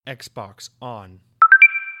Xbox On.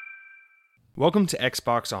 Welcome to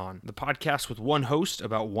Xbox On, the podcast with one host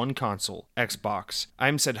about one console, Xbox.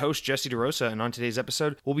 I'm said host Jesse DeRosa, and on today's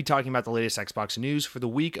episode, we'll be talking about the latest Xbox news for the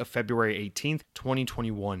week of February 18th,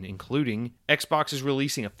 2021, including Xbox is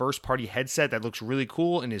releasing a first-party headset that looks really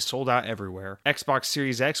cool and is sold out everywhere. Xbox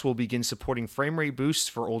Series X will begin supporting frame rate boosts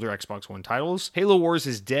for older Xbox One titles. Halo Wars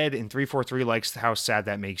is dead, and 343 likes how sad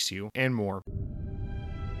that makes you, and more.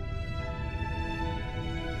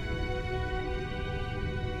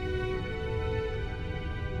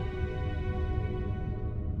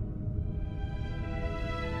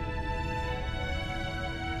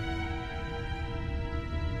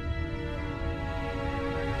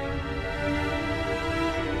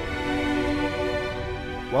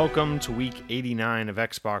 Welcome to week 89 of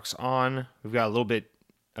Xbox On. We've got a little bit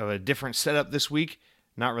of a different setup this week.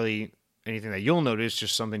 Not really anything that you'll notice,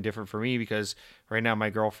 just something different for me because right now my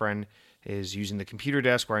girlfriend is using the computer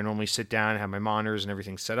desk where I normally sit down and have my monitors and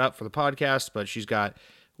everything set up for the podcast, but she's got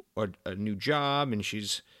a new job and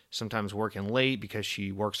she's sometimes working late because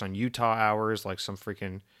she works on Utah hours like some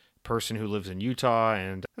freaking person who lives in Utah,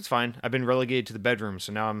 and that's fine. I've been relegated to the bedroom,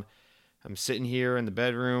 so now I'm sitting here in the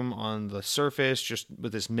bedroom on the surface just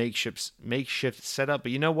with this makeshift setup.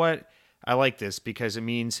 But you know what? I like this because it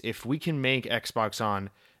means if we can make Xbox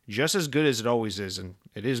On just as good as it always is, and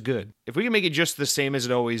it is good, if we can make it just the same as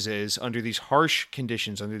it always is under these harsh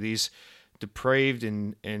conditions, under these depraved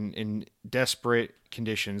and desperate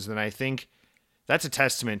conditions, then I think that's a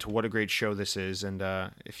testament to what a great show this is. And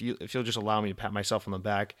if you'll just allow me to pat myself on the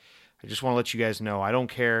back, I just want to let you guys know I don't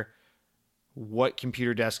care what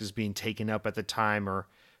computer desk is being taken up at the time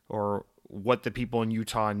or what the people in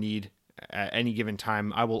Utah need at any given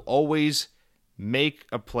time. I will always make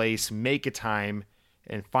a place, make a time,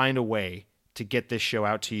 and find a way to get this show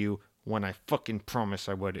out to you when I fucking promise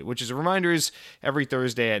I would. Which, as a reminder, is every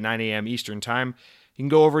Thursday at 9 a.m. Eastern Time. You can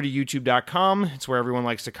go over to youtube.com. It's where everyone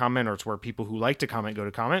likes to comment, or it's where people who like to comment go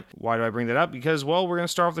to comment. Why do I bring that up? Because, well, we're going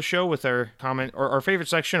to start off the show with our comment, or our favorite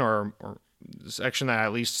section, or the section that I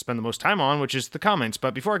at least spend the most time on, which is the comments.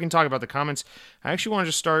 But before I can talk about the comments, I actually want to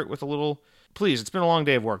just start with a little, please, it's been a long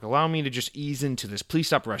day of work. Allow me to just ease into this. Please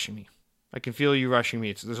stop rushing me. I can feel you rushing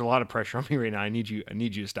me. There's a lot of pressure on me right now. I need you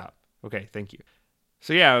to stop. Okay, thank you.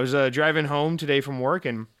 So yeah, I was driving home today from work,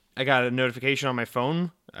 and I got a notification on my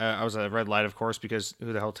phone. I was at a red light, of course, because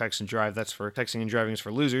who the hell texts and drive? That's for texting and driving is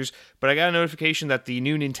for losers. But I got a notification that the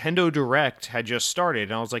new Nintendo Direct had just started,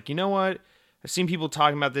 and I was like, you know what? I've seen people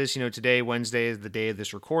talking about this, today, Wednesday, is the day of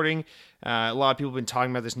this recording. A lot of people have been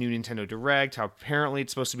talking about this new Nintendo Direct, how apparently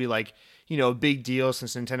it's supposed to be like, a big deal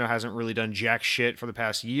since Nintendo hasn't really done jack shit for the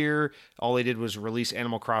past year. All they did was release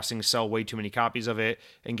Animal Crossing, sell way too many copies of it,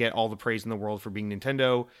 and get all the praise in the world for being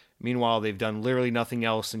Nintendo. Meanwhile, they've done literally nothing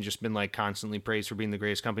else and just been like constantly praised for being the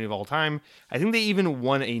greatest company of all time. I think they even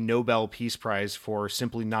won a Nobel Peace Prize for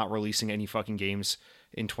simply not releasing any fucking games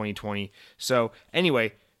in 2020. So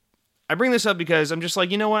anyway, I bring this up because I'm just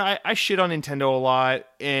like, you know what? I shit on Nintendo a lot,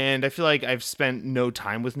 and I feel like I've spent no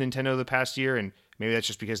time with Nintendo the past year, and maybe that's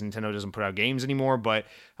just because Nintendo doesn't put out games anymore, but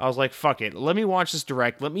I was like, fuck it. Let me watch this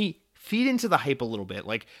Direct. Let me feed into the hype a little bit.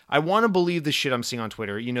 Like, I want to believe the shit I'm seeing on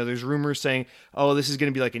Twitter. There's rumors saying, oh, this is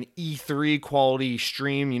going to be like an E3 quality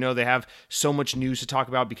stream. They have so much news to talk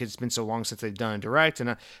about because it's been so long since they've done a Direct.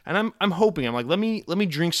 And I'm hoping, I'm like, let me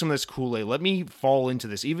drink some of this Kool-Aid. Let me fall into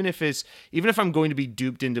this. Even if I'm going to be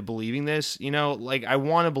duped into believing this, like, I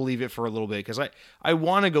want to believe it for a little bit because I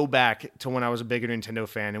want to go back to when I was a bigger Nintendo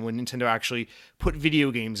fan and when Nintendo actually put video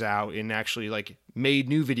games out and actually like made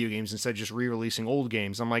new video games instead of just re-releasing old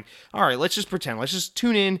games. I'm like, all right, let's just pretend. Let's just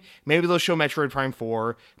tune in. Maybe they'll show Metroid Prime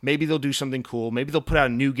 4. Maybe they'll do something cool. Maybe they'll put out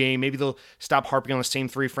a new game. Maybe they'll stop harping on the same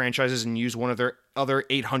 3 franchises and use one of their other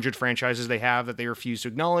 800 franchises they have that they refuse to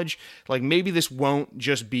acknowledge. Like, maybe this won't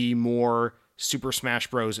just be more Super Smash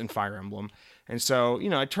Bros. And Fire Emblem. And so,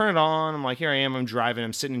 I turn it on. I'm like, here I am. I'm driving.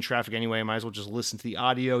 I'm sitting in traffic anyway. I might as well just listen to the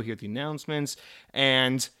audio, hear the announcements.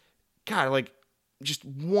 And, God, like, just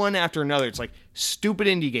one after another. It's like stupid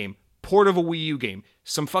indie game, port of a Wii U game,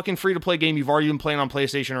 some fucking free-to-play game you've already been playing on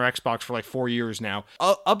PlayStation or Xbox for like 4 years now.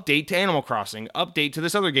 Update to Animal Crossing. Update to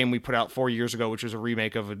this other game we put out 4 years ago, which was a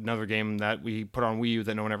remake of another game that we put on Wii U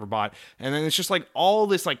that no one ever bought. And then it's just like all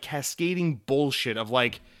this like cascading bullshit of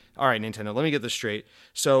like, all right, Nintendo, let me get this straight.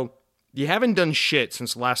 So you haven't done shit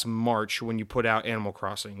since last March when you put out Animal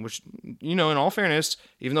Crossing, which, in all fairness,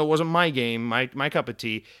 even though it wasn't my game, my cup of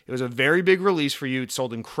tea, it was a very big release for you. It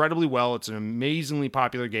sold incredibly well. It's an amazingly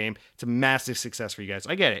popular game. It's a massive success for you guys.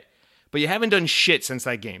 I get it. but you haven't done shit since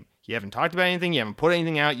that game. You haven't talked about anything. You haven't put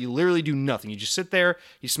anything out. You literally do nothing. You just sit there,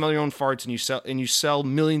 you smell your own farts, and you sell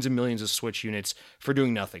millions and millions of Switch units for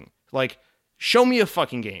doing nothing. Like, show me a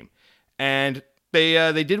fucking game. And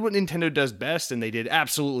they did what Nintendo does best, and they did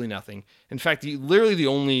absolutely nothing. In fact, literally the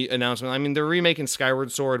only announcement, I mean, they're remaking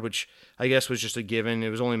Skyward Sword, which I guess was just a given. It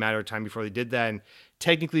was only a matter of time before they did that. And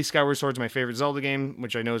technically, Skyward Sword's my favorite Zelda game,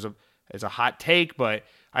 which I know is a hot take, but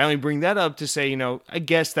I only bring that up to say, I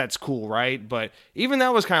guess that's cool, right? But even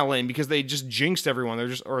that was kind of lame because they just jinxed everyone.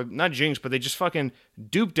 Or not jinxed, but they just fucking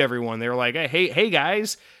duped everyone. They were like, hey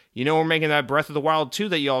guys, we're making that Breath of the Wild 2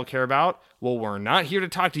 that you all care about. Well, we're not here to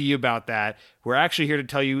talk to you about that. We're actually here to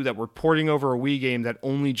tell you that we're porting over a Wii game that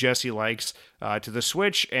only Jesse likes to the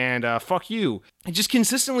Switch, and fuck you. It just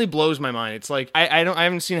consistently blows my mind. It's like I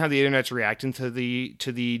haven't seen how the internet's reacting to the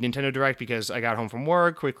Nintendo Direct because I got home from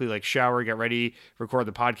work, quickly shower, get ready, record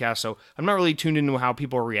the podcast. So I'm not really tuned into how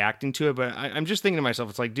people are reacting to it. But I'm just thinking to myself,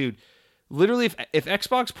 it's like, dude, literally, if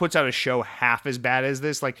Xbox puts out a show half as bad as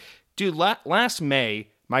this, dude, last May,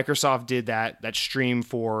 Microsoft did that stream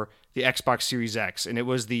for the Xbox Series X, and it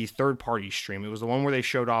was the third-party stream. It was the one where they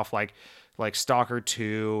showed off like Stalker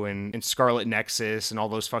 2 and Scarlet Nexus and all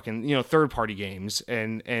those fucking third-party games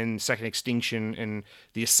and Second Extinction and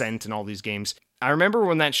The Ascent and all these games. I remember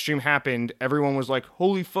when that stream happened, everyone was like,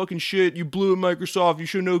 holy fucking shit, you blew it, Microsoft, you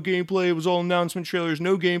showed no gameplay, it was all announcement trailers,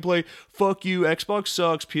 no gameplay, fuck you, Xbox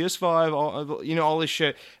sucks, PS5, all this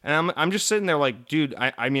shit. And I'm just sitting there like, dude,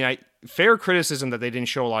 I mean, fair criticism that they didn't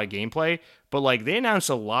show a lot of gameplay, but they announced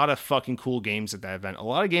a lot of fucking cool games at that event. A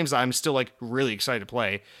lot of games that I'm still really excited to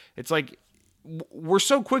play. It's like, we're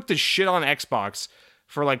so quick to shit on Xbox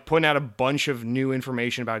for putting out a bunch of new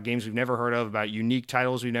information about games we've never heard of, about unique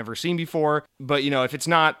titles we've never seen before. But, if it's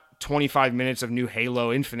not 25 minutes of new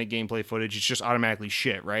Halo Infinite gameplay footage, it's just automatically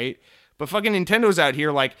shit, right? But fucking Nintendo's out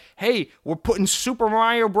here hey, we're putting Super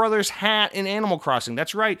Mario Brothers hat in Animal Crossing.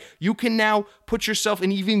 That's right. You can now put yourself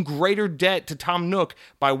in even greater debt to Tom Nook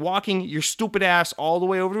by walking your stupid ass all the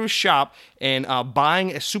way over to his shop and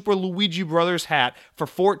buying a Super Luigi Brothers hat for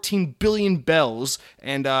 14 billion bells.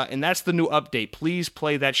 And that's the new update. Please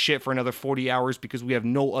play that shit for another 40 hours because we have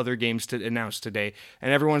no other games to announce today.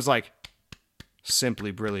 And everyone's like, simply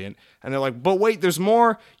brilliant. And they're like, but wait, there's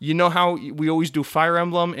more. You know how we always do Fire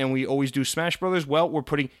Emblem and we always do Smash Brothers? Well, we're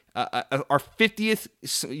putting our 50th,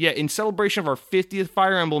 in celebration of our 50th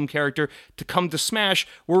Fire Emblem character to come to Smash,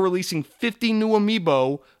 we're releasing 50 new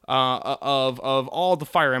amiibo of all the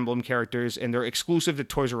Fire Emblem characters, and they're exclusive to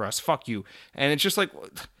Toys R Us. Fuck you. And it's just like,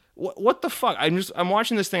 what the fuck? I'm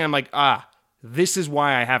watching this thing, I'm like, this is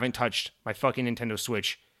why I haven't touched my fucking Nintendo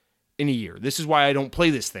Switch in a year. This is why I don't play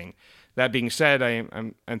this thing. That being said,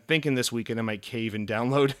 I'm thinking this weekend I might cave and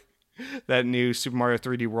download that new Super Mario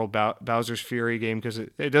 3D World Bowser's Fury game because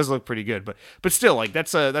it does look pretty good. But still,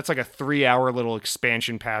 that's a 3-hour little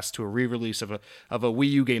expansion pass to a re-release of a Wii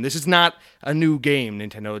U game. This is not a new game,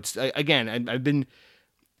 Nintendo. It's again,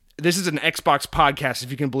 this is an Xbox podcast,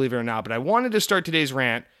 if you can believe it or not. But I wanted to start today's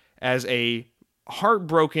rant as a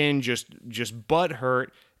heartbroken, just butthurt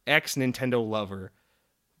ex-Nintendo lover.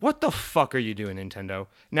 What the fuck are you doing, Nintendo?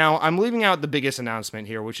 Now, I'm leaving out the biggest announcement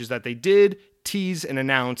here, which is that they did tease and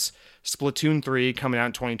announce Splatoon 3 coming out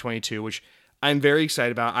in 2022, which I'm very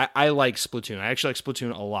excited about. I like Splatoon. I actually like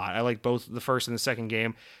Splatoon a lot. I like both the first and the second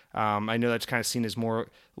game. I know that's kind of seen as more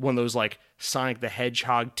one of those Sonic the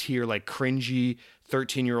Hedgehog tier, cringy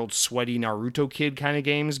 13-year-old sweaty Naruto kid kind of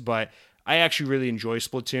games, but I actually really enjoy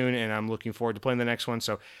Splatoon, and I'm looking forward to playing the next one.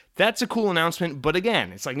 So that's a cool announcement. But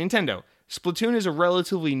again, it's like Nintendo. Splatoon is a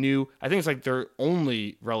relatively new, I think it's their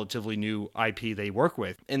only relatively new IP they work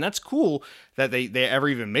with. And that's cool that they ever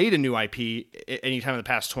even made a new IP anytime in the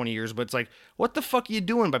past 20 years. But it's what the fuck are you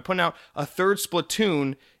doing by putting out a third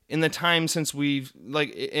Splatoon in the time since we've,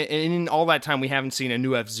 in all that time we haven't seen a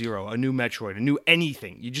new F-Zero, a new Metroid, a new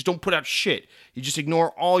anything. You just don't put out shit. You just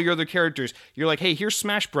ignore all your other characters. You're like, hey, here's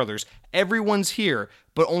Smash Brothers. Everyone's here,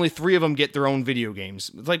 but only 3 of them get their own video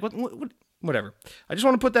games. It's like, what? Whatever. I just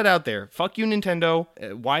want to put that out there. Fuck you, Nintendo.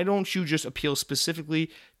 Why don't you just appeal specifically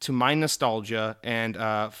to my nostalgia? And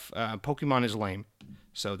Pokemon is lame.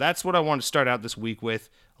 So that's what I want to start out this week with.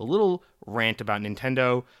 A little rant about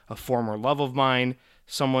Nintendo, a former love of mine,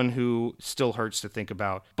 someone who still hurts to think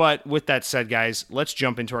about. But with that said, guys, let's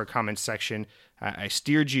jump into our comments section. I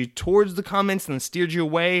steered you towards the comments and then steered you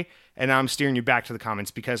away, and now I'm steering you back to the comments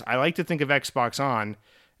because I like to think of Xbox On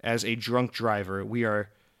as a drunk driver. We are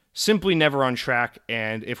simply never on track,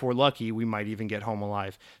 and if we're lucky, we might even get home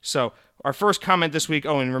alive. So our first comment this week,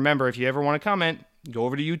 and remember, if you ever want to comment, Go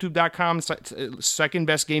over to youtube.com. Second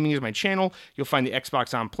Best Gaming is my channel. You'll find the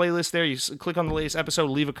Xbox On playlist there. You click on the latest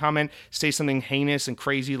episode, leave a comment, say something heinous and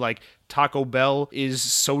crazy like Taco Bell is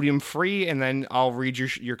sodium free, and then I'll read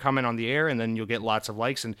your comment on the air, and then you'll get lots of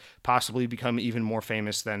likes and possibly become even more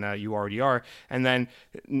famous than you already are. And then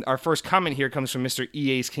our first comment here comes from Mr.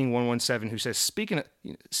 EA's King 117, who says, speaking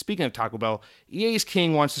of Taco Bell, EA's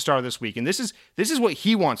King wants to start this week, and this is what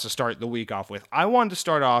he wants to start the week off with. I wanted to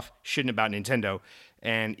start off shitting about Nintendo,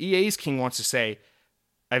 and EA's King wants to say,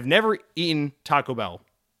 I've never eaten Taco Bell.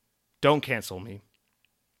 Don't cancel me.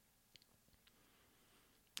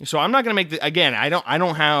 So I'm not going to make again, I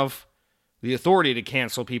don't have the authority to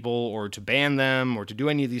cancel people or to ban them or to do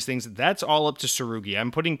any of these things. That's all up to Tsurugi. I'm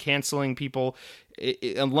putting canceling people,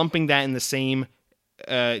 I'm lumping that in the same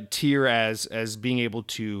tier as being able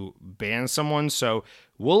to ban someone. So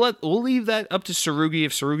we'll leave that up to Tsurugi.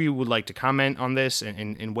 If Tsurugi would like to comment on this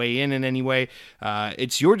and weigh in any way,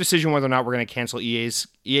 it's your decision whether or not we're going to cancel EA's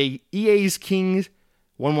King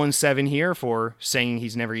 117 here for saying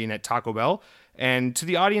he's never eaten at Taco Bell. And to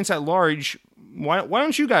the audience at large, why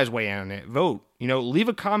don't you guys weigh in on it? Vote. Leave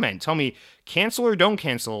a comment. Tell me, cancel or don't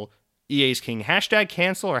cancel EA's King. Hashtag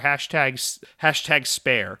cancel or hashtag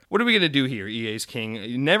spare. What are we going to do here, EA's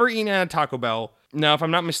King? Never eaten at a Taco Bell. Now, if I'm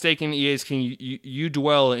not mistaken, EA's King, you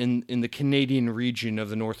dwell in the Canadian region of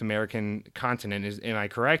the North American continent. Am I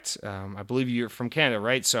correct? I believe you're from Canada,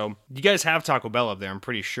 right? So you guys have Taco Bell up there, I'm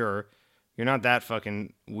pretty sure. You're not that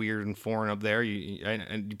fucking weird and foreign up there.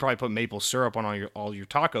 You probably put maple syrup on all your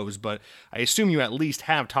tacos, but I assume you at least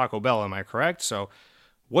have Taco Bell. Am I correct? So,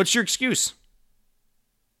 what's your excuse?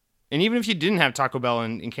 And even if you didn't have Taco Bell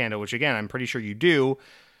in Canada, which again I'm pretty sure you do.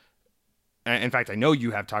 In fact, I know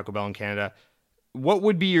you have Taco Bell in Canada. What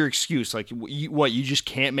would be your excuse? Like, you just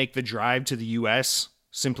can't make the drive to the U.S.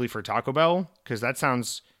 simply for Taco Bell? Because that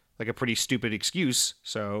sounds like a pretty stupid excuse.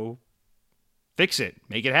 So, fix it.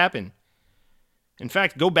 Make it happen. In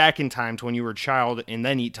fact, go back in time to when you were a child and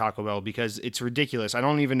then eat Taco Bell, because it's ridiculous. I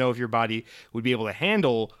don't even know if your body would be able to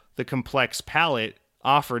handle the complex palate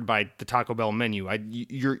offered by the Taco Bell menu.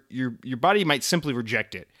 Your body might simply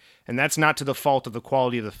reject it. And that's not to the fault of the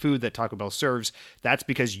quality of the food that Taco Bell serves. That's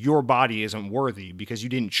because your body isn't worthy, because you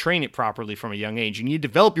didn't train it properly from a young age. You need to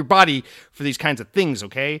develop your body for these kinds of things,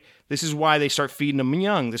 okay? This is why they start feeding them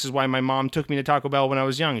young. This is why my mom took me to Taco Bell when I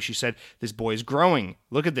was young. She said, this boy is growing.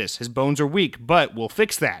 Look at this. His bones are weak, but we'll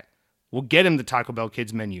fix that. We'll get him the Taco Bell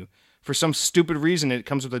Kids menu. For some stupid reason, it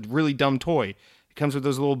comes with a really dumb toy. It comes with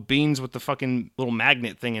those little beans with the fucking little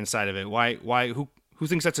magnet thing inside of it. Why? Who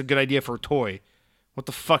thinks that's a good idea for a toy? What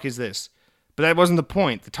the fuck is this? But that wasn't the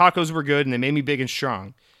point. The tacos were good, and they made me big and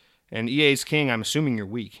strong. And EA's King, I'm assuming you're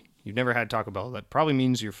weak. You've never had Taco Bell. That probably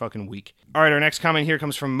means you're fucking weak. All right, our next comment here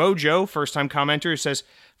comes from Mojo, first-time commenter. It says,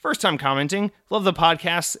 first-time commenting. Love the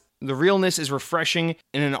podcast. The realness is refreshing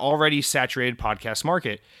in an already saturated podcast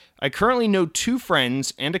market. I currently know 2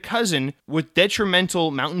 friends and a cousin with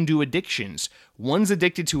detrimental Mountain Dew addictions. One's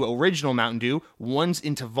addicted to original Mountain Dew, one's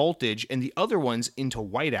into Voltage, and the other one's into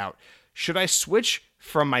Whiteout. Should I switch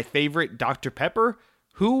from my favorite Dr. Pepper?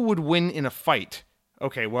 Who would win in a fight?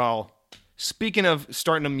 Okay, well, speaking of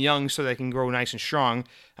starting them young so they can grow nice and strong,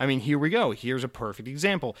 I mean, here we go. Here's a perfect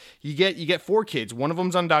example. You get 4 kids. One of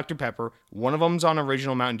them's on Dr. Pepper, one of them's on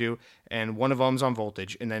original Mountain Dew, and one of them's on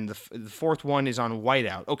Voltage, and then the fourth one is on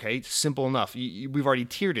Whiteout. Okay, simple enough. We've already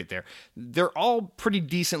tiered it there. They're all pretty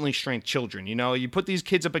decently strength children. You put these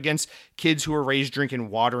kids up against kids who are raised drinking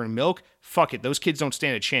water and milk. Fuck it, those kids don't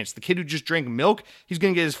stand a chance. The kid who just drank milk, he's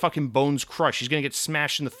gonna get his fucking bones crushed. He's gonna get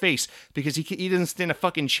smashed in the face because he doesn't stand a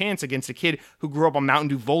fucking chance against a kid who grew up on Mountain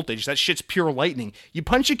Dew Voltage. That shit's pure lightning. You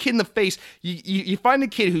punch a kid in the face, you find a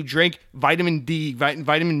kid who drank vitamin D,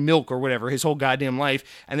 vitamin milk or whatever his whole goddamn life,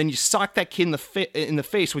 and then you sock that kid in the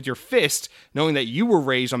face with your fist, knowing that you were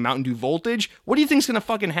raised on Mountain Dew Voltage. What do you think's gonna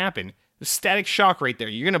fucking happen? The static shock right there.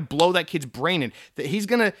 You're gonna blow that kid's brain in. He's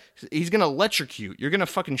gonna electrocute. You're gonna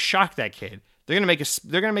fucking shock that kid. They're gonna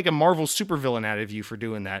make a Marvel supervillain out of you for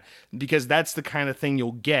doing that, because that's the kind of thing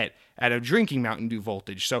you'll get out of drinking Mountain Dew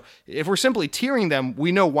Voltage. So if we're simply tiering them,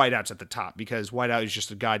 we know Whiteout's at the top because Whiteout is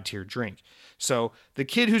just a god tier drink. So the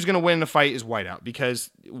kid who's gonna win the fight is Whiteout,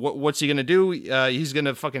 because what's he gonna do? He's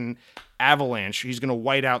gonna fucking avalanche. He's gonna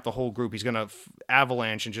white out the whole group. He's gonna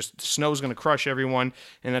avalanche, and just snow's gonna crush everyone.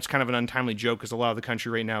 And that's kind of an untimely joke because a lot of the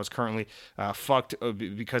country right now is currently fucked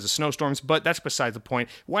because of snowstorms. But that's besides the point.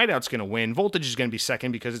 Whiteout's gonna win. Voltage is gonna be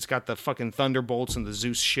second because it's got the fucking Thunderbolts and the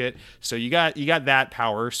Zeus shit. So you got that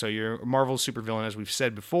power. So you're a Marvel supervillain, as we've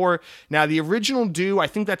said before. Now the original Dew, I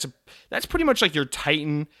think that's pretty much like your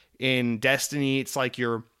Titan in Destiny. It's like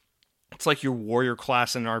your It's like your warrior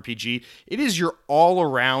class in an RPG. It is your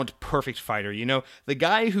all-around perfect fighter. You know, the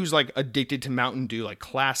guy who's like addicted to Mountain Dew, like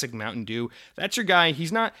classic Mountain Dew. That's your guy.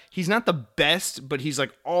 He's not the best, but he's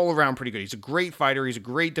like all around pretty good. He's a great fighter. He's a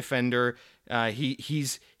great defender.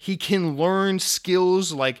 He can learn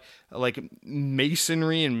skills like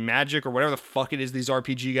masonry and magic or whatever the fuck it is these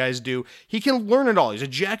RPG guys do. He can learn it all. He's a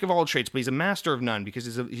jack of all trades, but he's a master of none because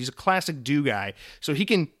he's a classic do guy. So he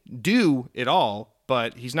can do it all,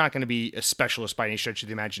 but he's not going to be a specialist by any stretch of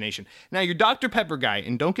the imagination. Now, your Dr. Pepper guy,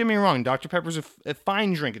 and don't get me wrong, Dr. Pepper's a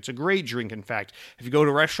fine drink. It's a great drink, in fact. If you go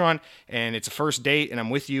to a restaurant and it's a first date and I'm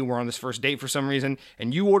with you, we're on this first date for some reason,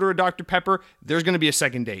 and you order a Dr. Pepper, there's going to be a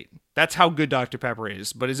second date. That's how good Dr. Pepper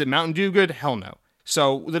is. But is it Mountain Dew good? Hell no.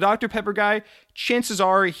 So the Dr. Pepper guy, chances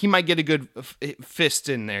are he might get a good fist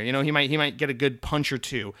in there. You know, he might get a good punch or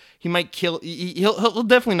two. He might kill. He'll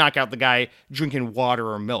definitely knock out the guy drinking water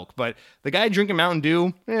or milk. But the guy drinking Mountain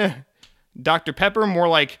Dew, Dr. Pepper, more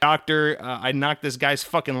like I knocked this guy's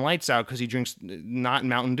fucking lights out because he drinks not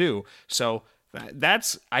Mountain Dew. So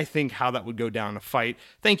that's, I think, how that would go down in a fight.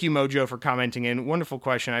 Thank you, Mojo, for commenting in. Wonderful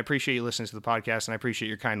question. I appreciate you listening to the podcast, and I appreciate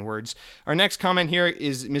your kind words. Our next comment here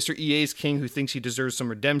is Mr. EA's King, who thinks he deserves some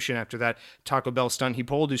redemption after that Taco Bell stunt he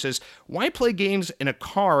pulled, who says, why play games in a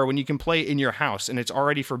car when you can play in your house, and it's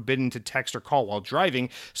already forbidden to text or call while driving,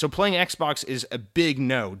 so playing Xbox is a big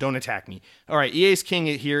no. Don't attack me. All right, EA's King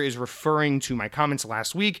here is referring to my comments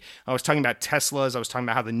last week. I was talking about Teslas. I was talking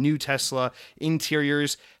about how the new Tesla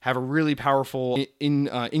interiors have a really powerful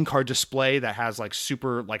in-car display that has like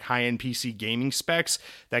super like high-end PC gaming specs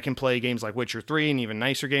that can play games like Witcher 3 and even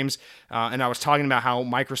nicer games. And I was talking about how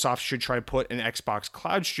Microsoft should try to put an Xbox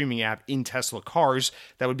cloud streaming app in Tesla cars.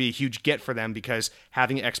 That would be a huge get for them because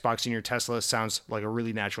having Xbox in your Tesla sounds like a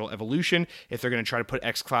really natural evolution if they're going to try to put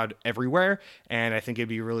xCloud everywhere. And I think it'd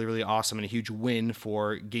be really, really awesome and a huge win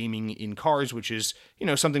for gaming in cars, which is, you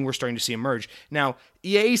know, something we're starting to see emerge. Now,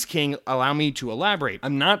 EA's King, allow me to elaborate.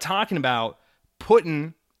 I'm not talking about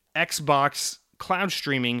putting Xbox cloud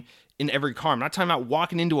streaming in every car. I'm not talking about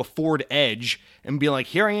walking into a Ford Edge and be like,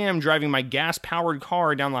 here I am driving my gas-powered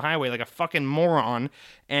car down the highway like a fucking moron,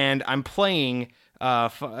 and I'm playing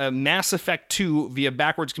Mass Effect 2 via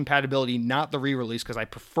backwards compatibility, not the re-release, because I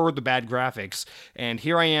prefer the bad graphics. And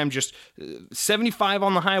here I am just 75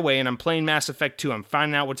 on the highway, and I'm playing Mass Effect 2. I'm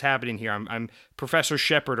finding out what's happening here. I'm Professor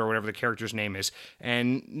Shepard, or whatever the character's name is.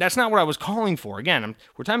 And that's not what I was calling for. Again,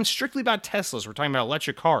 we're talking strictly about Teslas. We're talking about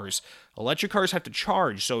electric cars. Electric cars have to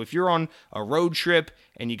charge. So if you're on a road trip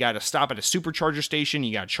and you got to stop at a supercharger station,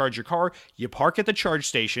 you got to charge your car, you park at the charge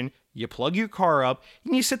station, you plug your car up,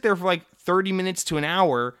 and you sit there for like 30 minutes to an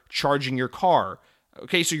hour charging your car.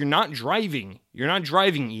 Okay, so you're not driving. You're not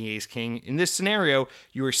driving, EA's King. In this scenario,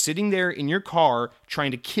 you are sitting there in your car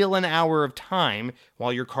trying to kill an hour of time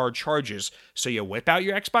while your car charges. So you whip out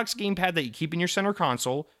your Xbox gamepad that you keep in your center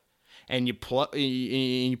console, and you pull up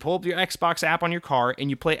your Xbox app on your car, and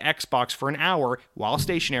you play Xbox for an hour while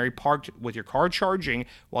stationary, parked with your car charging,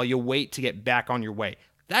 while you wait to get back on your way.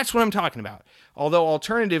 That's what I'm talking about. Although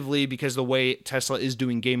alternatively, because the way Tesla is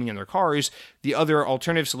doing gaming in their cars, the other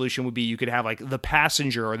alternative solution would be you could have like the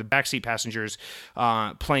passenger or the backseat passengers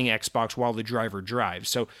playing Xbox while the driver drives.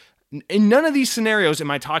 So in none of these scenarios am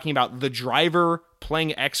I talking about the driver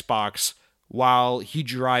playing Xbox while he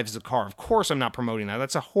drives the car. Of course I'm not promoting that.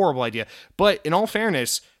 That's a horrible idea. But in all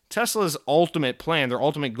fairness, Tesla's ultimate plan, their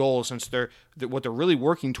ultimate goal, since what they're really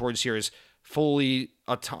working towards here is fully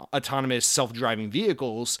autonomous self-driving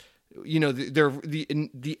vehicles. You know,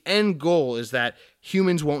 the end goal is that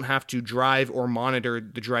humans won't have to drive or monitor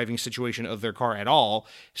the driving situation of their car at all,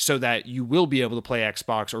 so that you will be able to play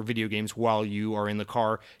Xbox or video games while you are in the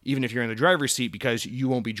car, even if you're in the driver's seat, because you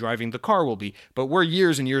won't be driving, the car will be. But we're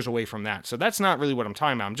years and years away from that. So that's not really what I'm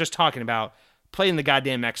talking about. I'm just talking about playing the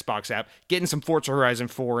goddamn Xbox app, getting some Forza Horizon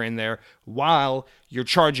 4 in there while you're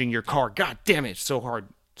charging your car. God damn it, it's so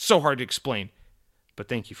hard to explain. But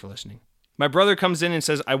thank you for listening. My brother comes in and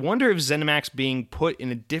says, I wonder if ZeniMax being put in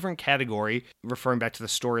a different category, referring back to the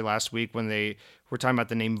story last week when they were talking about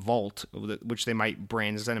the name Vault, which they might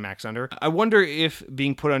brand ZeniMax under. I wonder if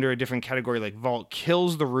being put under a different category like Vault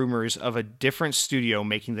kills the rumors of a different studio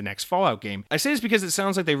making the next Fallout game. I say this because it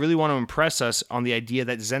sounds like they really want to impress us on the idea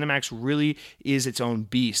that ZeniMax really is its own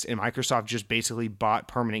beast, and Microsoft just basically bought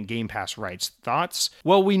permanent Game Pass rights. Thoughts?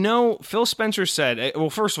 Well, we know, Phil Spencer said, well,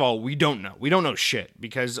 first of all, we don't know. We don't know shit,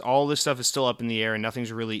 because all this stuff is still up in the air and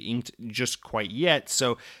nothing's really inked just quite yet.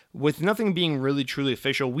 So with nothing being really truly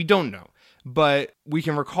official, we don't know. But we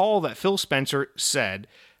can recall that Phil Spencer said,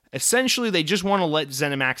 essentially, they just want to let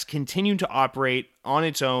ZeniMax continue to operate on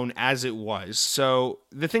its own as it was. So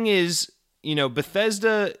the thing is, you know,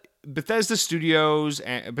 Bethesda Bethesda Studios,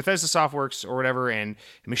 and Bethesda Softworks or whatever, and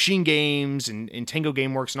Machine Games and Tango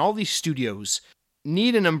Gameworks and all these studios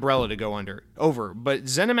need an umbrella to go over, but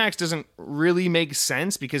ZeniMax doesn't really make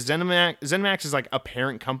sense because ZeniMax is like a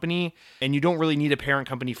parent company, and you don't really need a parent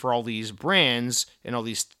company for all these brands and all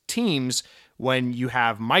these teams when you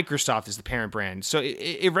have Microsoft as the parent brand. So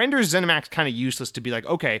it renders ZeniMax kind of useless to be like,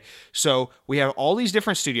 okay, so we have all these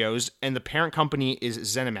different studios, and the parent company is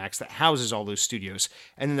ZeniMax that houses all those studios,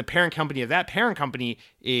 and then the parent company of that parent company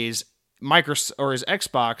is Microsoft or is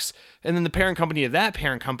Xbox, and then the parent company of that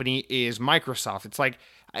parent company is Microsoft. It's like,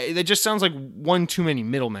 that just sounds like one too many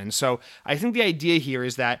middlemen. So I think the idea here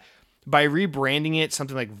is that by rebranding it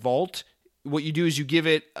something like Vault, what you do is you give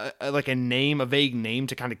it a vague name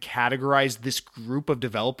to kind of categorize this group of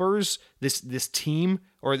developers, this team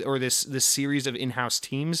or this series of in-house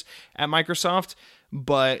teams at Microsoft,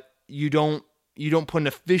 but you don't put an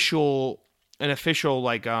official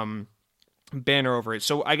banner over it.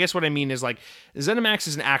 So I guess what I mean is like ZeniMax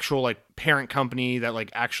is an actual like parent company that like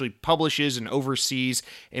actually publishes and oversees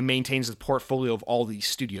and maintains the portfolio of all these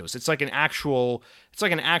studios. It's like an actual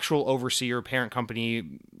overseer parent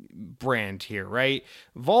company brand here, right?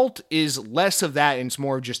 Vault is less of that and it's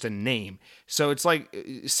more just a name. So it's like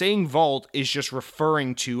saying Vault is just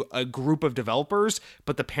referring to a group of developers,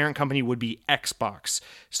 but the parent company would be Xbox.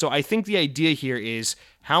 So I think the idea here is,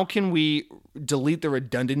 how can we delete the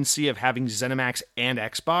redundancy of having ZeniMax and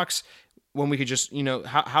Xbox when we could just,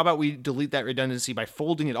 how about we delete that redundancy by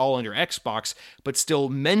folding it all under Xbox, but still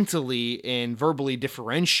mentally and verbally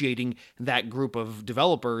differentiating that group of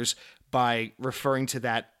developers by referring to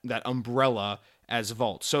that umbrella as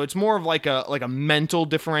Vault. So it's more of like a mental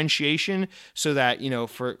differentiation, so that,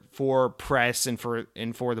 for press and for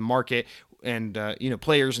the market and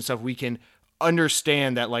players and stuff, we can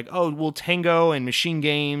understand that like, oh, well, Tango and Machine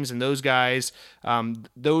Games and those guys,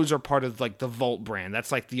 those are part of like the Vault brand.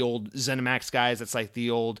 That's like the old ZeniMax guys. That's like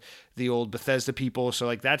the old Bethesda people. So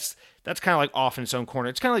like that's kind of like off in its own corner.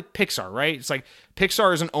 It's kind of like Pixar, right? It's like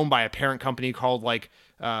Pixar isn't owned by a parent company called like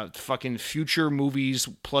fucking Future Movies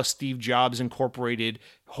plus Steve Jobs Incorporated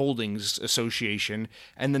Holdings Association,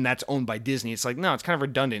 and then that's owned by Disney. It's like, no, it's kind of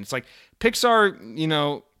redundant. It's like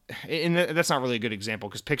Pixar, and that's not really a good example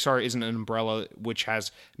because Pixar isn't an umbrella which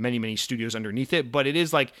has many, many studios underneath it, but it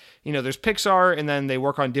is like, there's Pixar and then they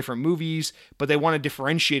work on different movies, but they want to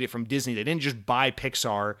differentiate it from Disney. They didn't just buy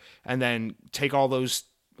Pixar and then take all those,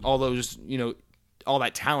 all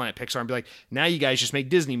that talent at Pixar and be like, now you guys just make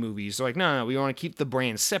Disney movies. So like, no, we want to keep the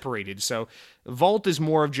brands separated. So Vault is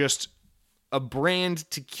more of just a brand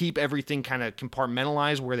to keep everything kind of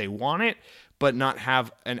compartmentalized where they want it, but not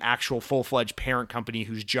have an actual full-fledged parent company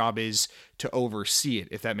whose job is to oversee it,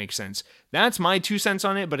 if that makes sense. That's my 2 cents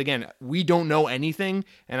on it, but again, we don't know anything,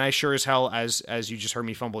 and I sure as hell, as you just heard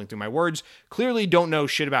me fumbling through my words, clearly don't know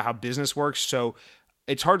shit about how business works, so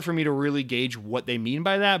it's hard for me to really gauge what they mean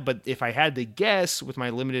by that, but if I had to guess with my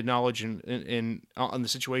limited knowledge in on the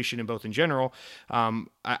situation and both in general,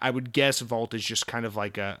 I would guess Vault is just kind of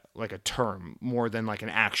like a term more than like an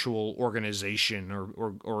actual organization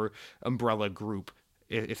or umbrella group,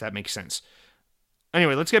 if that makes sense.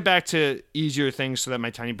 Anyway, let's get back to easier things so that my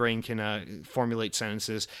tiny brain can formulate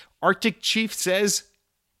sentences. Arctic Chief says,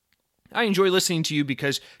 I enjoy listening to you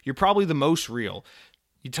because you're probably the most real.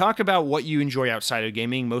 You talk about what you enjoy outside of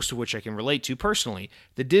gaming, most of which I can relate to personally,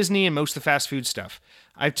 the Disney and most of the fast food stuff.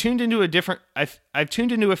 I've tuned into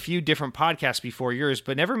a few different podcasts before yours,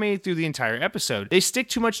 but never made it through the entire episode. They stick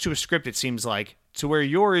too much to a script, it seems like, to where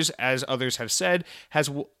yours, as others have said, has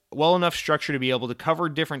well enough structure to be able to cover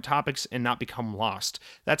different topics and not become lost.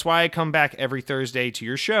 That's why I come back every Thursday to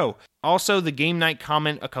your show. Also, the game night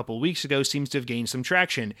comment a couple weeks ago seems to have gained some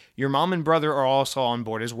traction. Your mom and brother are also on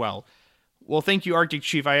board as well. Well, thank you, Arctic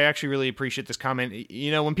Chief. I actually really appreciate this comment.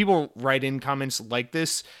 When people write in comments like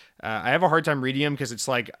this, I have a hard time reading them because it's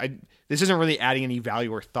like, this isn't really adding any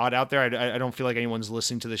value or thought out there. I don't feel like anyone's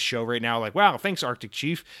listening to this show right now like, wow, thanks, Arctic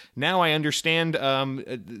Chief. Now I understand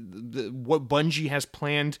what Bungie has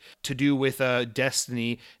planned to do with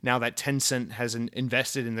Destiny now that Tencent has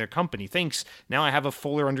invested in their company. Thanks. Now I have a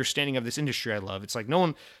fuller understanding of this industry I love. It's like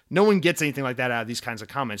no one gets anything like that out of these kinds of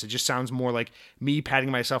comments. It just sounds more like me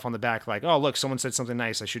patting myself on the back like, oh, look, someone said something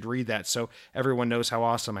nice. I should read that so everyone knows how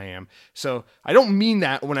awesome I am. So I don't mean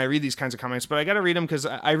that when I read these kinds of comments, but I got to read them because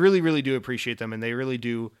I really, really do appreciate them, and they really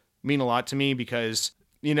do mean a lot to me because,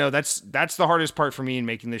 that's the hardest part for me in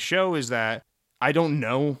making this show is that I don't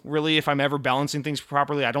know really if I'm ever balancing things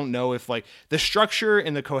properly. I don't know if like the structure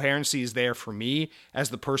and the coherency is there for me as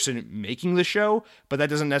the person making the show, but that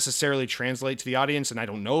doesn't necessarily translate to the audience. And I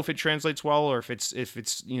don't know if it translates well or if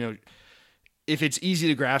it's if it's easy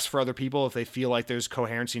to grasp for other people, if they feel like there's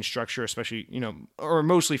coherency and structure, especially, or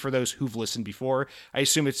mostly for those who've listened before. I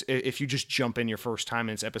assume it's if you just jump in your first time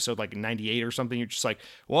and it's episode like 98 or something, you're just like,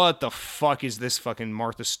 what the fuck is this fucking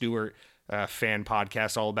Martha Stewart fan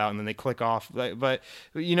podcast all about? And then they click off. But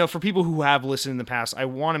for people who have listened in the past, I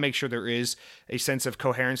want to make sure there is a sense of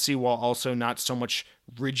coherency while also not so much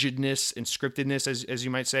rigidness and scriptedness, as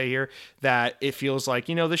you might say here, that it feels like,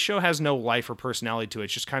 the show has no life or personality to it.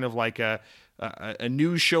 It's just kind of like a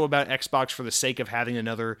news show about Xbox for the sake of having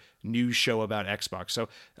another news show about Xbox. So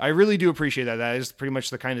I really do appreciate that. That is pretty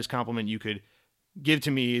much the kindest compliment you could give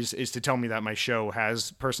to me is to tell me that my show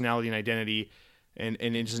has personality and identity and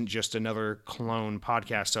it isn't just another clone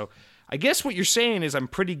podcast. So I guess what you're saying is I'm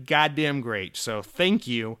pretty goddamn great. So thank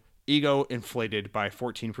you. Ego inflated by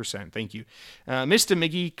 14%. Thank you. Mr.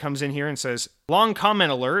 Miggy comes in here and says, long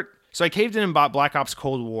comment alert. So I caved in and bought Black Ops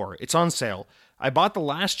Cold War. It's on sale. I bought the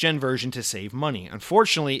last gen version to save money.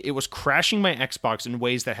 Unfortunately, it was crashing my Xbox in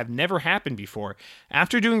ways that have never happened before.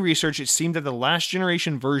 After doing research, it seemed that the last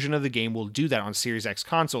generation version of the game will do that on Series X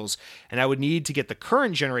consoles, and I would need to get the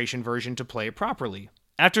current generation version to play it properly.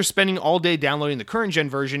 After spending all day downloading the current gen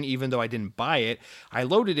version, even though I didn't buy it, I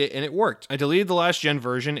loaded it and it worked. I deleted the last gen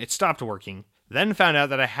version, it stopped working. Then found out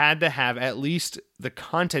that I had to have at least the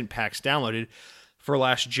content packs downloaded for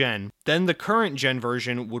last gen. Then the current gen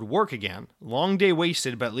version would work again. Long day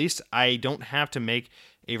wasted, but at least I don't have to make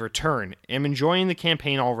a return. I'm enjoying the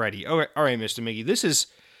campaign already. Okay, all right, Mr. Miggy.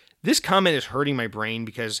 This comment is hurting my brain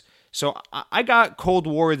because I got Cold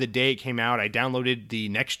War the day it came out. I downloaded the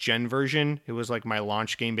next gen version. It was like my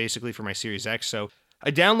launch game basically for my Series X. So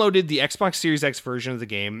I downloaded the Xbox Series X version of the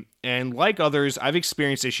game, and like others, I've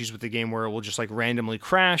experienced issues with the game where it will just like randomly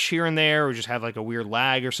crash here and there, or just have like a weird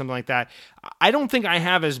lag or something like that. I don't think I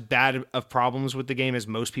have as bad of problems with the game as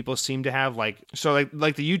most people seem to have. Like the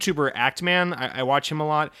YouTuber Actman, I watch him a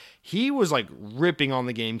lot. He was like ripping on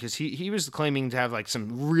the game because he was claiming to have like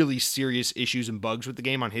some really serious issues and bugs with the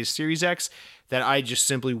game on his Series X that I just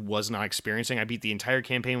simply was not experiencing. I beat the entire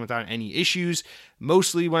campaign without any issues.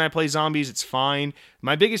 Mostly when I play zombies, it's fine.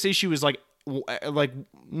 My biggest issue is like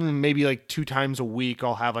maybe like 2 times a week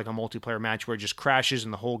I'll have like a multiplayer match where it just crashes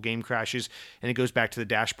and the whole game crashes and it goes back to the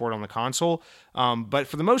dashboard on the console. But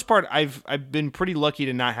for the most part, I've been pretty lucky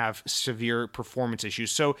to not have severe performance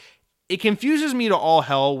issues. So it confuses me to all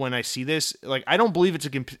hell when I see this. Like, I don't believe it's a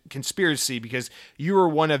conspiracy because you are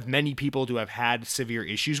one of many people to have had severe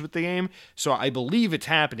issues with the game. So I believe it's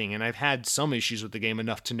happening, and I've had some issues with the game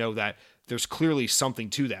enough to know that there's clearly something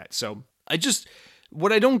to that. So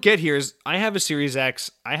what I don't get here is I have a Series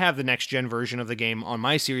X. I have the next gen version of the game on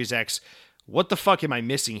my Series X. What the fuck am I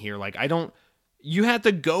missing here? Like, you had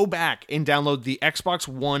to go back and download the Xbox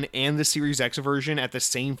One and the Series X version at the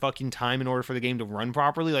same fucking time in order for the game to run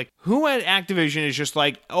properly. Like, who at Activision is just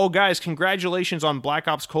like, oh guys, congratulations on Black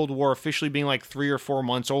Ops Cold War officially being like 3 or 4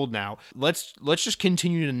 months old now. Let's just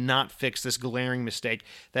continue to not fix this glaring mistake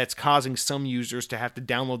that's causing some users to have to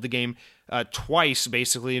download the game twice,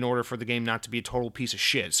 basically, in order for the game not to be a total piece of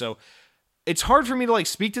shit. So it's hard for me to like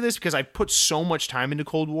speak to this because I put so much time into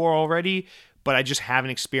Cold War already, but I just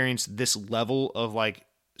haven't experienced this level of like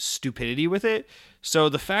stupidity with it. So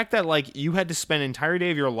the fact that like you had to spend an entire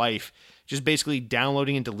day of your life just basically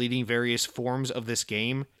downloading and deleting various forms of this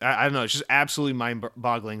game, I don't know, it's just absolutely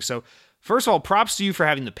mind-boggling. So first of all, props to you for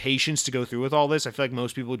having the patience to go through with all this. I feel like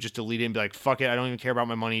most people would just delete it and be like, fuck it, I don't even care about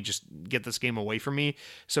my money, just get this game away from me.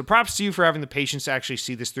 So props to you for having the patience to actually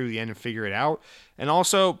see this through the end and figure it out. And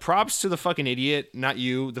also, props to the fucking idiot, not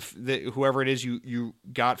you, whoever it is you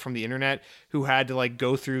got from the internet, who had to like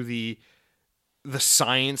go through the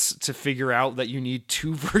science to figure out that you need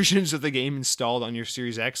 2 versions of the game installed on your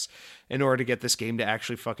Series X in order to get this game to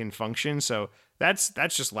actually fucking function. So that's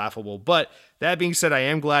just laughable. But that being said, I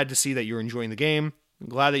am glad to see that you're enjoying the game. I'm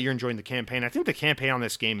glad that you're enjoying the campaign. I think the campaign on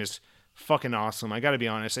this game is fucking awesome. I got to be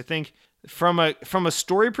honest. I think from a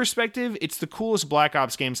story perspective, it's the coolest Black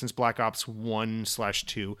Ops game since Black Ops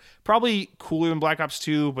 1/2. Probably cooler than Black Ops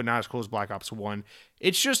 2, but not as cool as Black Ops 1.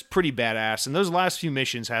 It's just pretty badass. And those last few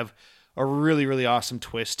missions have a really, really awesome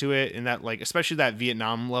twist to it. And that, like, especially that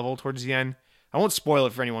Vietnam level towards the end. I won't spoil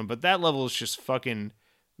it for anyone, but that level is just fucking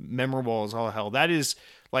memorable as all hell. That is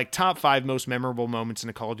like top 5 most memorable moments in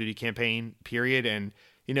a Call of Duty campaign, period. And,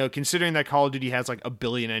 considering that Call of Duty has like 1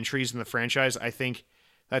 billion entries in the franchise, I think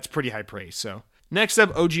that's pretty high praise. So next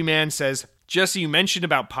up, OG Man says, Jesse, you mentioned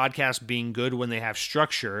about podcasts being good when they have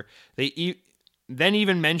structure. They then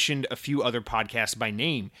even mentioned a few other podcasts by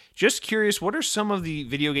name. Just curious, what are some of the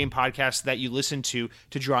video game podcasts that you listen to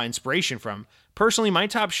draw inspiration from? Personally, my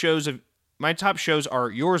top shows my top shows are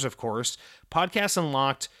yours, of course, Podcast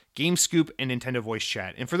Unlocked, Game Scoop, and Nintendo Voice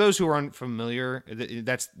Chat. And for those who are unfamiliar,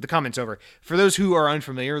 that's the comments over. For those who are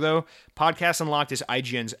unfamiliar, though, Podcast Unlocked is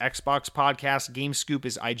IGN's Xbox podcast. Game Scoop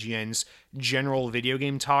is IGN's general video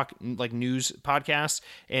game talk, like news podcast.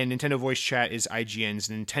 And Nintendo Voice Chat is IGN's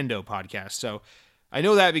Nintendo podcast. So I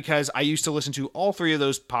know that because I used to listen to all three of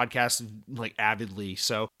those podcasts like avidly.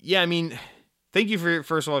 So yeah, I mean, thank you for,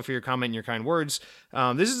 first of all, for your comment and your kind words.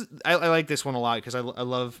 I like this one a lot because I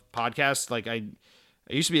love podcasts. Like I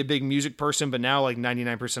used to be a big music person, but now like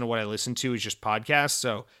 99% of what I listen to is just podcasts.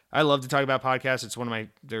 So I love to talk about podcasts. It's one of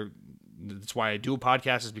that's why I do a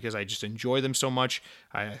podcast, is because I just enjoy them so much.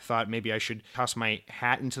 I thought maybe I should toss my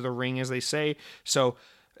hat into the ring, as they say. So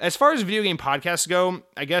as far as video game podcasts go,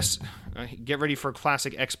 I guess get ready for a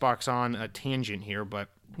classic Xbox On tangent here, but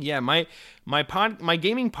yeah, my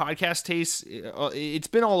gaming podcast taste, it's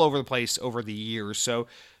been all over the place over the years. So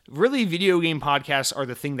really, video game podcasts are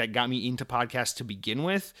the thing that got me into podcasts to begin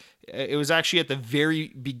with. It was actually at the very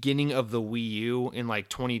beginning of the Wii U in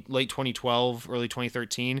like late 2012, early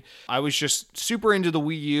 2013. I was just super into the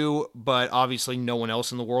Wii U, but obviously no one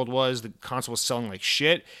else in the world was. The console was selling like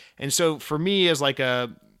shit. And so for me, as like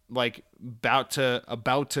a about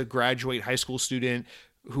to graduate high school student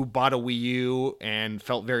who bought a Wii U and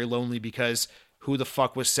felt very lonely because who the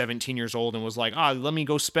fuck was 17 years old and was like, let me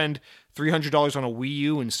go spend $300 on a Wii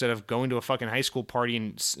U instead of going to a fucking high school party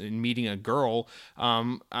and meeting a girl.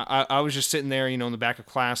 I was just sitting there, in the back of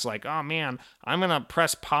class, like, oh man, I'm gonna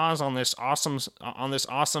press pause on this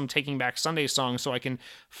awesome Taking Back Sunday song so I can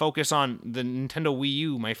focus on the Nintendo Wii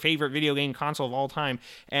U, my favorite video game console of all time.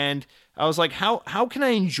 And I was like, how can I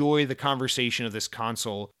enjoy the conversation of this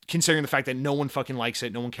console, considering the fact that no one fucking likes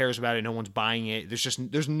it, no one cares about it, no one's buying it.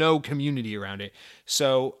 There's no community around it.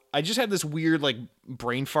 So I just had this weird like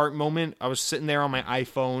brain fart moment. I was sitting there on my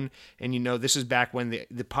iPhone, and this is back when the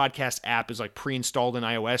podcast app is like pre-installed in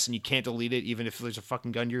iOS and you can't delete it even if there's a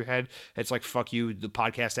fucking gun to your head. It's like, fuck you, the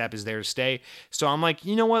podcast app is there to stay. So I'm like,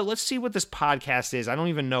 you know what, let's see what this podcast is. I don't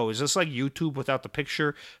even know. Is this like YouTube without the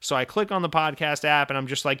picture? So I click on the podcast app and I'm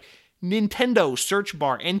just like, Nintendo, search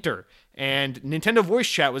bar, enter. And Nintendo Voice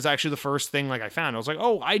Chat was actually the first thing like I found. I was like,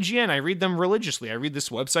 oh, IGN, I read them religiously. I read this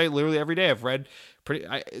website literally every day. I've read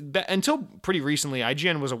until pretty recently,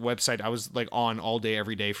 IGN was a website I was like on all day,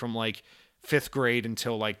 every day from like 5th grade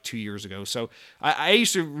until like 2 years ago. So I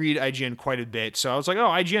used to read IGN quite a bit. So I was like, oh,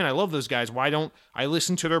 IGN, I love those guys. Why don't I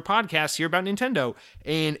listen to their podcasts here about Nintendo?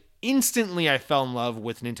 And instantly I fell in love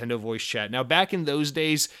with Nintendo Voice Chat. Now, back in those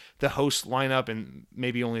days, the host lineup, and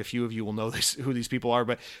maybe only a few of you will know who these people are,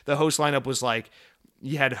 but the host lineup was like,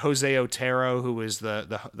 you had Jose Otero, who was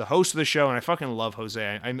the host of the show, and I fucking love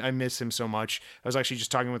Jose. I miss him so much. I was actually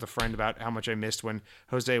just talking with a friend about how much I missed when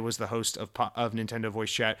Jose was the host of Nintendo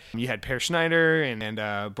Voice Chat. You had Per Schneider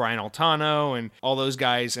and Brian Altano and all those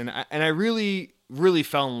guys, and I really, really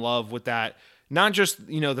fell in love with that. Not just,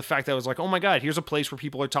 the fact that I was like, oh my God, here's a place where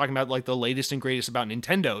people are talking about like the latest and greatest about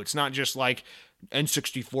Nintendo. It's not just like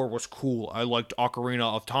N64 was cool, I liked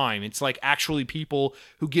Ocarina of Time. It's like actually people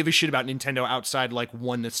who give a shit about Nintendo outside like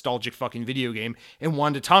one nostalgic fucking video game and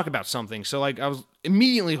wanted to talk about something. So like I was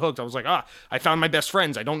immediately hooked. I was like, I found my best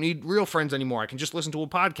friends. I don't need real friends anymore. I can just listen to a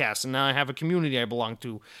podcast, and now I have a community I belong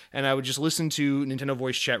to. And I would just listen to Nintendo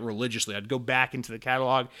Voice Chat religiously. I'd go back into the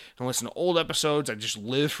catalog and listen to old episodes. I'd just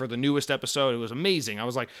live for the newest episode. It was amazing. I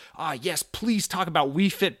was like, yes, please talk about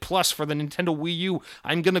Wii Fit Plus for the Nintendo Wii U.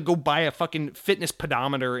 I'm gonna go buy a fucking fitness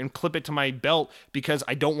pedometer and clip it to my belt because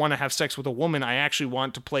I don't want to have sex with a woman. I actually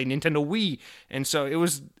want to play Nintendo Wii. And so it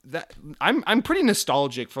was that I'm pretty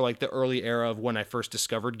nostalgic for like the early era of when I first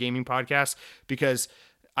discovered gaming podcasts, because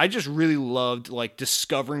I just really loved like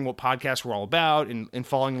discovering what podcasts were all about and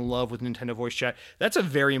falling in love with Nintendo Voice Chat. That's a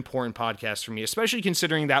very important podcast for me, especially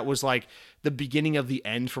considering that was like the beginning of the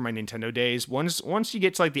end for my Nintendo days. Once you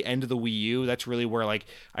get to like the end of the Wii U, that's really where like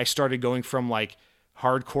I started going from like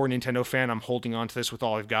hardcore Nintendo fan, I'm holding on to this with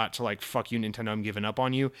all I've got, to like, fuck you Nintendo, I'm giving up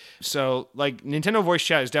on you. So like Nintendo Voice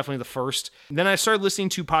Chat is definitely the first. And then I started listening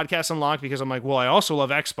to Podcast Unlocked because I'm like, well, I also love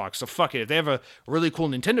Xbox, so fuck it. If they have a really cool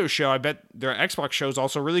Nintendo show, I bet their Xbox show is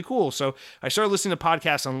also really cool. So I started listening to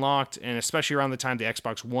Podcast Unlocked, and especially around the time the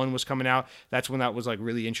Xbox One was coming out, that's when that was like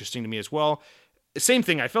really interesting to me as well. Same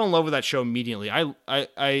thing. I fell in love with that show immediately.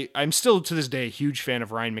 I'm still to this day a huge fan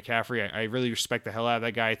of Ryan McCaffrey. I really respect the hell out of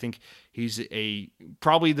that guy. I think he's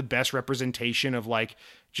probably the best representation of like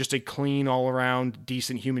just a clean, all-around,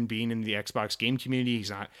 decent human being in the Xbox game community.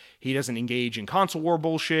 He doesn't engage in console war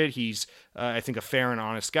bullshit. He's, I think, a fair and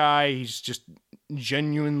honest guy. He's just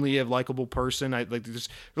genuinely a likable person. There's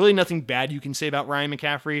really nothing bad you can say about Ryan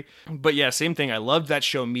McCaffrey. But yeah, same thing. I loved that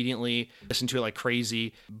show immediately. Listened to it like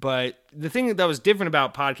crazy. But the thing that was different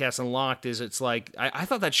about Podcast Unlocked is it's like, I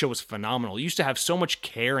thought that show was phenomenal. It used to have so much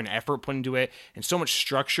care and effort put into it and so much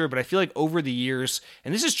structure, but I feel like over the years,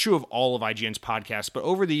 and this is true of all of IGN's podcasts, but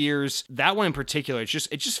over the years, that one in particular, it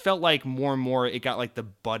just felt like more and more it got like the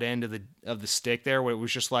butt end of the stick there, where it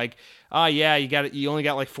was just like, yeah, you only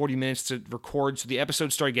got like 40 minutes to record, so the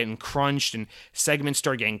episodes started getting crunched and segments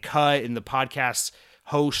started getting cut, and the podcast's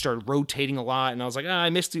host started rotating a lot, and I was like, I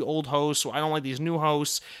miss the old hosts, so I don't like these new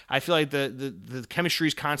hosts. I feel like the chemistry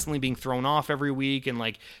is constantly being thrown off every week, and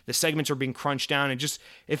like the segments are being crunched down, and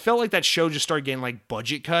it felt like that show just started getting like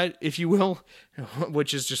budget cut, if you will,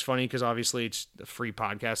 which is just funny because obviously it's a free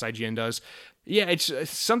podcast IGN does. Yeah, it's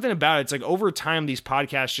something about it. It's like over time, these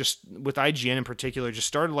podcasts, just with IGN in particular, just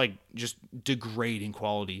started like just degrading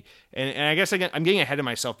quality. And I guess I'm getting ahead of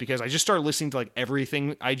myself because I just started listening to like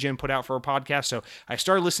everything IGN put out for a podcast. So I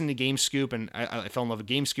started listening to Game Scoop, and I fell in love with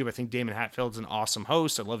Game Scoop. I think Damon Hatfield's an awesome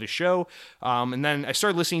host. I love his show. And then I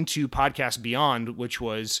started listening to Podcast Beyond, which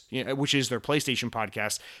is their PlayStation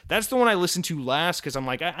podcast. That's the one I listened to last because I'm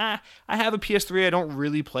like, I have a PS3. I don't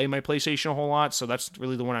really play my PlayStation a whole lot, so that's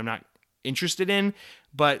really the one I'm not interested in.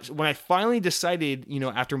 But when I finally decided,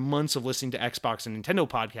 after months of listening to Xbox and Nintendo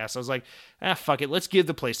podcasts, I was like, fuck it, let's give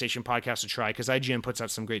the PlayStation podcast a try because IGN puts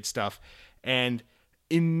out some great stuff. And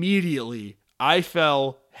immediately I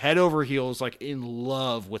fell head over heels, like in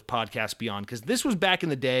love with Podcast Beyond, because this was back in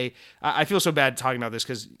the day. I feel so bad talking about this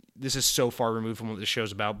because this is so far removed from what the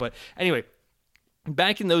show's about. But anyway,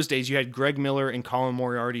 back in those days, you had Greg Miller and Colin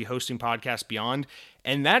Moriarty hosting Podcast Beyond.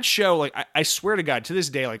 And that show, like, I swear to God, to this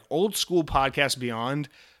day, like, old school Podcast Beyond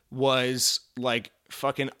was like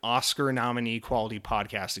fucking Oscar nominee quality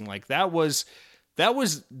podcasting. Like, that was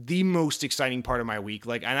the most exciting part of my week.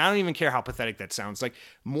 Like, and I don't even care how pathetic that sounds. Like,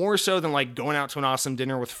 more so than like going out to an awesome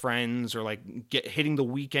dinner with friends, or like hitting the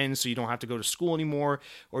weekend so you don't have to go to school anymore,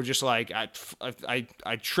 or just like I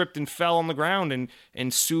tripped and fell on the ground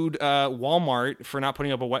and sued Walmart for not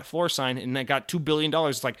putting up a wet floor sign, and I got $2 billion.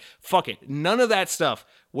 It's like, fuck it. None of that stuff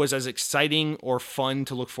was as exciting or fun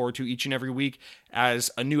to look forward to each and every week as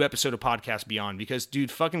a new episode of Podcast Beyond. Because, dude,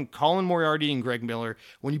 fucking Colin Moriarty and Greg Miller,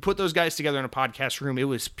 when you put those guys together in a podcast room, it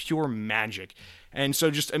was pure magic. And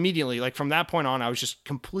so just immediately, like from that point on, I was just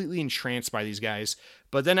completely entranced by these guys.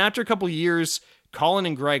 But then after a couple of years, Colin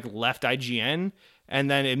and Greg left IGN, and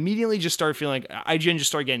then immediately just started feeling like IGN just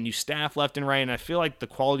started getting new staff left and right. And I feel like the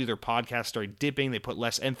quality of their podcast started dipping. They put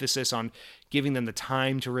less emphasis on giving them the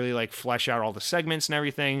time to really like flesh out all the segments and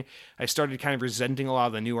everything. I started kind of resenting a lot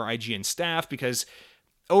of the newer IGN staff because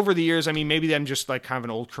over the years, I mean, maybe I'm just like kind of an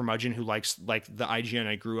old curmudgeon who likes like the IGN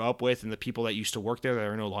I grew up with and the people that used to work there that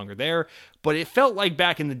are no longer there. But it felt like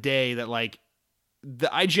back in the day that like the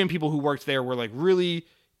IGN people who worked there were like really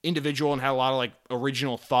individual and had a lot of like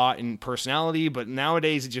original thought and personality. But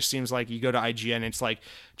nowadays it just seems like you go to IGN, it's like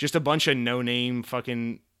just a bunch of no-name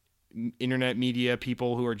fucking internet media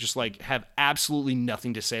people who are just like have absolutely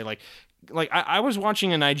nothing to say. Like I was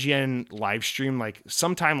watching an IGN live stream like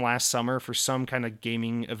sometime last summer for some kind of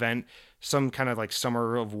gaming event, some kind of like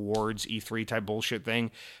Summer of Awards E3 type bullshit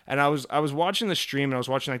thing. And I was watching the stream, and I was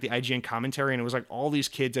watching like the IGN commentary, and it was like all these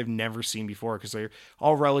kids I've never seen before because they're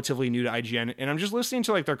all relatively new to IGN. And I'm just listening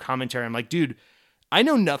to like their commentary. I'm like, dude, I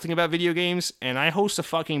know nothing about video games, and I host a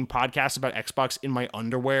fucking podcast about Xbox in my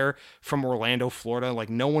underwear from Orlando, Florida.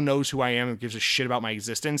 Like, no one knows who I am or gives a shit about my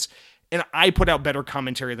existence. And I put out better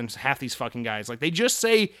commentary than half these fucking guys. Like, they just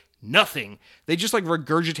say nothing. They just like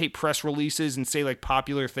regurgitate press releases and say like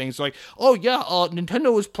popular things like, oh yeah,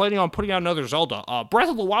 Nintendo is planning on putting out another Zelda. Breath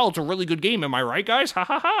of the Wild's a really good game, am I right, guys? Ha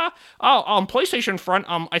ha ha. On PlayStation front,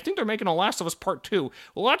 I think they're making a Last of Us Part 2.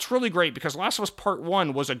 Well, that's really great because Last of Us Part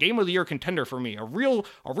 1 was a Game of the Year contender for me. A real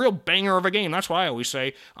banger of a game. That's what I always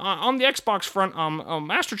say. On the Xbox front,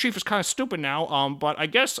 Master Chief is kind of stupid now, but I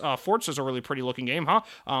guess Forza's a really pretty looking game, huh?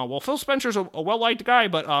 Well, Phil Spencer's a well-liked guy,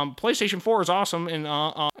 but PlayStation 4 is awesome, and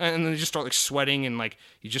then they just start like sweating, and like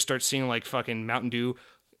you just start seeing like fucking Mountain Dew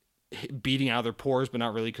beating out of their pores, but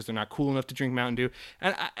not really because they're not cool enough to drink Mountain Dew.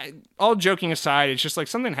 And all joking aside, it's just like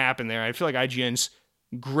something happened there. I feel like IGN's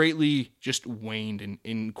greatly just waned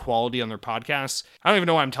in quality on their podcasts. I don't even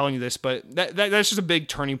know why I'm telling you this, but that's just a big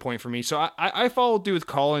turning point for me. So I followed through with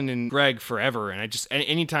Colin and Greg forever, and I just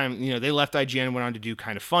anytime they left IGN and went on to do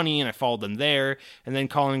Kind of Funny, and I followed them there. And then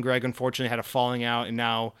Colin and Greg unfortunately had a falling out, and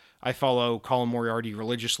now I follow Colin Moriarty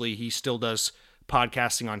religiously. He still does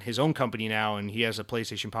podcasting on his own company now, and he has a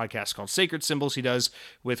PlayStation podcast called Sacred Symbols he does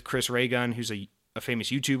with Chris Raygun, who's a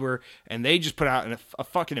famous YouTuber, and they just put out a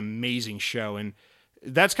fucking amazing show. And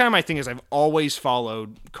that's kind of my thing, is I've always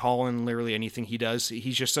followed Colin, literally anything he does.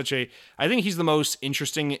 He's just I think he's the most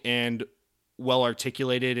interesting and well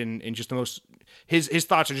articulated, and just the most, his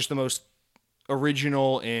thoughts are just the most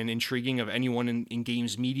original and intriguing of anyone in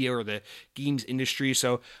games media or the games industry.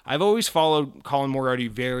 So I've always followed Colin Moriarty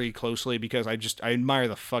very closely because I admire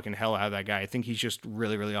the fucking hell out of that guy. I think he's just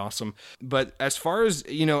really, really awesome. But as far as,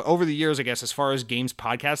 over the years, I guess, as far as games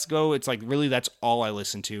podcasts go, it's like really that's all I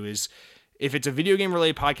listen to. Is if it's a video game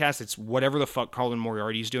related podcast, it's whatever the fuck Colin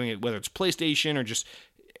Moriarty is doing it, whether it's PlayStation or just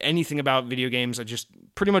anything about video games, just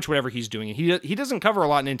pretty much whatever he's doing. He doesn't cover a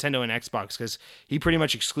lot Nintendo and Xbox because he pretty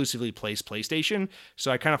much exclusively plays PlayStation.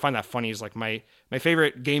 So I kind of find that funny. Is like my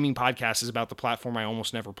favorite gaming podcast is about the platform I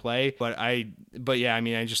almost never play. But yeah, I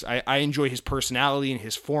mean, I enjoy his personality and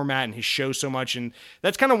his format and his show so much, and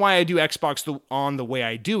that's kind of why I do Xbox the way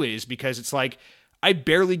I do it, is because it's like I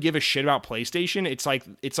barely give a shit about PlayStation. It's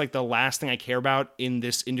like the last thing I care about in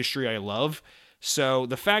this industry I love. So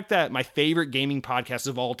the fact that my favorite gaming podcast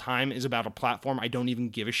of all time is about a platform I don't even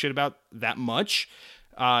give a shit about that much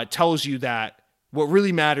tells you that what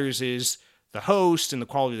really matters is the host and the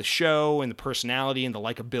quality of the show and the personality and the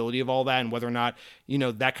likability of all that, and whether or not,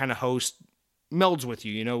 that kind of host melds with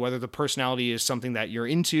you, whether the personality is something that you're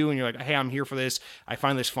into and you're like, hey, I'm here for this. I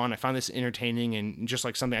find this fun. I find this entertaining and just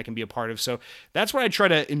like something I can be a part of. So that's what I try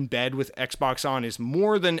to embed with Xbox On, is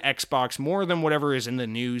more than Xbox, more than whatever is in the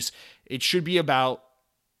news. It should be about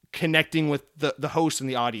connecting with the host and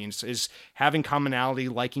the audience, is having commonality,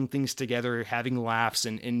 liking things together, having laughs,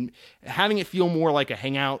 and having it feel more like a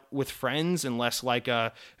hangout with friends and less like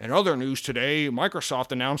in other news today,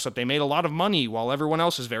 Microsoft announced that they made a lot of money while everyone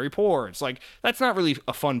else is very poor. It's like, that's not really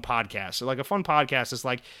a fun podcast. So like a fun podcast is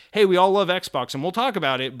like, hey, we all love Xbox and we'll talk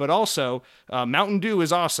about it, but also Mountain Dew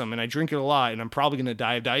is awesome and I drink it a lot and I'm probably going to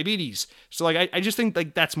die of diabetes. So like, I just think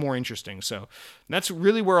like that's more interesting. So that's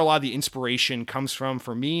really where a lot of the inspiration comes from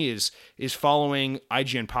for me, is following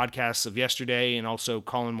IGN podcasts of yesterday and also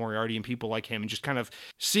Colin Moriarty and people like him, and just kind of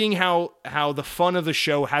seeing how the fun of the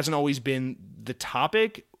show hasn't always been the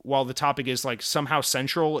topic. While the topic is like somehow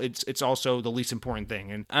central, it's also the least important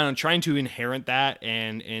thing. And I don't know, trying to inherit that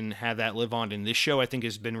and have that live on in this show, I think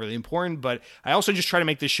has been really important. But I also just try to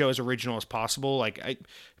make this show as original as possible. Like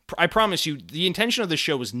I promise you, the intention of the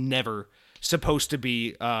show was never supposed to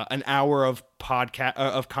be an hour of podcast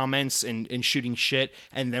of comments and shooting shit,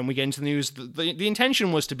 and then we get into the news. The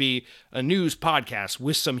intention was to be a news podcast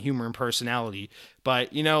with some humor and personality. But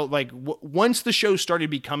once the show started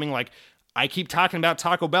becoming like, I keep talking about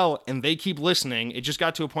Taco Bell and they keep listening, it just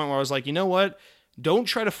got to a point where I was like, you know what? Don't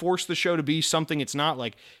try to force the show to be something it's not.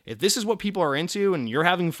 Like, if this is what people are into and you're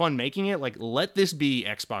having fun making it, like, let this be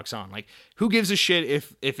Xbox On. Like, who gives a shit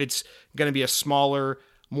if it's going to be a smaller,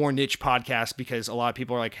 more niche podcast, because a lot of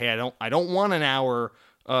people are like, hey, I don't want an hour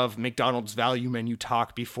of McDonald's value menu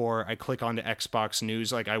talk before I click onto Xbox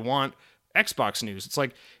news. Like, I want Xbox news. It's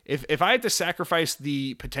like, if I had to sacrifice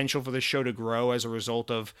the potential for this show to grow as a result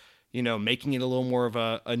of, making it a little more of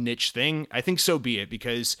a niche thing, I think so be it,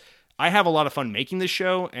 because I have a lot of fun making this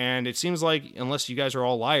show, and it seems like, unless you guys are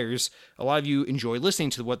all liars, a lot of you enjoy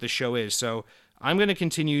listening to what this show is. So I'm going to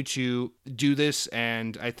continue to do this,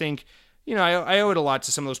 and I think, I owe it a lot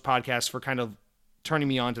to some of those podcasts for kind of turning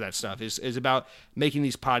me on to that stuff, is about making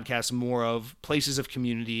these podcasts more of places of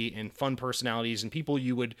community and fun personalities and people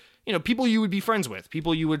you would be friends with,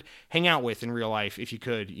 people you would hang out with in real life if you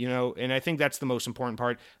could, and I think that's the most important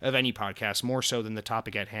part of any podcast, more so than the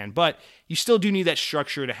topic at hand. But you still do need that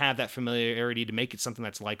structure to have that familiarity to make it something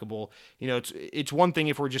that's likable. It's one thing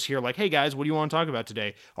if we're just here like, hey guys, what do you want to talk about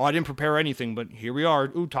today? Oh, I didn't prepare anything, but here we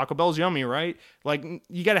are. Ooh, Taco Bell's yummy, right? Like,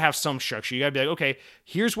 you got to have some structure. You got to be like, okay,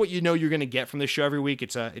 here's what you're going to get from this show every week.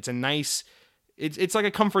 It's a nice, it's like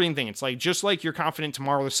a comforting thing. It's like, just like you're confident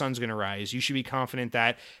tomorrow the sun's going to rise, you should be confident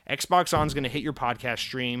that Xbox On's going to hit your podcast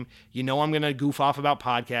stream. I'm going to goof off about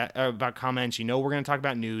about comments. We're going to talk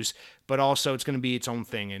about news, but also it's going to be its own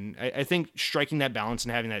thing. And I think striking that balance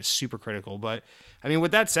and having that is super critical. But I mean,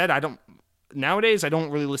 with that said, nowadays I don't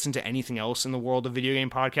really listen to anything else in the world of video game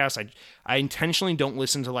podcasts. I intentionally don't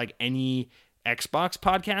listen to like any Xbox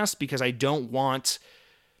podcasts because I don't want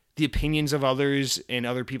the opinions of others and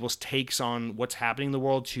other people's takes on what's happening in the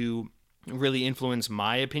world to really influence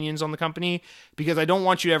my opinions on the company, because I don't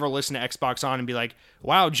want you to ever listen to Xbox On and be like,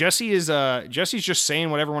 wow, Jesse's just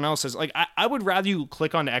saying what everyone else says. Like, I would rather you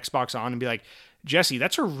click on to Xbox On and be like, Jesse,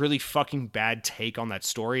 that's a really fucking bad take on that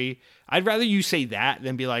story. I'd rather you say that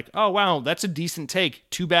than be like, oh, wow, that's a decent take.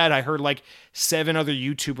 Too bad I heard like 7 other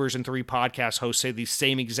YouTubers and 3 podcast hosts say the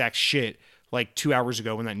same exact shit like 2 hours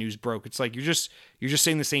ago when that news broke. It's like you're just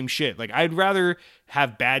saying the same shit. Like, I'd rather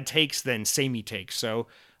have bad takes than samey takes. So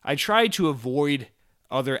I try to avoid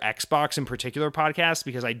other Xbox in particular podcasts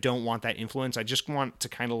because I don't want that influence. I just want to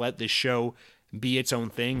kind of let this show be its own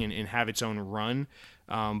thing and have its own run.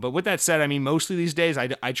 But with that said, I mean, mostly these days,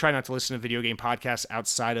 I try not to listen to video game podcasts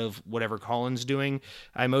outside of whatever Colin's doing.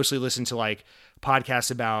 I mostly listen to like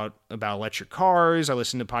podcasts about electric cars. I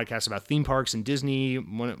listen to podcasts about theme parks and Disney.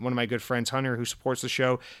 One of my good friends, Hunter, who supports the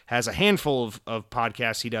show, has a handful of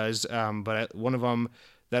podcasts he does. But one of them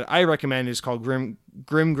that I recommend is called Grim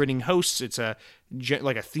Grinning Hosts. It's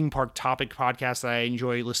like a theme park topic podcast that I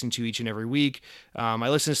enjoy listening to each and every week. I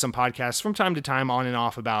listen to some podcasts from time to time on and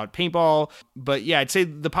off about paintball. But yeah, I'd say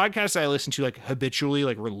the podcasts I listen to like habitually,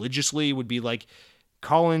 like religiously, would be like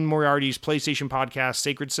Colin Moriarty's PlayStation podcast,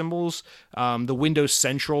 Sacred Symbols, the Windows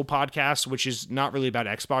Central podcast, which is not really about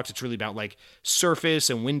Xbox. It's really about like Surface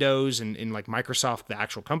and Windows and like Microsoft, the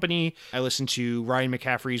actual company. I listen to Ryan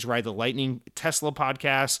McCaffrey's Ride the Lightning Tesla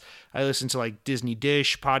podcast. I listen to like Disney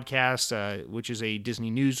Dish podcast, which is a Disney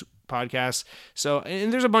news podcast. So,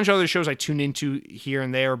 and there's a bunch of other shows I tune into here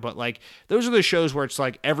and there, but like those are the shows where it's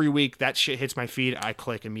like every week that shit hits my feed, I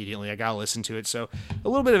click immediately. I gotta listen to it. So a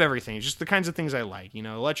little bit of everything, just the kinds of things I like, you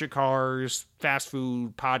know, electric cars, fast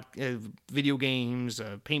food, video games,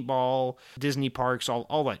 paintball, Disney parks,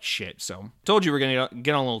 all that shit. So told you we're gonna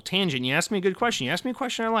get on a little tangent. You asked me a good question. You asked me a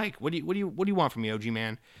question I like. What do you want from me, OG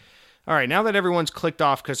man? All right, now that everyone's clicked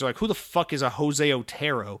off because they're like, who the fuck is a Jose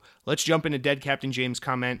Otero? Let's jump into Dead Captain James'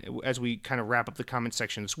 comment as we kind of wrap up the comment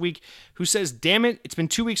section this week, who says, damn it, it's been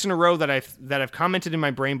 2 weeks in a row that I've commented in my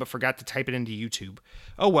brain but forgot to type it into YouTube.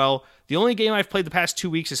 Oh well, the only game I've played the past 2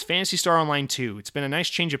 weeks is Phantasy Star Online 2. It's been a nice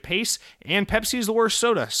change of pace, and Pepsi is the worst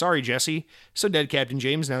soda. Sorry, Jesse. So Dead Captain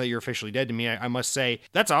James, now that you're officially dead to me, I must say,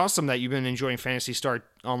 that's awesome that you've been enjoying Phantasy Star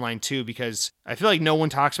Online 2, because I feel like no one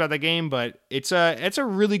talks about that game, but it's a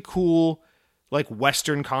really cool like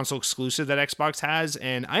Western console exclusive that Xbox has,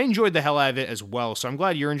 and I enjoyed the hell out of it as well. So I'm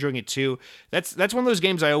glad you're enjoying it too. That's one of those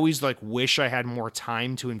games I always like wish I had more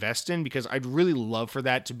time to invest in, because I'd really love for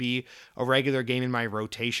that to be a regular game in my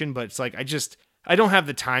rotation, but it's like I don't have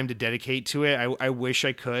the time to dedicate to it. I wish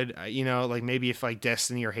I could, you know, like maybe if like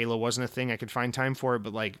Destiny or Halo wasn't a thing, I could find time for it.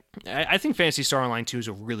 But like, I think Phantasy Star Online 2 is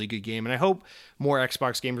a really good game, and I hope more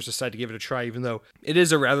Xbox gamers decide to give it a try, even though it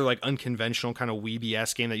is a rather like unconventional kind of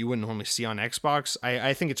weeby-ass game that you wouldn't normally see on Xbox.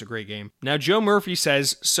 I think it's a great game. Now, Joe Murphy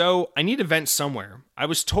says, so I need a vent somewhere. I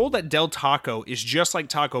was told that Del Taco is just like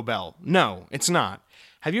Taco Bell. No, it's not.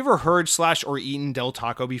 Have you ever heard / or eaten Del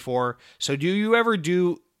Taco before? So do you ever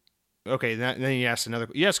do... Okay, then you ask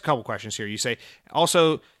a couple questions here. You say,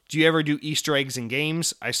 also, do you ever do Easter eggs in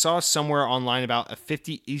games? I saw somewhere online about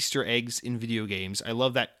 50 Easter eggs in video games. I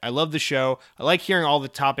love that. I love the show. I like hearing all the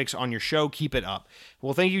topics on your show. Keep it up.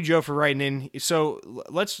 Well, thank you, Joe, for writing in. So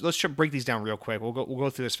let's break these down real quick. We'll go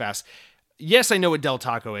through this fast. Yes, I know what Del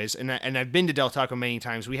Taco is, and I've been to Del Taco many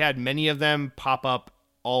times. We had many of them pop up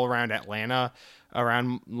all around Atlanta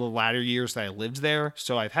around the latter years that I lived there.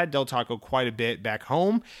 So I've had Del Taco quite a bit back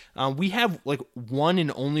home. We have like one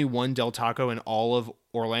and only one Del Taco in all of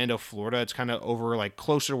Orlando, Florida. It's kind of over like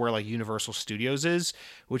closer to where like Universal Studios is,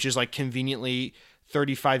 which is like conveniently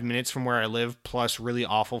 35 minutes from where I live, plus really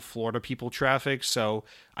awful Florida people traffic. So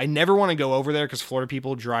I never want to go over there because Florida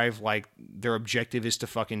people drive like their objective is to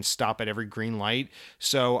fucking stop at every green light.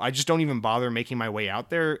 So I just don't even bother making my way out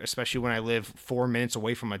there, especially when I live 4 minutes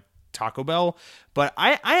away from a Taco Bell. But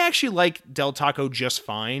I actually like Del Taco just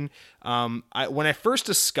fine. When I first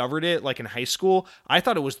discovered it, like in high school, I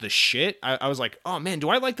thought it was the shit. I was like, oh man, do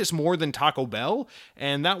I like this more than Taco Bell?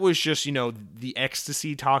 And that was just, you know, the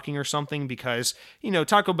ecstasy talking or something, because, you know,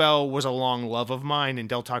 Taco Bell was a long love of mine and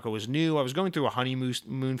Del Taco was new. I was going through a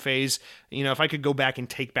honeymoon phase. You know, if I could go back and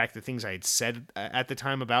take back the things I had said at the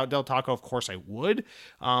time about Del Taco, of course I would.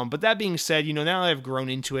 But that being said, you know, now that I've grown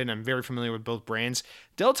into it and I'm very familiar with both brands,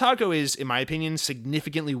 Del Taco is, in my opinion,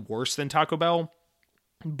 significantly worse than Taco Bell.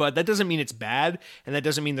 But that doesn't mean it's bad, and that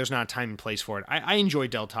doesn't mean there's not a time and place for it. I enjoy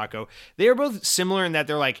Del Taco. They are both similar in that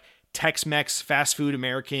they're like Tex-Mex fast food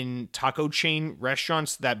American taco chain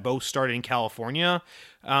restaurants that both started in California.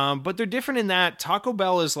 But they're different in that Taco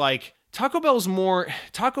Bell is like Taco Bell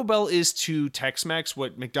is to Tex-Mex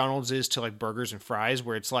what McDonald's is to like burgers and fries,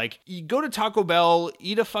 where it's like you go to Taco Bell,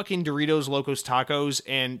 eat a fucking Doritos Locos Tacos,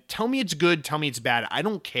 and tell me it's good, tell me it's bad. I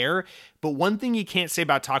don't care. But one thing you can't say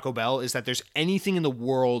about Taco Bell is that there's anything in the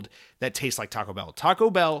world that tastes like Taco Bell. Taco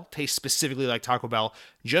Bell tastes specifically like Taco Bell,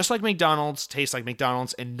 just like McDonald's tastes like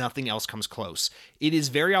McDonald's, and nothing else comes close. It is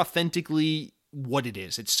very authentically what it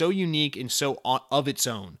is. It's so unique and so of its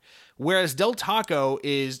own. Whereas Del Taco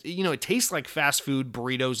is, it tastes like fast food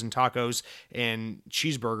burritos and tacos and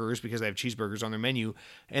cheeseburgers because they have cheeseburgers on their menu.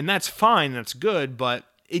 And that's fine. That's good. But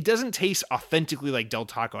it doesn't taste authentically like Del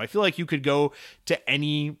Taco. I feel like you could go to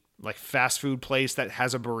any like fast food place that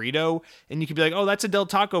has a burrito and you could be like, oh, that's a Del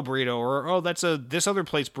Taco burrito, or oh, that's this other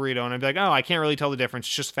place burrito, and I'd be like, oh, I can't really tell the difference.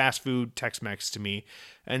 It's just fast food Tex-Mex to me.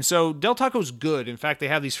 And so Del Taco's good. In fact, they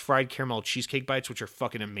have these fried caramel cheesecake bites which are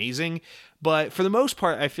fucking amazing, but for the most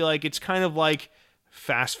part I feel like it's kind of like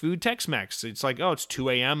fast food Tex-Mex. It's like, oh, it's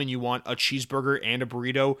 2 a.m. and you want a cheeseburger and a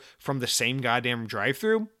burrito from the same goddamn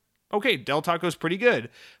drive-thru. Okay, Del Taco's pretty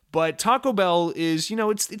good. But Taco Bell is,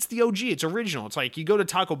 it's the OG. It's original. It's like you go to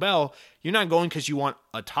Taco Bell, you're not going because you want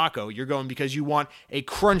a taco. You're going because you want a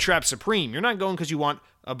Crunchwrap Supreme. You're not going because you want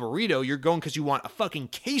a burrito. You're going because you want a fucking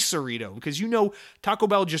quesarito. Because Taco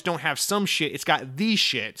Bell just don't have some shit. It's got the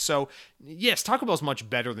shit. So yes, Taco Bell's much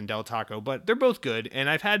better than Del Taco, but they're both good. And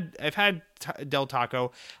I've had Del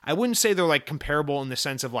Taco. I wouldn't say they're like comparable in the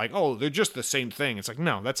sense of like, oh, they're just the same thing. It's like,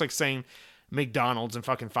 no, that's like saying McDonald's and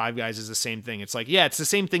fucking Five Guys is the same thing. It's like, yeah, it's the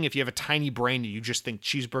same thing if you have a tiny brain and you just think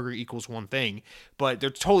cheeseburger equals one thing, but they're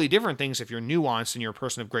totally different things if you're nuanced and you're a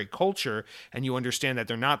person of great culture and you understand that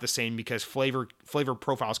they're not the same because flavor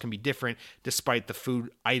profiles can be different despite the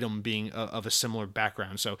food item being of a similar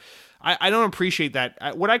background. So I don't appreciate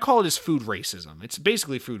that. What I call it is food racism. It's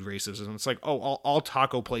basically food racism. It's like, oh, all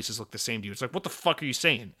taco places look the same to you. It's like, what the fuck are you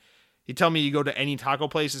saying? You tell me you go to any taco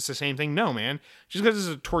place, it's the same thing? No, man. Just because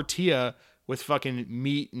it's a tortilla with fucking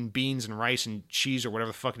meat and beans and rice and cheese or whatever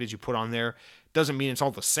the fuck it is you put on there doesn't mean it's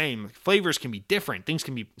all the same. Flavors can be different. Things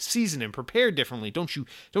can be seasoned and prepared differently. Don't you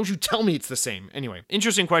tell me it's the same. Anyway,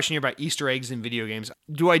 interesting question here about Easter eggs in video games.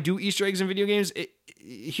 Do I do Easter eggs in video games?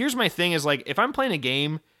 Here's my thing is like, if I'm playing a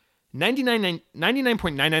game,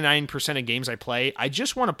 99.999% of games I play, I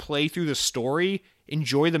just want to play through the story,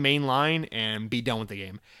 enjoy the main line, and be done with the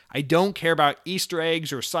game. I don't care about Easter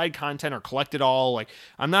eggs or side content or collect it all. Like,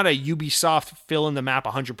 I'm not a Ubisoft fill in the map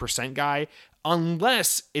 100% guy,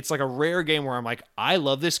 unless it's like a rare game where I'm like, I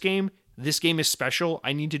love this game. This game is special.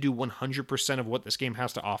 I need to do 100% of what this game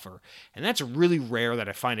has to offer. And that's really rare that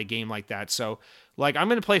I find a game like that. So, like, I'm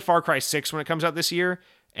going to play Far Cry 6 when it comes out this year.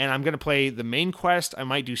 And I'm going to play the main quest. I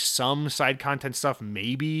might do some side content stuff,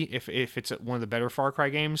 maybe, if it's one of the better Far Cry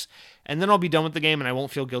games. And then I'll be done with the game, and I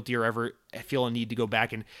won't feel guilty or ever feel a need to go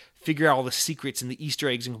back and figure out all the secrets and the Easter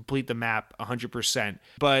eggs and complete the map 100%.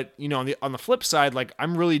 But, on the flip side, like,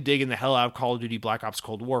 I'm really digging the hell out of Call of Duty Black Ops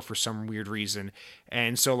Cold War for some weird reason.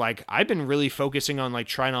 And so, like, I've been really focusing on, like,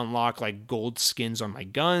 trying to unlock, like, gold skins on my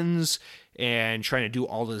guns and trying to do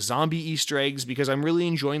all the zombie Easter eggs because I'm really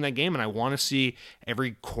enjoying that game and I want to see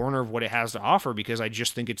every corner of what it has to offer because I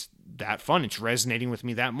just think it's that fun. It's resonating with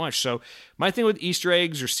me that much. So my thing with Easter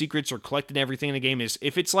eggs or secrets or collecting everything in the game is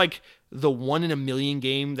if it's like the 1 in a million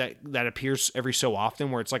game that appears every so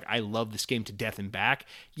often where it's like, I love this game to death and back.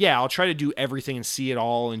 Yeah, I'll try to do everything and see it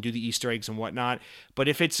all and do the Easter eggs and whatnot. But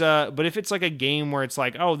if it's like a game where it's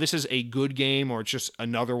like, oh, this is a good game or it's just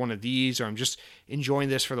another one of these or I'm just enjoying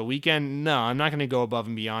this for the weekend, no, I'm not going to go above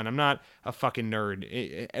and beyond. I'm not a fucking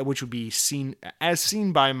nerd, which would be seen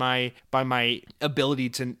by my ability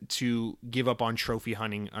to give up on trophy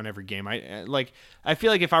hunting on every game. I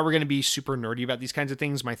feel like if I were going to be super nerdy about these kinds of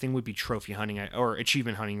things, my thing would be trophy hunting or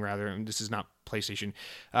achievement hunting rather. And this is not PlayStation.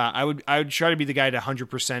 I would try to be the guy to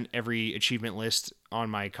 100% every achievement list on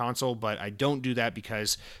my console, but I don't do that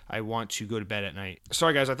because I want to go to bed at night.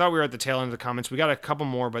 Sorry guys, I thought we were at the tail end of the comments. We got a couple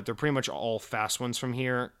more, but they're pretty much all fast ones from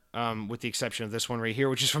here. With the exception of this one right here,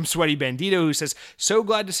 which is from Sweaty Bandito, who says, so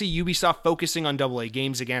glad to see Ubisoft focusing on AA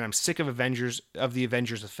games again. I'm sick of the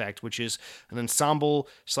Avengers Effect, which is an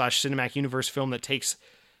ensemble/cinematic universe film that takes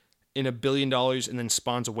in $1 billion and then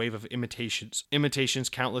spawns a wave of imitations,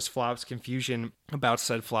 countless flops, confusion about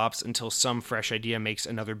said flops until some fresh idea makes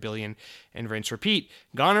another billion and rinse repeat.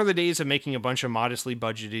 Gone are the days of making a bunch of modestly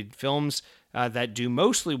budgeted films that do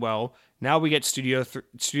mostly well. Now we get studios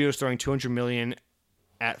throwing $200 million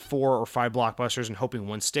at 4 or 5 blockbusters and hoping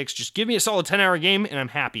one sticks. Just give me a solid 10-hour game and I'm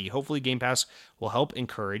happy. Hopefully Game Pass will help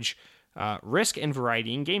encourage Risk and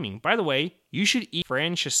variety in gaming. By the way, you should eat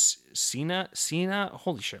Francesina.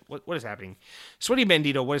 Holy shit, what is happening? Sweaty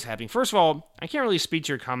Bandito, what is happening? First of all, I can't really speak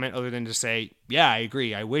to your comment other than to say, yeah, I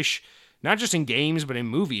agree. I wish, not just in games, but in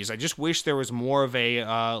movies, I just wish there was more of a,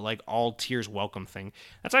 like, all tiers welcome thing.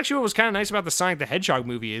 That's actually what was kind of nice about the Sonic the Hedgehog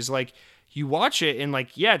movie, is, like, you watch it and,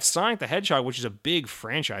 like, yeah, it's Sonic the Hedgehog, which is a big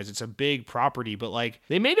franchise. It's a big property, but, like,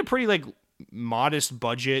 they made a pretty, like, modest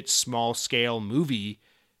budget, small scale movie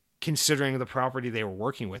considering the property they were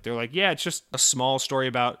working with. They're like, yeah, it's just a small story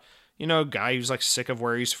about, a guy who's, like, sick of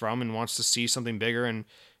where he's from and wants to see something bigger. And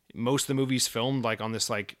most of the movie's filmed, like, on this,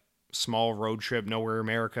 like, small road trip, nowhere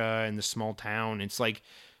America, in this small town. It's, like,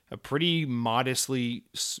 a pretty modestly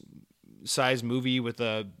sized movie with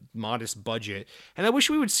a modest budget. And I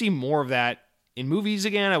wish we would see more of that in movies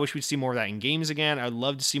again. I wish we'd see more of that in games again. I'd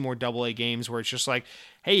love to see more AA games where it's just like,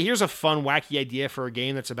 hey, here's a fun, wacky idea for a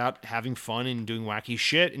game that's about having fun and doing wacky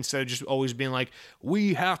shit, instead of just always being like,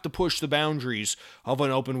 we have to push the boundaries of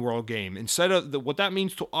an open world game. Instead of what that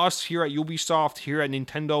means to us here at Ubisoft, here at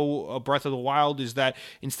Nintendo Breath of the Wild, is that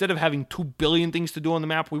instead of having 2 billion things to do on the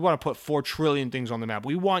map, we want to put 4 trillion things on the map.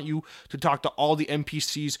 We want you to talk to all the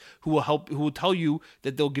NPCs who will tell you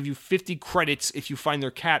that they'll give you 50 credits if you find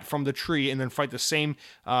their cat from the tree, and then fight the same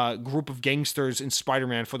group of gangsters in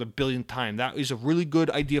Spider-Man for the billionth time. That is a really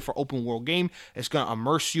good idea for open world game. It's going to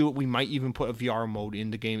immerse you. We might even put a VR mode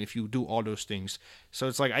in the game if you do all those things. So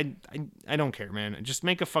it's like, I don't care, man. Just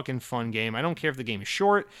make a fucking fun game. I don't care if the game is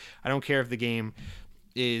short. I don't care if the game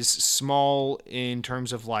is small in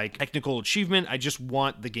terms of, like, technical achievement. I just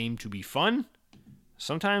want the game to be fun.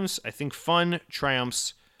 Sometimes I think fun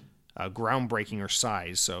triumphs groundbreaking or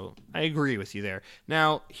size. So I agree with you there.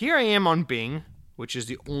 Now, here I am on Bing, which is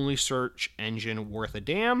the only search engine worth a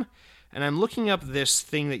damn. And I'm looking up this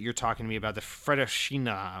thing that you're talking to me about, the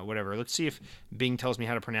Fredashina, whatever. Let's see if Bing tells me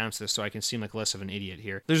how to pronounce this so I can seem like less of an idiot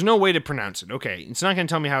here. There's no way to pronounce it. Okay, it's not going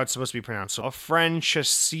to tell me how it's supposed to be pronounced. So, a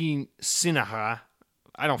Francesina,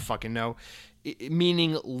 I don't fucking know,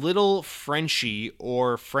 meaning little Frenchy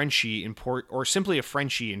or Frenchy or simply a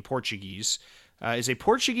Frenchy in Portuguese, is a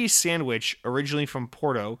Portuguese sandwich originally from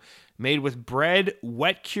Porto, made with bread,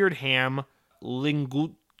 wet-cured ham,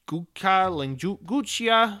 linguiça,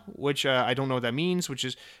 which I don't know what that means, which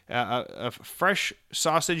is a fresh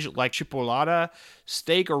sausage like chipolata,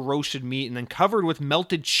 steak or roasted meat, and then covered with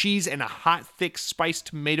melted cheese and a hot, thick spiced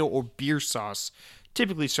tomato or beer sauce,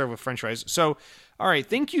 typically served with french fries. So, all right,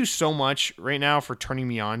 thank you so much right now for turning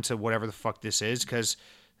me on to whatever the fuck this is, because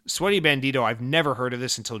Sweaty Bandito, I've never heard of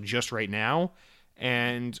this until just right now.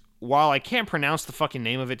 And while I can't pronounce the fucking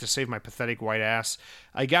name of it to save my pathetic white ass,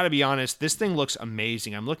 I gotta be honest, this thing looks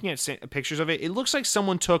amazing. I'm looking at pictures of it. It looks like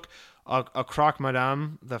someone took a croque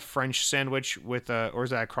madame, the French sandwich with or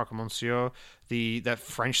is that a croque monsieur? That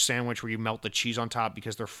French sandwich where you melt the cheese on top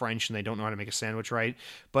because they're French and they don't know how to make a sandwich right.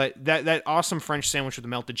 But that awesome French sandwich with the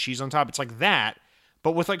melted cheese on top, it's like that,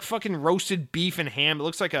 but with, like, fucking roasted beef and ham. It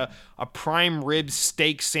looks like a prime rib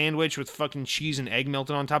steak sandwich with fucking cheese and egg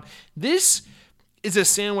melted on top. This is a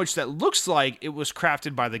sandwich that looks like it was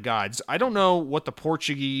crafted by the gods. I don't know what the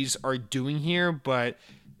Portuguese are doing here, but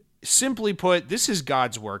simply put, this is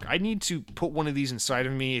God's work. I need to put one of these inside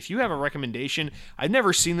of me. If you have a recommendation, I've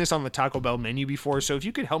never seen this on the Taco Bell menu before, so if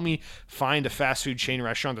you could help me find a fast food chain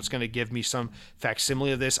restaurant that's going to give me some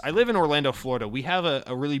facsimile of this. I live in Orlando, Florida. We have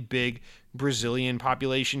a really big Brazilian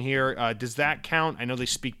population here. Does that count? I know they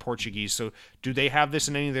speak Portuguese, so do they have this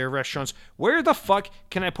in any of their restaurants? Where the fuck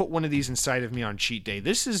can I put one of these inside of me on cheat day?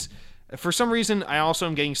 This is... For some reason, I also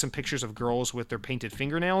am getting some pictures of girls with their painted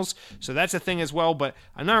fingernails, so that's a thing as well, but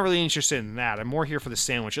I'm not really interested in that. I'm more here for the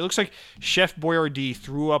sandwich. It looks like Chef Boyardee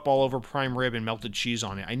threw up all over prime rib and melted cheese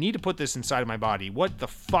on it. I need to put this inside of my body. What the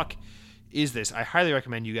fuck is this? I highly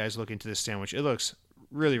recommend you guys look into this sandwich. It looks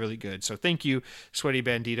really, really good. So thank you, Sweaty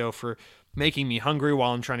Bandito, for making me hungry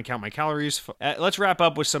while I'm trying to count my calories. Let's wrap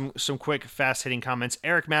up with some quick, fast-hitting comments.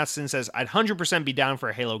 Eric Matheson says, I'd 100% be down for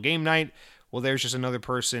a Halo game night. Well, there's just another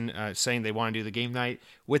person saying they want to do the game night.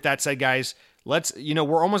 With that said, guys,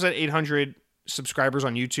 we're almost at 800 subscribers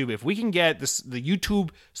on YouTube. If we can get the YouTube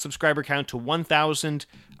subscriber count to 1,000,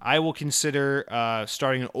 I will consider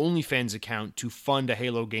starting an OnlyFans account to fund a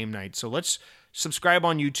Halo game night. So let's subscribe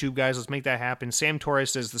on YouTube, guys. Let's make that happen. Sam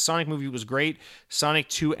Torres says, the Sonic movie was great. Sonic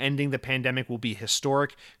 2 ending the pandemic will be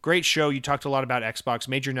historic. Great show. You talked a lot about Xbox.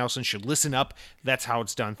 Major Nelson should listen up. That's how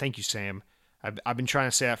it's done. Thank you, Sam. I've been trying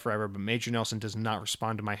to say that forever, but Major Nelson does not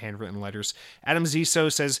respond to my handwritten letters. Adam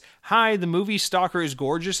Ziso says, hi, the movie Stalker is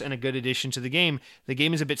gorgeous and a good addition to the game. The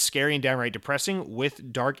game is a bit scary and downright depressing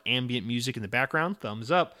with dark ambient music in the background.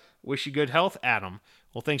 Thumbs up. Wish you good health, Adam.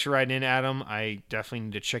 Well, thanks for writing in, Adam. I definitely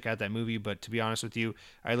need to check out that movie, but to be honest with you,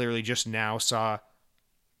 I literally just now saw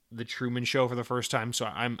The Truman Show for the first time, so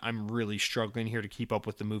I'm really struggling here to keep up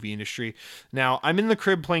with the movie industry. Now, I'm in the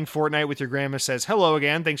crib playing Fortnite with your grandma says, hello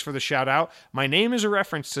again, thanks for the shout out. My name is a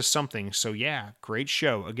reference to something, so yeah, great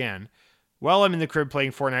show again. Well, I'm in the crib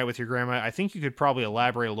playing Fortnite with your grandma. I think you could probably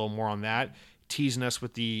elaborate a little more on that, teasing us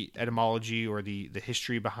with the etymology or the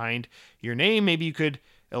history behind your name. Maybe you could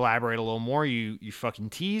elaborate a little more, you fucking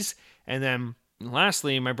tease. And then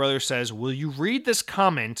lastly, my brother says, will you read this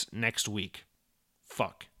comment next week?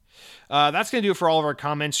 Fuck. That's going to do it for all of our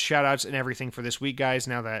comments, shout outs, and everything for this week, guys.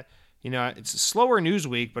 Now that, it's a slower news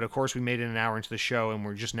week, but of course we made it an hour into the show and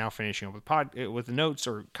we're just now finishing up with the notes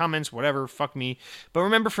or comments, whatever, fuck me. But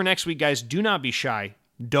remember for next week, guys, do not be shy.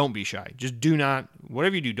 Don't be shy. Just do not,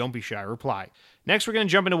 whatever you do, don't be shy. Reply. Next, we're going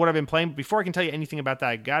to jump into what I've been playing. But before I can tell you anything about that,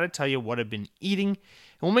 I got to tell you what I've been eating. And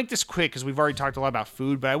we'll make this quick because we've already talked a lot about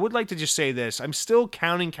food, but I would like to just say this. I'm still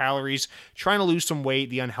counting calories, trying to lose some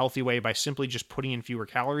weight the unhealthy way by simply just putting in fewer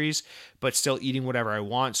calories, but still eating whatever I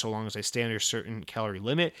want so long as I stay under a certain calorie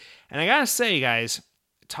limit. And I got to say, guys,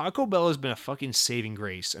 Taco Bell has been a fucking saving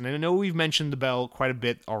grace. And I know we've mentioned the bell quite a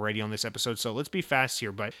bit already on this episode, so let's be fast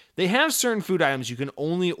here. But they have certain food items you can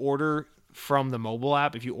only order from the mobile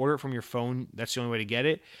app. If you order it from your phone, that's the only way to get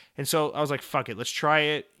it. And so I was like, fuck it, let's try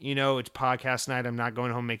it. It's podcast night. I'm not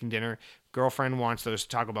going home making dinner. Girlfriend wants those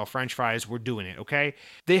Taco Bell French fries. We're doing it, okay?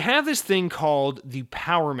 They have this thing called the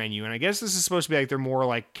Power Menu, and I guess this is supposed to be like their more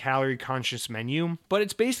like calorie conscious menu, but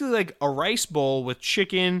it's basically like a rice bowl with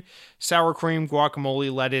chicken, sour cream,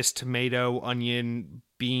 guacamole, lettuce, tomato, onion,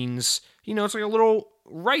 beans. It's like a little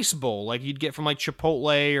rice bowl like you'd get from like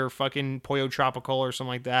Chipotle or fucking Pollo Tropical or something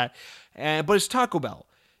like that. But it's Taco Bell.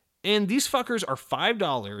 And these fuckers are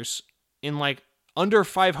 $5 in like under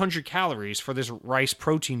 500 calories for this rice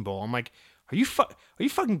protein bowl. I'm like, are you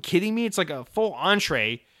fucking kidding me? It's like a full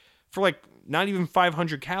entree for like not even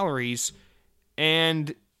 500 calories,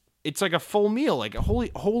 and it's like a full meal. Like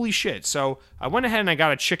holy shit. So I went ahead and I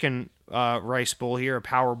got a chicken rice bowl here, a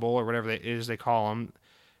power bowl or whatever it is they call them.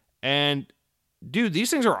 And dude, these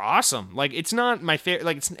things are awesome. Like, it's not my favorite.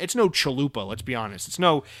 Like, it's no chalupa, let's be honest. It's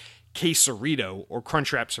no quesarito or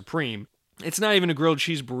Crunchwrap Supreme. It's not even a grilled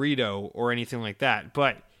cheese burrito or anything like that.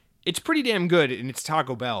 But it's pretty damn good, and it's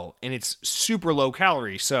Taco Bell, and it's super low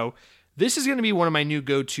calorie. So this is going to be one of my new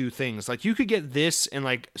go-to things. Like, you could get this and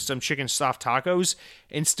like some chicken stuffed tacos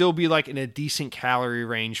and still be like in a decent calorie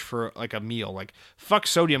range for like a meal. Like, fuck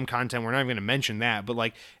sodium content, we're not even going to mention that. But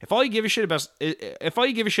like, if all you give a shit about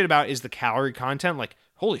is the calorie content, like,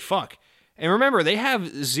 holy fuck. And remember, they have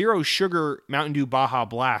zero sugar Mountain Dew Baja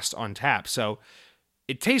Blast on tap. So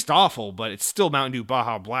it tastes awful, but it's still Mountain Dew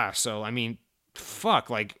Baja Blast. So I mean, fuck,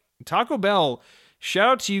 like Taco Bell. Shout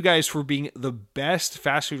out to you guys for being the best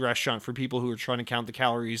fast food restaurant for people who are trying to count the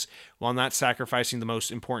calories while not sacrificing the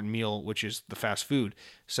most important meal, which is the fast food.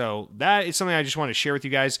 So that is something I just want to share with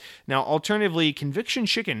you guys. Now, alternatively, Conviction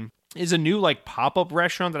Chicken is a new like pop-up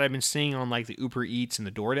restaurant that I've been seeing on like the Uber Eats and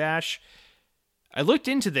the DoorDash. I looked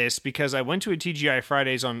into this because I went to a TGI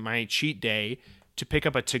Fridays on my cheat day to pick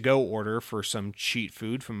up a to-go order for some cheat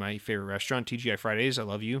food from my favorite restaurant, TGI Fridays. I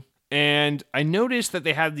love you. And I noticed that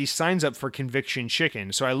they had these signs up for Conviction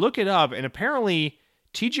Chicken. So I look it up, and apparently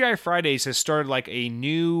TGI Fridays has started like a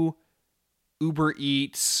new Uber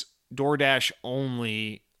Eats, DoorDash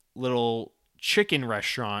only little chicken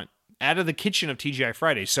restaurant out of the kitchen of TGI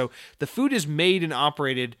Fridays. So the food is made and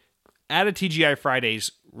operated at a TGI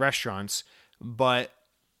Fridays restaurants, but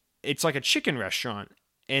it's like a chicken restaurant.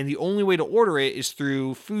 And the only way to order it is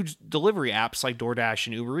through food delivery apps like DoorDash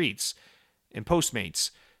and Uber Eats and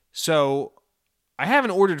Postmates. So I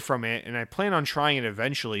haven't ordered from it, and I plan on trying it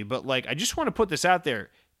eventually. But like, I just want to put this out there.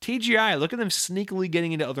 TGI, look at them sneakily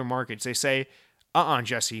getting into other markets. They say,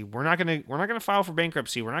 Jesse, we're not gonna file for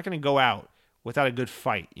bankruptcy. We're not gonna go out without a good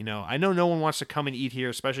fight. I know no one wants to come and eat here,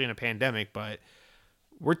 especially in a pandemic, but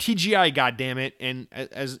we're TGI, goddammit. And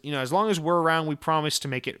as long as we're around, we promise to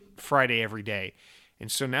make it Friday every day.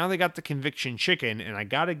 And so now they got the Conviction Chicken, and I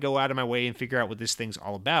got to go out of my way and figure out what this thing's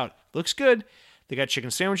all about. Looks good. They got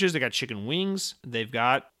chicken sandwiches. They got chicken wings. They've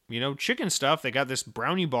got, chicken stuff. They got this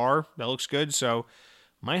brownie bar that looks good. So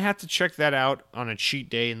might have to check that out on a cheat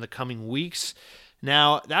day in the coming weeks.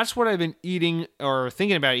 Now, that's what I've been eating, or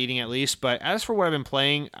thinking about eating at least. But as for what I've been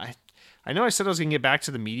playing, I know I said I was going to get back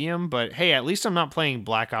to the medium, but hey, at least I'm not playing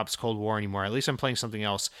Black Ops Cold War anymore. At least I'm playing something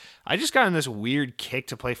else. I just got in this weird kick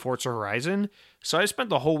to play Forza Horizon, so I spent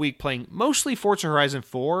the whole week playing mostly Forza Horizon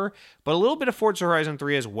 4, but a little bit of Forza Horizon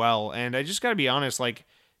 3 as well, and I just got to be honest, like,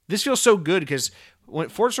 this feels so good because when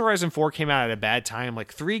Forza Horizon 4 came out at a bad time,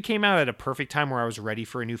 like 3 came out at a perfect time where I was ready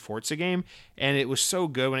for a new Forza game, and it was so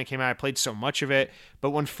good when it came out. I played so much of it,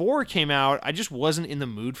 but when 4 came out, I just wasn't in the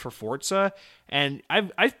mood for Forza, and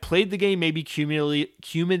I've played the game maybe cumulatively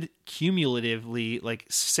like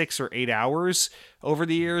 6 or 8 hours over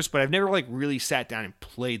the years, but I've never like really sat down and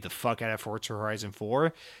played the fuck out of Forza Horizon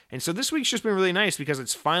 4. And so this week's just been really nice because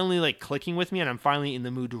it's finally like clicking with me, and I'm finally in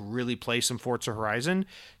the mood to really play some Forza Horizon.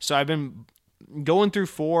 So I've been going through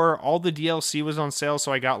 4. All the DLC was on sale,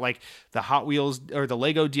 so I got like the Hot Wheels or the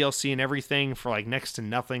Lego DLC and everything for like next to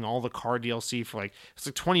nothing. All the car DLC for like, it's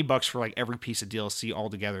like $20 for like every piece of DLC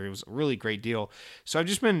all together. It was a really great deal. So I've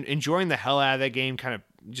just been enjoying the hell out of that game, kind of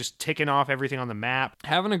just ticking off everything on the map,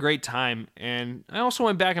 having a great time. And I also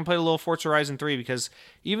went back and played a little Forza Horizon 3 because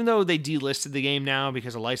even though they delisted the game now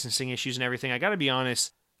because of licensing issues and everything, I gotta be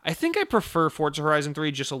honest, I think I prefer Forza Horizon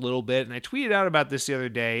 3 just a little bit, and I tweeted out about this the other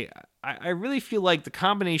day. I really feel like the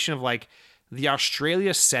combination of like the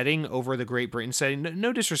Australia setting over the Great Britain setting,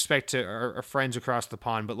 no disrespect to our friends across the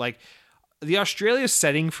pond, but like the Australia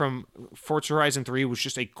setting from Forza Horizon 3 was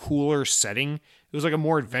just a cooler setting. It was like a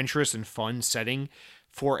more adventurous and fun setting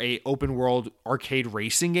for a open world arcade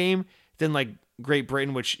racing game than like Great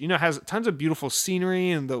Britain, which, you know, has tons of beautiful scenery,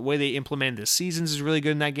 and the way they implement the seasons is really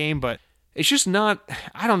good in that game, but it's just not,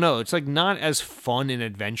 I don't know, it's like not as fun and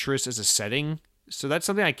adventurous as a setting. So that's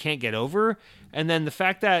something I can't get over. And then the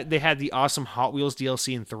fact that they had the awesome Hot Wheels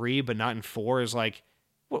DLC in 3, but not in 4 is like,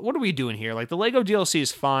 what are we doing here? Like the Lego DLC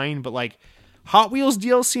is fine, but like Hot Wheels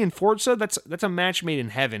DLC in Forza, that's a match made in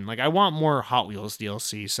heaven. Like I want more Hot Wheels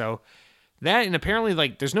DLC. So that, and apparently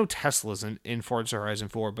like there's no Teslas in Forza Horizon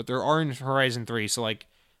 4, but there are in Horizon 3. So like,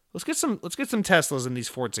 let's get some Teslas in these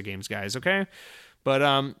Forza games, guys, okay?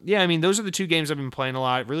 But yeah, I mean, those are the 2 games I've been playing a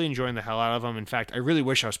lot, really enjoying the hell out of them. In fact, I really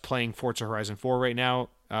wish I was playing Forza Horizon 4 right now,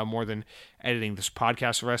 more than editing this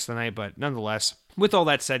podcast the rest of the night. But nonetheless, with all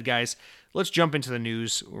that said, guys, let's jump into the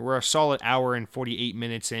news. We're a solid hour and 48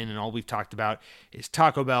 minutes in, and all we've talked about is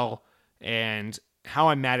Taco Bell and how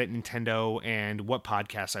I'm mad at Nintendo and what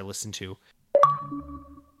podcasts I listen to.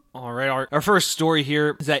 All right, our first story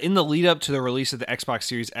here is that in the lead up to the release of the Xbox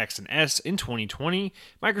Series X and S in 2020,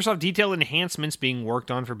 Microsoft detailed enhancements being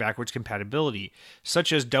worked on for backwards compatibility,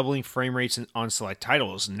 such as doubling frame rates on select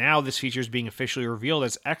titles. Now this feature is being officially revealed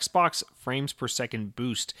as Xbox Frames Per Second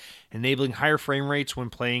Boost, enabling higher frame rates when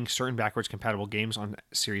playing certain backwards compatible games on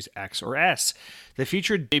Series X or S. The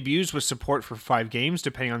feature debuts with support for 5 games,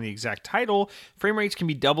 depending on the exact title. Frame rates can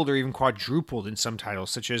be doubled or even quadrupled in some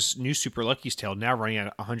titles, such as New Super Lucky's Tale, now running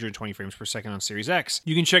at 120 frames per second on Series X.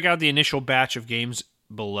 You can check out the initial batch of games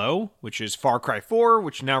below, which is Far Cry 4,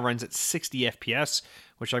 which now runs at 60 FPS,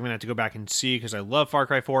 which I'm going to have to go back and see because I love Far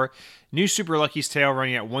Cry 4. New Super Lucky's Tale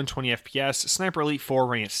running at 120 FPS, Sniper Elite 4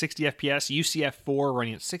 running at 60 FPS, UCF 4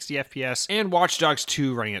 running at 60 FPS, and Watch Dogs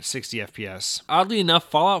 2 running at 60 FPS. Oddly enough,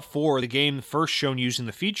 Fallout 4, the game first shown using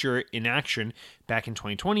the feature in action back in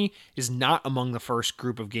 2020, is not among the first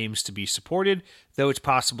group of games to be supported, though it's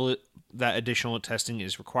possible that additional testing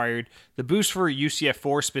is required. The boost for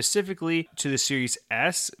UCF4 specifically to the Series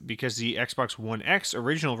S, because the Xbox One X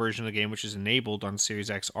original version of the game, which is enabled on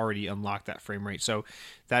Series X, already unlocked that frame rate. So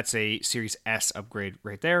that's a Series S upgrade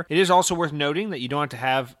right there. It is also worth noting that you don't have to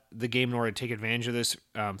have the game in order to take advantage of this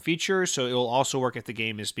feature, so it will also work if the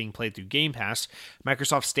game is being played through Game Pass.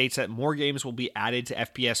 Microsoft states that more games will be added to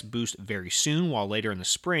FPS Boost very soon, while later in the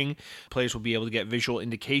spring, players will be able to get visual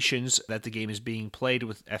indications that the game is being played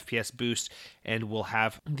with FPS Boost, and will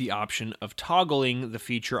have the option of toggling the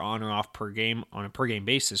feature on or off per game, on a per game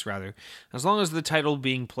basis rather, as long as the title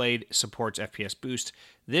being played supports FPS Boost.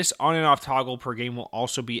 This on and off toggle per game will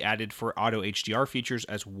also be added for auto HDR features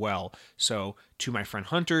as well. So to my friend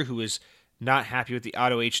Hunter, who is not happy with the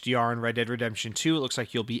auto HDR in Red Dead Redemption 2, it looks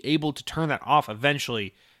like you'll be able to turn that off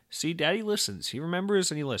eventually. See, Daddy listens. He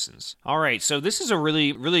remembers and he listens. All right, so this is a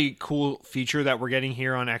really, really cool feature that we're getting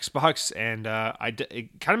here on Xbox, and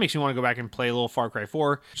it kind of makes me want to go back and play a little Far Cry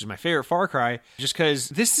 4, which is my favorite Far Cry, just because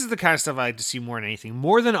this is the kind of stuff I like to see more than anything.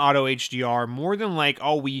 More than auto HDR, more than like,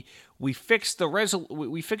 oh, we fixed the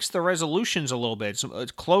resolutions a little bit. So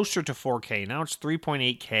it's closer to 4K. Now it's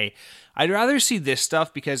 3.8K. I'd rather see this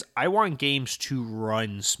stuff because I want games to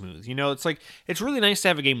run smooth. You know, it's like, it's really nice to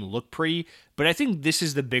have a game look pretty, but I think this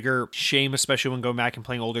is the bigger shame, especially when going back and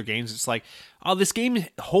playing older games. It's like, oh, this game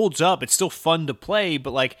holds up. It's still fun to play,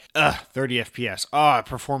 but like, 30 FPS. Oh, it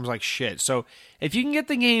performs like shit. So if you can get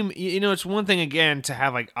the game, you know, it's one thing, again, to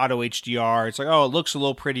have like auto HDR. It's like, oh, it looks a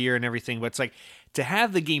little prettier and everything, but it's like, to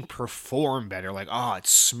have the game perform better, like, oh, it's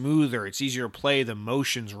smoother, it's easier to play, the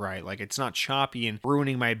motion's right, like it's not choppy and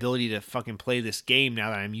ruining my ability to fucking play this game now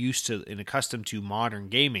that I'm used to and accustomed to modern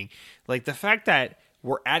gaming. Like the fact that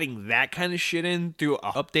we're adding that kind of shit in through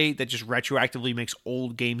an update that just retroactively makes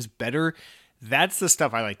old games better, that's the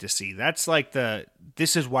stuff I like to see. That's like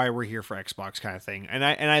this is why we're here for Xbox kind of thing. And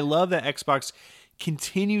I love that Xbox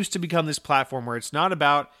continues to become this platform where it's not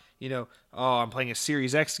about, oh, I'm playing a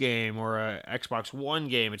Series X game or a Xbox One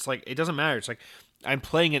game. It's like, it doesn't matter. It's like, I'm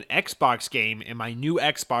playing an Xbox game, and my new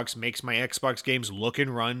Xbox makes my Xbox games look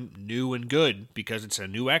and run new and good because it's a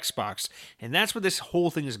new Xbox. And that's what this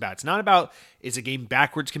whole thing is about. It's not about, is a game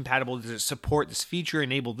backwards compatible? Does it support this feature,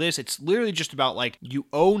 enable this? It's literally just about, like, you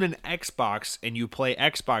own an Xbox and you play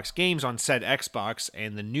Xbox games on said Xbox,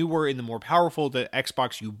 and the newer and the more powerful the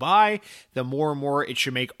Xbox you buy, the more and more it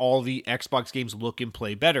should make all the Xbox games look and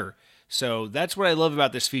play better. So that's what I love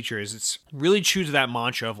about this feature, is it's really true to that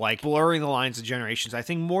mantra of like blurring the lines of generations. I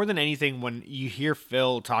think more than anything, when you hear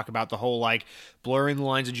Phil talk about the whole like blurring the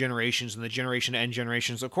lines of generations and the generation to end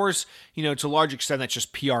generations, of course, to a large extent that's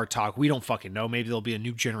just PR talk. We don't fucking know. Maybe there'll be a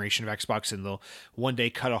new generation of Xbox and they'll one day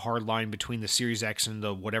cut a hard line between the Series X and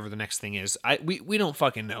the whatever the next thing is. We don't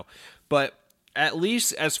fucking know. But at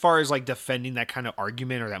least as far as like defending that kind of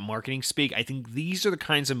argument or that marketing speak, I think these are the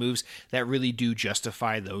kinds of moves that really do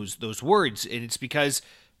justify those words. And it's because,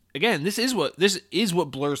 again, this is what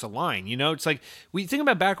blurs the line. It's like we think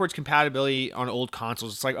about backwards compatibility on old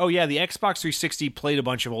consoles. It's like, oh yeah, the Xbox 360 played a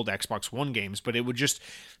bunch of old Xbox One games, but it would just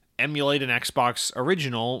emulate an Xbox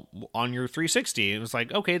original on your 360. It was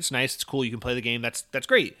like, okay, it's nice, it's cool, you can play the game, that's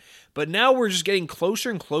great. But now we're just getting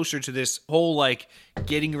closer and closer to this whole like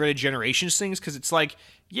getting rid of generations things, because it's like,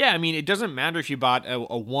 yeah, I mean, it doesn't matter if you bought a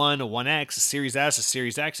 1, a 1X, a Series S, a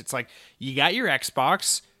Series X. It's like you got your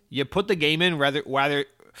Xbox, you put the game in, whether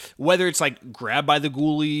it's like Grabbed by the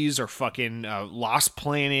Ghoulies or fucking Lost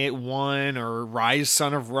Planet 1 or Rise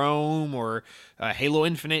Son of Rome or Halo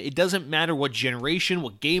Infinite. It doesn't matter what generation,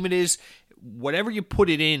 what game it is. Whatever you put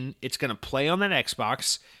it in, it's going to play on that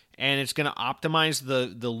Xbox, and it's going to optimize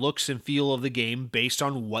the looks and feel of the game based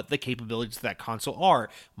on what the capabilities of that console are,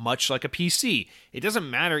 much like a PC. It doesn't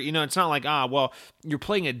matter, it's not like, you're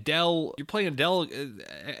playing a Dell XPS,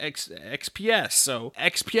 so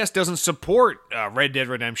XPS doesn't support Red Dead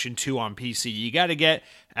Redemption 2 on PC. You got to get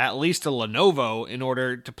at least a Lenovo in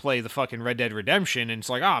order to play the fucking Red Dead Redemption, and it's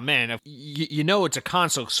like, oh man, it's a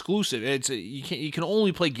console exclusive. You can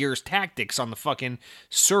only play Gears Tactics on the fucking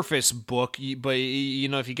Surface Book, but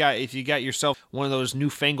if you got yourself one of those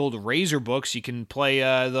newfangled Razer books, you can play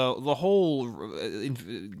the whole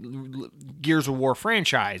Gears of War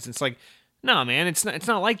franchise. It's like, no, man, it's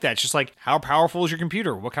not like that. It's just like, how powerful is your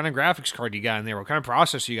computer? What kind of graphics card you got in there? What kind of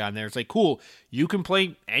processor you got in there? It's like, cool, you can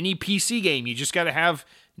play any PC game. You just got to have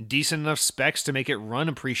decent enough specs to make it run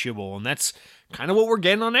appreciable. And that's kind of what we're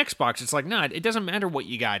getting on Xbox. It's like, nah, it doesn't matter what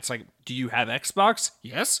you got. It's like, do you have Xbox?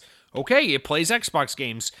 Yes. Okay, it plays Xbox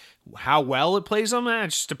games. How well it plays them,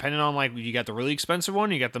 it's just depending on, like, you got the really expensive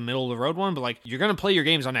one, you got the middle of the road one, but like, you're gonna play your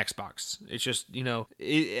games on Xbox. It's just,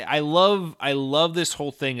 I love this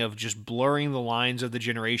whole thing of just blurring the lines of the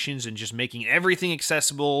generations and just making everything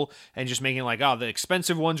accessible and just making like, oh, the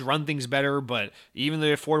expensive ones run things better, but even the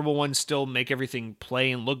affordable ones still make everything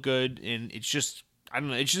play and look good. And it's just, I don't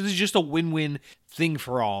know, it's just a win-win thing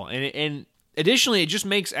for all. And additionally, it just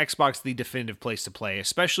makes Xbox the definitive place to play,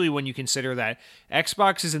 especially when you consider that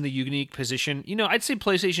Xbox is in the unique position. I'd say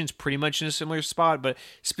PlayStation's pretty much in a similar spot, but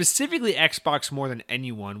specifically Xbox more than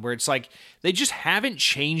anyone, where it's like they just haven't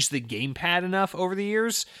changed the gamepad enough over the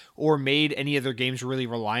years or made any of their games really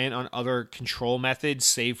reliant on other control methods,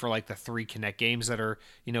 save for like the 3 Kinect games that are,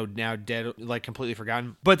 now dead, like completely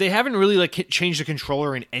forgotten. But they haven't really like changed the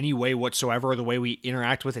controller in any way whatsoever, or the way we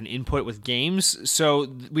interact with and input with games.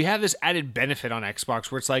 So we have this added benefit on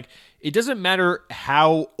Xbox where it's like, it doesn't matter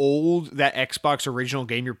how old that Xbox original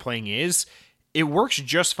game you're playing is, it works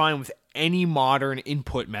just fine with any modern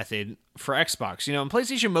input method for Xbox. And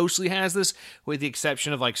PlayStation mostly has this, with the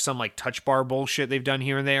exception of like some like touch bar bullshit they've done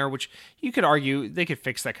here and there, which you could argue they could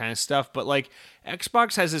fix that kind of stuff. But like,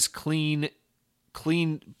 Xbox has this clean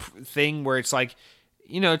thing where it's like,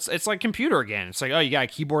 it's like computer again. It's like, oh, you got a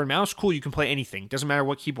keyboard and mouse? Cool, you can play anything. Doesn't matter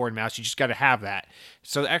what keyboard and mouse, you just got to have that.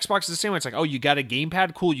 So the Xbox is the same way. It's like, oh, you got a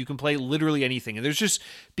gamepad? Cool, you can play literally anything. And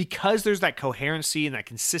because there's that coherency and that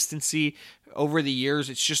consistency over the years,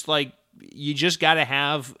 it's just like, you just got to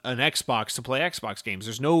have an Xbox to play Xbox games.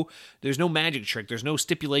 There's no magic trick. There's no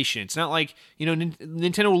stipulation. It's not like,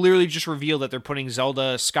 Nintendo will literally just reveal that they're putting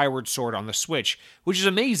Zelda Skyward Sword on the Switch, which is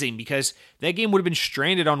amazing because that game would have been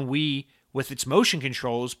stranded on Wii with its motion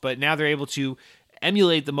controls, but now they're able to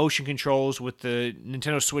emulate the motion controls with the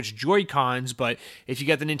Nintendo Switch Joy-Cons, but if you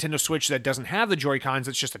get the Nintendo Switch that doesn't have the Joy-Cons,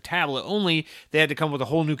 it's just a tablet only, they had to come with a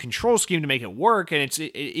whole new control scheme to make it work, and it's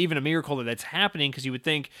even a miracle that that's happening, because you would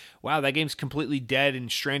think, wow, that game's completely dead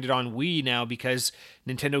and stranded on Wii now because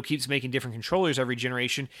Nintendo keeps making different controllers every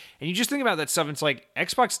generation, and you just think about that stuff, and it's like,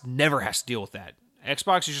 Xbox never has to deal with that.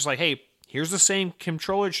 Xbox is just like, hey, here's the same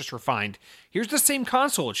controller, it's just refined. Here's the same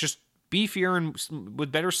console, it's just beefier and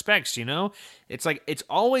with better specs, you know? It's like, it's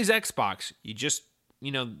always Xbox. You just,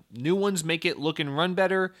 you know, new ones make it look and run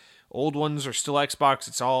better. Old ones are still Xbox.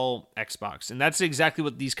 It's all Xbox. And that's exactly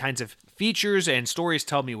what these kinds of features and stories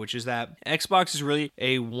tell me, which is that Xbox is really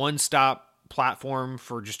a one-stop platform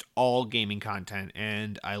for just all gaming content.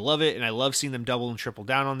 And I love it, and I love seeing them double and triple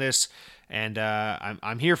down on this. And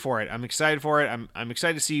I'm here for it. I'm excited for it. I'm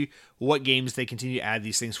excited to see what games they continue to add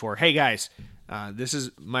these things for. Hey, guys. This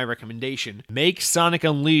is my recommendation. Make Sonic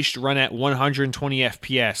Unleashed run at 120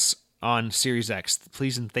 FPS on Series X.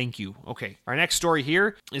 Please and thank you. Okay, our next story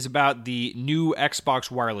here is about the new Xbox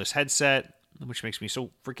wireless headset, which makes me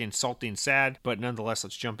so freaking salty and sad, but nonetheless,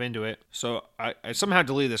 let's jump into it. So I somehow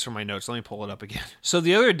deleted this from my notes. Let me pull it up again. So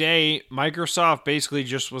the other day, Microsoft basically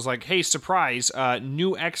just was like, hey, surprise,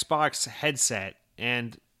 new Xbox headset.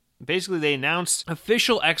 And basically, they announced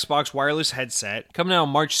official Xbox wireless headset coming out on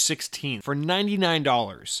March 16th for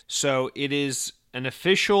 $99. So it is an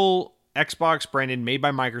official Xbox branded, made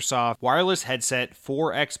by Microsoft, wireless headset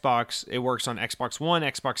for Xbox. It works on Xbox One,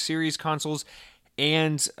 Xbox Series consoles,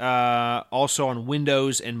 and also on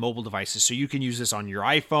Windows and mobile devices. So you can use this on your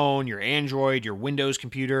iPhone, your Android, your Windows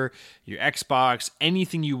computer, your Xbox,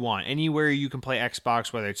 anything you want. Anywhere you can play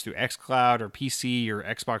Xbox, whether it's through xCloud or PC or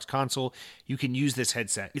Xbox console, you can use this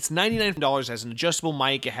headset. It's $99, has an adjustable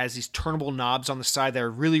mic. It has these turnable knobs on the side that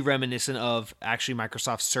are really reminiscent of actually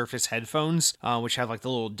Microsoft Surface headphones, which have like the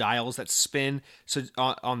little dials that spin so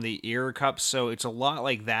on the ear cups. So it's a lot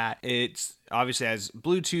like that. It's obviously has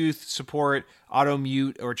Bluetooth support, auto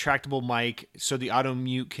mute or retractable mic, so the auto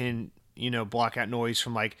mute can, you know, block out noise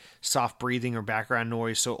from like soft breathing or background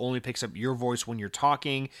noise, so it only picks up your voice when you're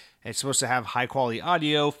talking. It's supposed to have high quality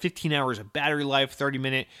audio, 15 hours of battery life,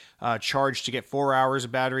 30-minute charge to get 4 hours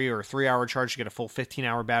of battery, or a 3-hour charge to get a full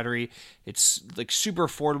 15-hour battery. It's like super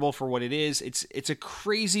affordable for what it is. It's a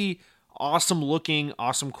crazy, awesome looking,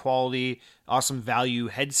 awesome quality, awesome value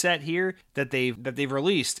headset here that they've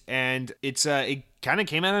released, and it kind of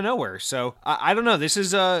came out of nowhere. So I don't know. This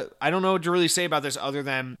is I don't know what to really say about this other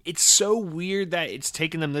than it's so weird that it's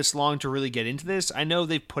taken them this long to really get into this. I know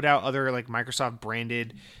they've put out other like Microsoft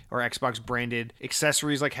branded or Xbox branded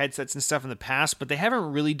accessories like headsets and stuff in the past, but they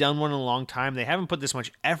haven't really done one in a long time. They haven't put this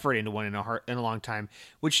much effort into one in a long time,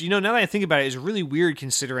 which, you know, now that I think about it, is really weird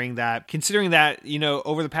considering that, you know,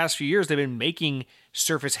 over the past few years they've been making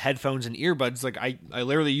Surface headphones and earbuds. Like I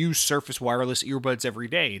literally use Surface wireless earbuds every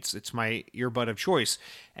day. It's my earbud of choice.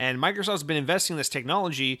 And Microsoft's been investing in this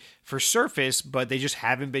technology for Surface, but they just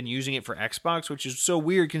haven't been using it for Xbox, which is so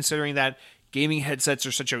weird considering that gaming headsets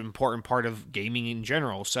are such an important part of gaming in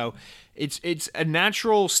general. So it's a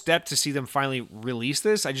natural step to see them finally release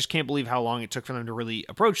this. I just can't believe how long it took for them to really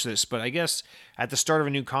approach this. But I guess at the start of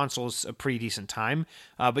a new console is a pretty decent time.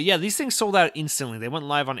 But yeah, these things sold out instantly. They went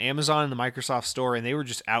live on Amazon and the Microsoft Store, and they were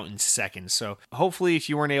just out in seconds. So hopefully, if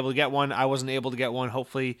you weren't able to get one, I wasn't able to get one,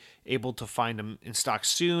 hopefully able to find them in stock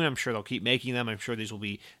soon. I'm sure they'll keep making them. I'm sure these will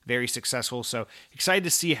be very successful. So excited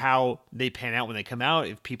to see how they pan out when they come out,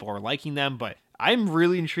 if people are liking them. But I'm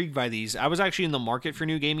really intrigued by these. I was actually in the market for a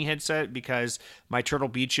new gaming headset because my Turtle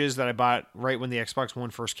Beaches that I bought right when the Xbox One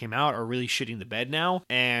first came out are really shitting the bed now.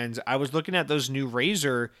 And I was looking at those new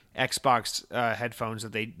Razer Xbox headphones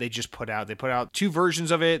that they just put out. They put out two versions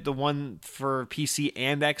of it. The one for PC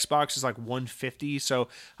and Xbox is like $150. So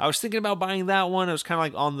I was thinking about buying that one. I was kind of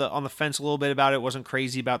like on the fence a little bit about it. Wasn't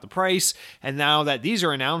crazy about the price. And now that these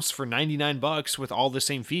are announced for $99 with all the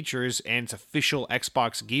same features and it's official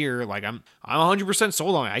Xbox gear, like I'm 100%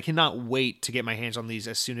 sold on it. I cannot wait to get my hands on these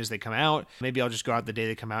as soon as they come out. Maybe I'll just go out the day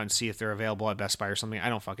they come out and see if they're available at Best Buy or something. I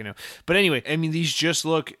don't fucking know. But anyway, I mean, these just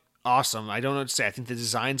look awesome. I don't know what to say. I think the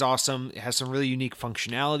design's awesome. It has some really unique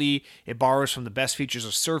functionality. It borrows from the best features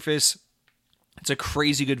of Surface. It's a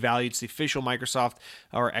crazy good value. It's the official Microsoft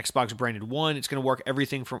or Xbox branded one. It's going to work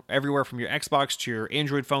everything from everywhere from your Xbox to your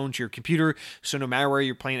Android phone to your computer. So no matter where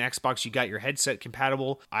you're playing Xbox, you got your headset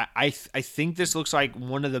compatible. I think this looks like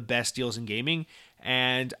one of the best deals in gaming.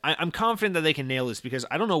 And I'm confident that they can nail this because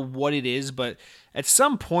I don't know what it is, but at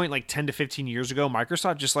some point, like 10 to 15 years ago,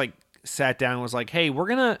 Microsoft just like sat down and was like, hey, we're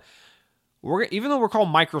even though we're called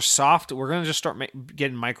Microsoft, we're going to just start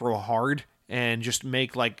getting micro hard and just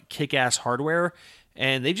make like kick-ass hardware.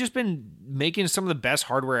 and they've just been making some of the best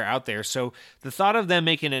hardware out there. So the thought of them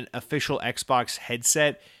making an official Xbox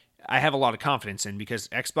headset, I have a lot of confidence in, because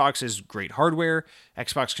Xbox is great hardware.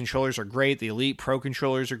 Xbox controllers are great. The Elite Pro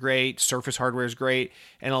controllers are great. Surface hardware is great.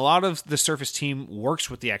 And a lot of the Surface team works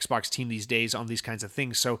with the Xbox team these days on these kinds of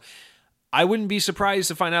things. So I wouldn't be surprised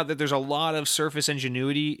to find out that there's a lot of Surface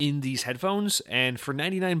ingenuity in these headphones. And for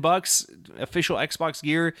 $99, official Xbox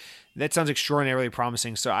gear, that sounds extraordinarily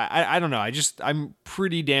promising. So I don't know. I'm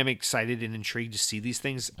pretty damn excited and intrigued to see these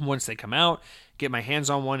things once they come out, get my hands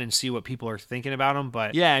on one and see what people are thinking about them.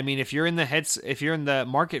 But yeah, I mean, if you're in the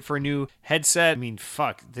market for a new headset, I mean,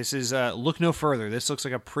 fuck, this is look no further. This looks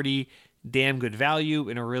like a pretty damn good value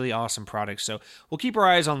and a really awesome product. So we'll keep our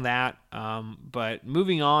eyes on that. But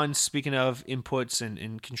moving on, speaking of inputs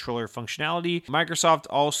and controller functionality, Microsoft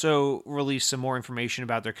also released some more information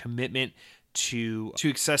about their commitment to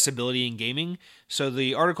accessibility in gaming. So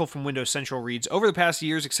the article from Windows Central reads, over the past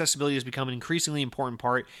years, accessibility has become an increasingly important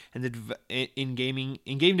part in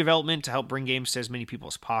game development to help bring games to as many people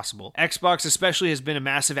as possible. Xbox especially has been a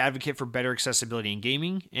massive advocate for better accessibility in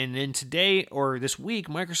gaming. And then today, or this week,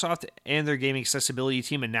 Microsoft and their gaming accessibility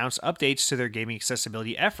team announced updates to their gaming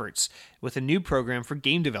accessibility efforts with a new program for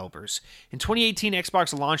game developers. In 2018,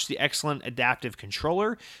 Xbox launched the Excellent Adaptive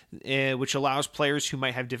Controller, which allows players who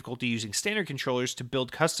might have difficulty using standard controllers to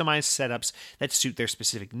build customized setups that suit their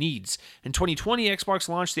specific needs. In 2020, Xbox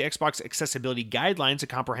launched the Xbox Accessibility Guidelines, a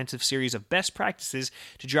comprehensive series of best practices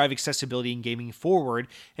to drive accessibility in gaming forward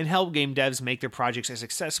and help game devs make their projects as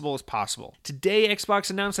accessible as possible. Today, Xbox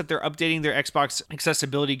announced that they're updating their Xbox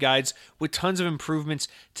Accessibility Guides with tons of improvements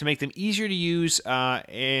to make them easier to use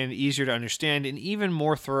and easier to understand, and even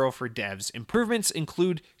more thorough for devs. Improvements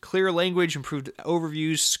include clear language, improved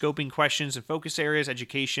overviews, scoping questions and focus areas,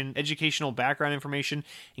 educational background information,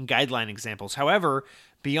 and guideline examples. However,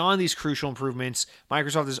 beyond these crucial improvements,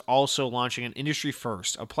 Microsoft is also launching an industry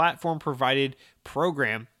first, a platform-provided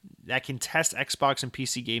program that can test Xbox and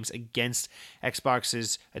PC games against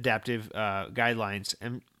Xbox's adaptive guidelines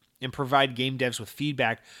and provide game devs with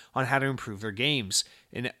feedback on how to improve their games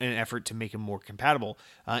in an effort to make them more compatible.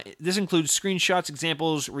 This includes screenshots,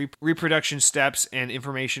 examples, reproduction steps, and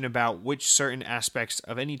information about which certain aspects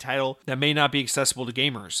of any title that may not be accessible to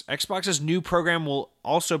gamers. Xbox's new program will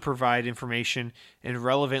also provide information and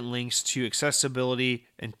relevant links to accessibility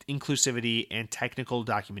and inclusivity and technical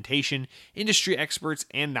documentation, industry experts,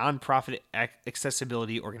 and nonprofit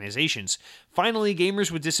accessibility organizations. Finally,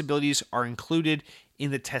 gamers with disabilities are included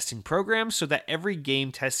in the testing program so that every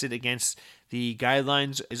game tested against the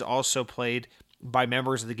guidelines is also played by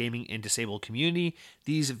members of the gaming and disabled community.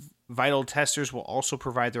 These vital testers will also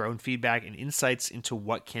provide their own feedback and insights into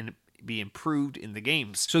what can be improved in the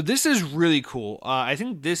games. So this is really cool. I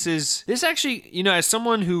think this actually, as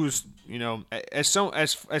someone who's, as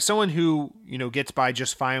someone who, gets by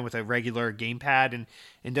just fine with a regular gamepad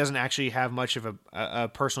and doesn't actually have much of a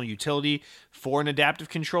personal utility for an adaptive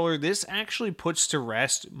controller, this actually puts to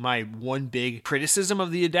rest my one big criticism of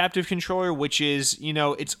the adaptive controller, which is,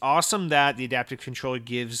 it's awesome that the adaptive controller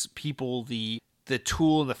gives people the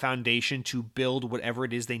tool and the foundation to build whatever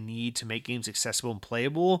it is they need to make games accessible and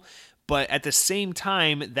playable. But at the same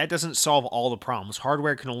time, that doesn't solve all the problems.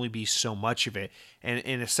 Hardware can only be so much of it,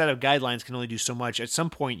 and a set of guidelines can only do so much. At some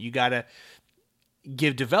point, you got to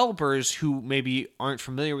give developers who maybe aren't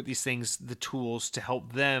familiar with these things the tools to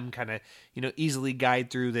help them kind of, easily guide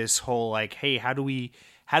through this whole, like, hey, how do we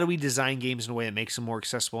design games in a way that makes them more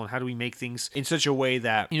accessible, and how do we make things in such a way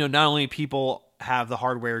that, not only people have the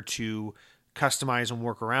hardware to customize and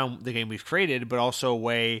work around the game we've created, but also a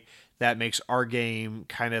way that makes our game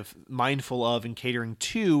kind of mindful of and catering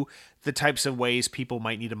to the types of ways people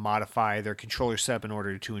might need to modify their controller setup in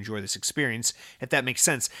order to enjoy this experience, if that makes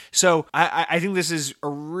sense. So I think this is a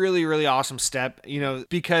really, really awesome step,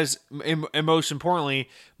 because, and most importantly,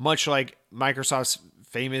 much like Microsoft's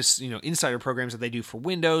famous, insider programs that they do for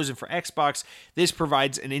Windows and for Xbox, this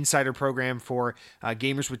provides an insider program for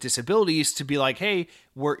gamers with disabilities to be like, hey,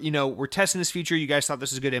 we're testing this feature. You guys thought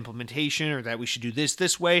this is a good implementation, or that we should do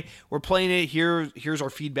this way. We're playing it. Here's our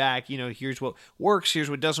feedback. Here's what works. Here's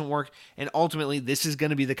what doesn't work. And ultimately, this is going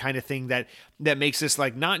to be the kind of thing that makes this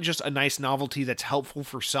like not just a nice novelty that's helpful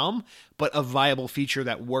for some, but a viable feature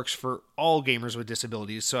that works for all gamers with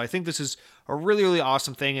disabilities. So I think this is a really, really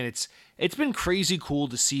awesome thing, and it's been crazy cool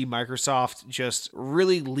to see Microsoft just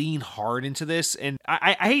really lean hard into this. And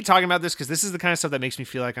I hate talking about this because this is the kind of stuff that makes me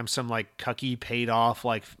feel like I'm some like cucky paid off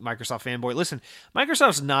like Microsoft fanboy. Listen,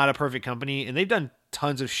 Microsoft's not a perfect company, and they've done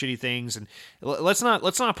tons of shitty things, and let's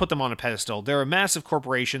not put them on a pedestal. They're a massive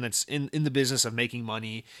corporation that's in the business of making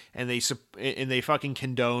money, and they fucking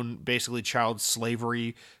condone basically child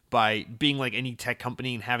slavery by being like any tech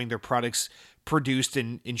company and having their products produced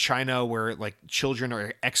in China where like children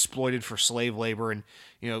are exploited for slave labor, and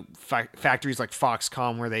factories like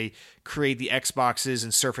Foxconn where they create the Xboxes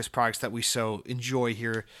and Surface products that we so enjoy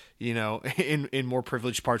here in more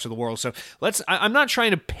privileged parts of the world. So I'm not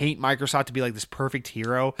trying to paint Microsoft to be like this perfect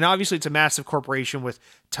hero, and obviously it's a massive corporation with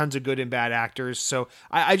tons of good and bad actors. So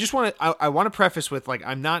I just want to preface with like,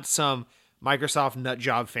 I'm not some Microsoft nut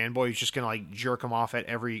job fanboy who's just gonna like jerk them off at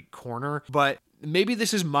every corner, but maybe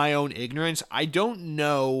this is my own ignorance. I don't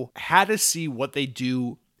know how to see what they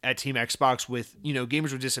do at Team Xbox with,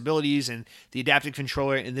 gamers with disabilities and the adaptive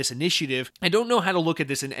controller and this initiative. I don't know how to look at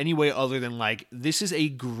this in any way other than like, this is a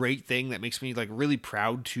great thing that makes me like really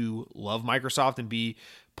proud to love Microsoft and be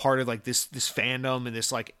part of like this fandom and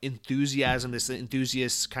this like enthusiasm, this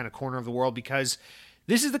enthusiast kind of corner of the world, because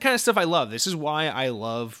this is the kind of stuff I love. This is why I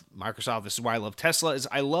love Microsoft. This is why I love Tesla. Is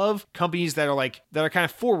I love companies that are kind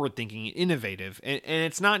of forward thinking, innovative. And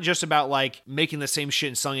it's not just about like making the same shit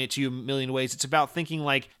and selling it to you a million ways. It's about thinking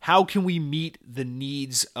like, how can we meet the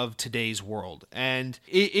needs of today's world? And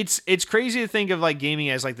it's crazy to think of like gaming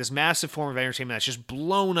as like this massive form of entertainment that's just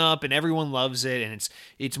blown up and everyone loves it, and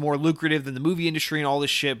it's more lucrative than the movie industry and all this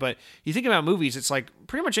shit. But you think about movies, it's like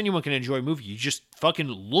pretty much anyone can enjoy a movie. You just fucking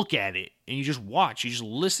look at it and you just watch. You just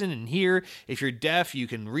listen and hear. If you're deaf, you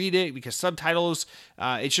can read it because subtitles.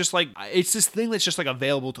 It's just like, it's this thing that's just like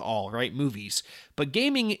available to all, right? Movies. But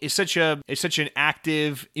gaming is such an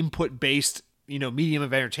active, input-based medium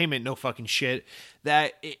of entertainment, no fucking shit,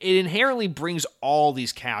 that it inherently brings all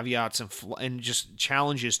these caveats and just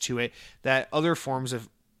challenges to it that other forms of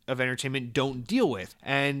entertainment don't deal with.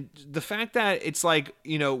 And the fact that it's like,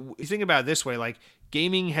 you think about it this way, like,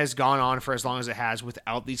 gaming has gone on for as long as it has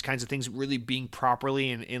without these kinds of things really being properly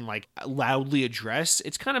and like loudly addressed.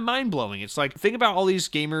 It's kind of mind-blowing. It's like, think about all these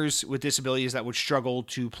gamers with disabilities that would struggle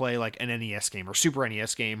to play like an NES game or Super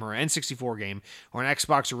NES game or an N64 game or an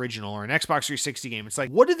Xbox original or an Xbox 360 game. It's like,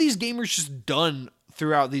 what have these gamers just done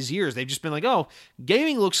throughout these years? They've just been like, oh,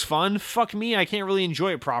 gaming looks fun. Fuck me, I can't really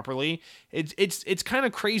enjoy it properly. It's kind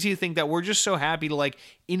of crazy to think that we're just so happy to like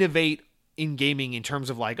innovate in gaming in terms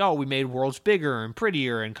of like, oh, we made worlds bigger and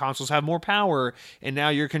prettier and consoles have more power and now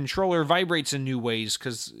your controller vibrates in new ways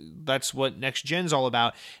because that's what next gen's all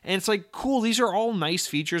about. And it's like, cool, these are all nice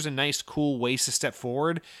features and nice cool ways to step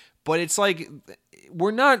forward, but it's like,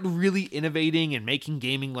 we're not really innovating and making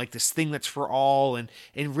gaming like this thing that's for all and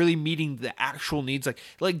really meeting the actual needs.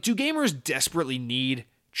 Like do gamers desperately need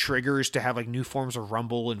triggers to have like new forms of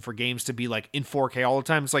rumble and for games to be like in 4K all the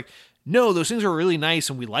time? It's like, no, those things are really nice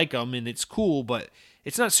and we like them and it's cool, but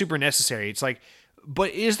it's not super necessary. It's like, but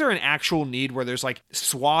is there an actual need where there's like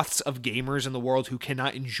swaths of gamers in the world who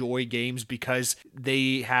cannot enjoy games because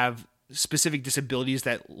they have specific disabilities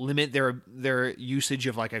that limit their usage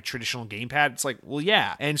of like a traditional gamepad? It's like, well,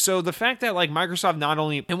 yeah. And so the fact that like Microsoft not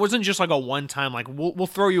only, it wasn't just like a one-time like, we'll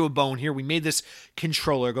throw you a bone here, we made this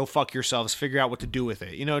controller, go fuck yourselves, figure out what to do with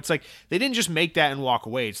it. It's like they didn't just make that and walk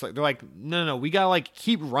away. It's like they're like, no, we gotta like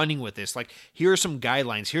keep running with this. Like, here are some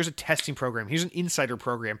guidelines, here's a testing program, here's an insider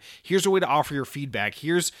program, here's a way to offer your feedback,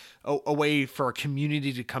 here's a way for a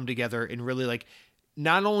community to come together and really like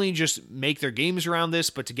not only just make their games around this,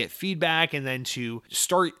 but to get feedback and then to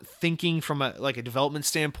start thinking from a development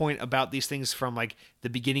standpoint about these things from like the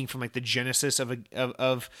beginning, from like the genesis of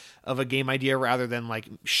a game idea, rather than like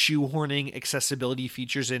shoehorning accessibility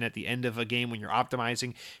features in at the end of a game when you're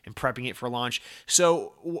optimizing and prepping it for launch.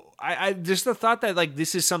 So I just the thought that like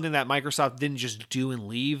this is something that Microsoft didn't just do and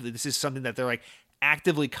leave. This is something that they're like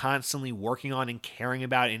actively, constantly working on and caring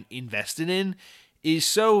about and invested in is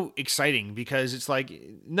so exciting, because it's like,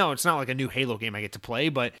 no, it's not like a new Halo game I get to play,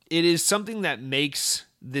 but it is something that makes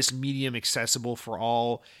this medium accessible for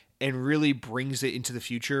all and really brings it into the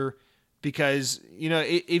future. Because,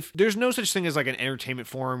 if there's no such thing as like an entertainment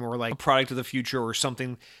form or like a product of the future or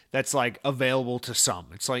something that's like available to some,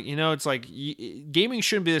 it's like, it's like gaming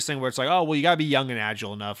shouldn't be this thing where it's like, oh, well, you gotta be young and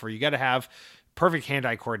agile enough, or you gotta have perfect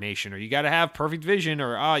hand-eye coordination, or you got to have perfect vision,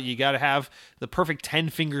 or you got to have the perfect 10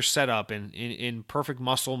 finger setup and in perfect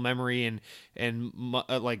muscle memory and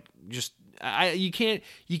like just you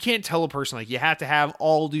can't tell a person like you have to have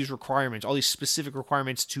all these requirements, all these specific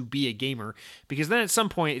requirements to be a gamer, because then at some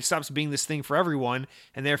point it stops being this thing for everyone,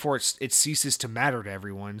 and therefore it ceases to matter to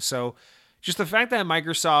everyone. So just the fact that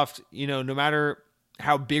Microsoft, no matter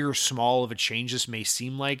how big or small of a change this may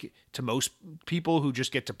seem like to most people who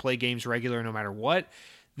just get to play games regular no matter what,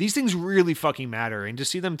 these things really fucking matter. And to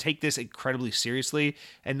see them take this incredibly seriously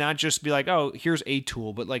and not just be like, oh, here's a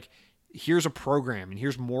tool, but like, here's a program and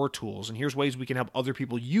here's more tools and here's ways we can help other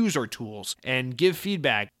people use our tools and give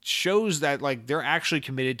feedback, shows that like they're actually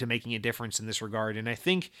committed to making a difference in this regard. And I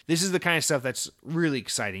think this is the kind of stuff that's really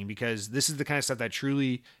exciting, because this is the kind of stuff that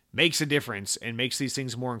truly makes a difference and makes these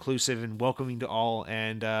things more inclusive and welcoming to all.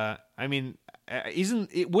 And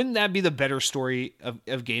wouldn't that be the better story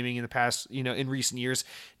of gaming in the past, in recent years?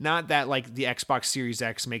 Not that like the Xbox Series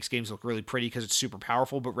X makes games look really pretty because it's super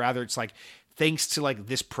powerful, but rather it's like, thanks to like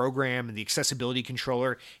this program and the accessibility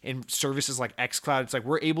controller and services like xCloud, it's like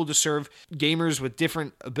we're able to serve gamers with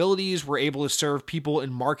different abilities. We're able to serve people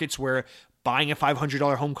in markets where buying a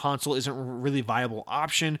 $500 home console isn't a really viable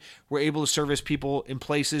option. We're able to service people in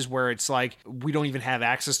places where it's like we don't even have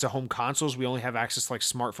access to home consoles. We only have access to like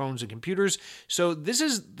smartphones and computers. So this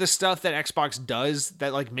is the stuff that Xbox does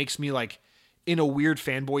that like makes me like, in a weird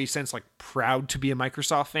fanboy sense, like proud to be a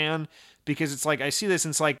Microsoft fan, because it's like I see this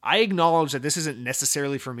and it's like I acknowledge that this isn't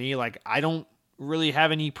necessarily for me. Like I don't really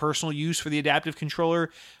have any personal use for the adaptive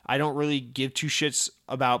controller. I don't really give two shits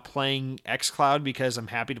about playing xCloud because I'm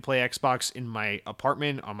happy to play Xbox in my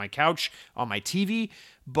apartment, on my couch, on my TV.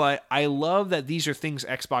 But I love that these are things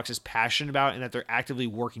Xbox is passionate about and that they're actively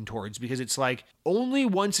working towards, because it's like only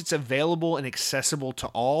once it's available and accessible to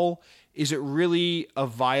all is it really a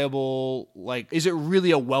viable, like, is it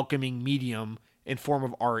really a welcoming medium in form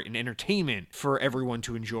of art and entertainment for everyone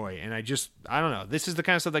to enjoy. And I don't know. This is the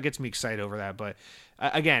kind of stuff that gets me excited over that. But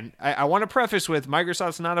again, I want to preface with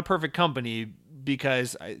Microsoft's not a perfect company,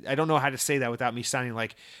 because I don't know how to say that without me sounding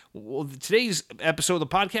like, well, today's episode of the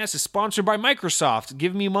podcast is sponsored by Microsoft.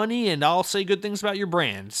 Give me money and I'll say good things about your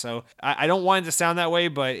brand. So I don't want it to sound that way,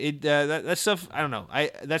 but that stuff, I don't know.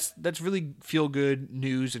 That's really feel good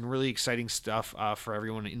news and really exciting stuff for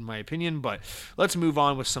everyone, in my opinion. But let's move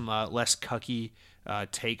on with some less cucky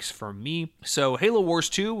takes from me. So Halo Wars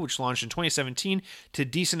 2, which launched in 2017 to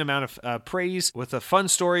decent amount of praise with a fun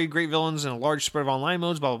story, great villains, and a large spread of online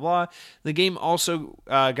modes, blah, blah, blah. The game also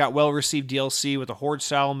got well-received DLC with a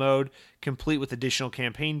Horde-style mode, complete with additional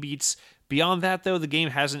campaign beats. Beyond that, though, the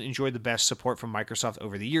game hasn't enjoyed the best support from Microsoft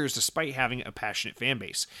over the years, despite having a passionate fan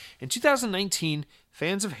base. In 2019,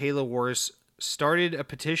 fans of Halo Wars started a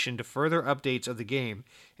petition to further updates of the game,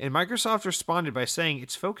 and Microsoft responded by saying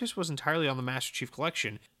its focus was entirely on the Master Chief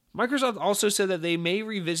Collection. Microsoft also said that they may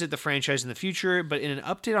revisit the franchise in the future, but in an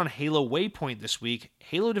update on Halo Waypoint this week,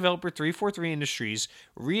 Halo developer 343 Industries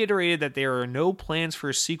reiterated that there are no plans for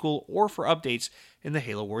a sequel or for updates in the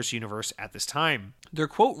Halo Wars universe at this time. Their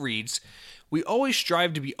quote reads, "We always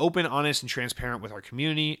strive to be open, honest, and transparent with our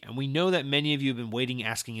community, and we know that many of you have been waiting,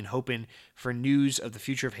 asking, and hoping for news of the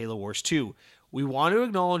future of Halo Wars 2. We want to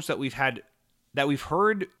acknowledge that we've heard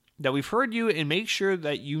you and make sure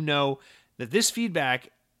that you know that this feedback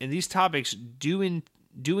and these topics do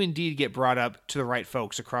indeed get brought up to the right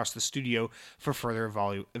folks across the studio for further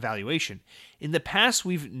evaluation. In the past,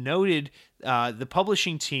 we've noted the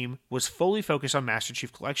publishing team was fully focused on Master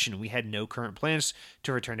Chief Collection. We had no current plans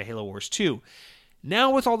to return to Halo Wars 2.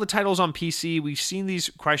 Now, with all the titles on PC, we've seen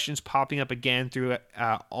these questions popping up again through,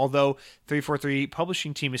 although 343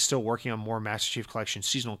 publishing team is still working on more Master Chief Collection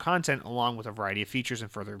seasonal content, along with a variety of features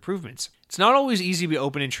and further improvements. It's not always easy to be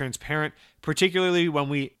open and transparent, particularly when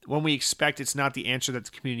we expect it's not the answer that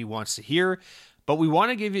the community wants to hear, but we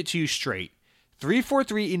want to give it to you straight.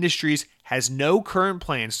 343 Industries has no current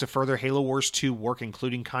plans to further Halo Wars 2 work,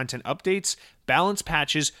 including content updates, balance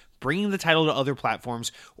patches, bringing the title to other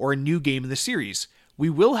platforms, or a new game in the series.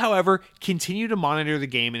 We will, however, continue to monitor the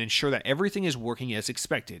game and ensure that everything is working as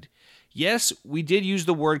expected. Yes, we did use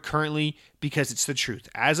the word currently because it's the truth.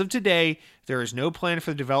 As of today, there is no plan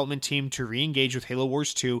for the development team to re-engage with Halo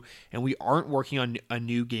Wars 2, and we aren't working on a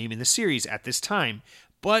new game in the series at this time.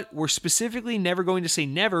 But we're specifically never going to say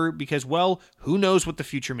never because, well, who knows what the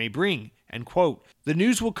future may bring." End quote. The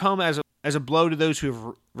news will come as a blow to those who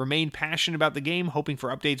have remained passionate about the game, hoping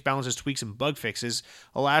for updates, balances, tweaks, and bug fixes.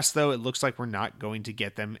 Alas, though, it looks like we're not going to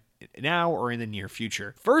get them now or in the near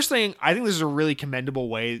future. First thing, I think this is a really commendable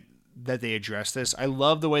way that they address this. I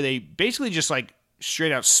love the way they basically just like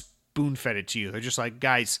straight out spoon-fed it to you. They're just like,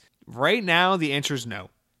 guys, Right now, the answer is no.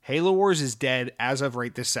 Halo Wars is dead as of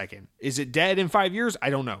right this second. Is it dead in 5 years? I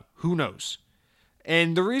don't know. Who knows?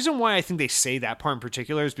 And the reason why I think they say that part in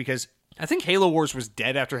particular is because I think Halo Wars was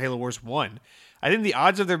dead after Halo Wars 1. I think the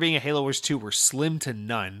odds of there being a Halo Wars 2 were slim to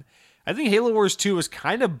none. I think Halo Wars 2 was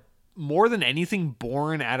kind of more than anything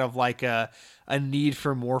born out of like a need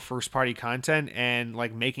for more first party content, and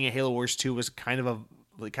like making a Halo Wars 2 was kind of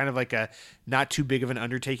like a not too big of an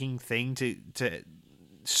undertaking thing to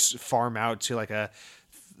farm out to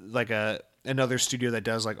like another studio that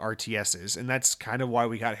does like RTSs, and that's kind of why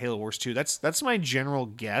we got Halo Wars 2. That's my general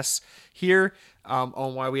guess here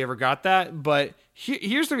on why we ever got that. But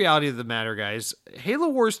here's the reality of the matter, guys. Halo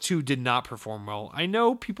Wars 2 did not perform well. I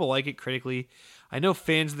know people like it critically. I know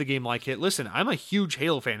fans of the game like it. Listen, I'm a huge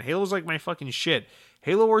Halo fan. Halo's like my fucking shit.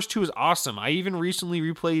 Halo Wars 2 is awesome. I even recently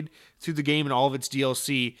replayed through the game and all of its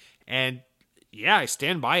DLC, and yeah, I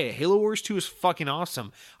stand by it. Halo Wars 2 is fucking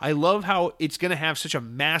awesome. I love how it's going to have such a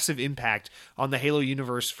massive impact on the Halo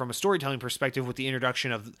universe from a storytelling perspective with the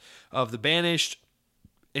introduction of the Banished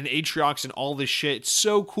and Atriox and all this shit. It's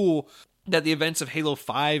so cool that the events of Halo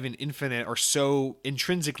 5 and Infinite are so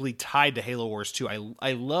intrinsically tied to Halo Wars 2.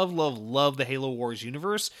 I love the Halo Wars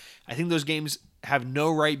universe. I think those games have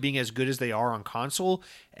no right being as good as they are on console,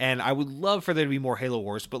 and I would love for there to be more Halo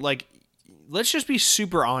Wars, but like, let's just be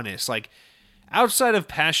super honest. Like, outside of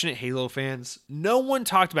passionate Halo fans, no one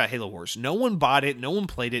talked about Halo Wars. No one bought it. No one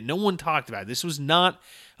played it. No one talked about it. This was not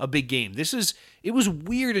a big game. It was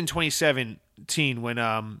weird in 2017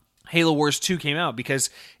 when Halo Wars 2 came out, because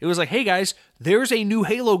it was like, hey guys, there's a new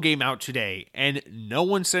Halo game out today, and no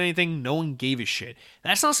one said anything, no one gave a shit.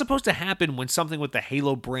 That's not supposed to happen when something with the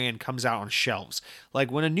Halo brand comes out on shelves.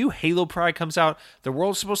 Like, when a new Halo product comes out, the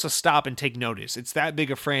world's supposed to stop and take notice. It's that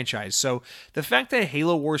big a franchise. So the fact that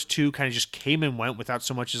Halo Wars 2 kind of just came and went without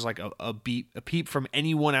so much as like a peep from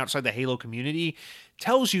anyone outside the Halo community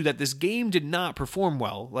tells you that this game did not perform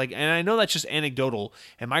well. Like, and I know that's just anecdotal,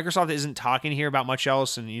 and Microsoft isn't talking here about much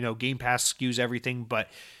else, and you know, Game Pass skews everything, but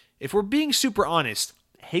if we're being super honest,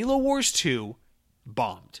 Halo Wars 2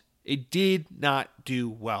 bombed. It did not do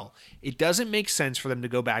well. It doesn't make sense for them to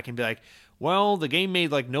go back and be like, well, the game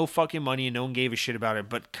made like no fucking money and no one gave a shit about it,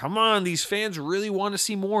 but come on, these fans really want to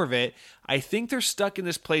see more of it. I think they're stuck in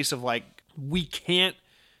this place of like, we can't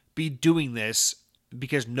be doing this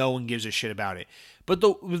because no one gives a shit about it. But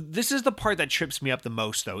this is the part that trips me up the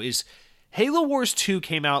most, though, is Halo Wars 2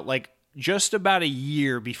 came out like just about a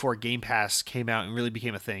year before Game Pass came out and really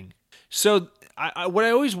became a thing. So what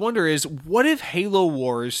I always wonder is, what if Halo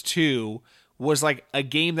Wars 2 was like a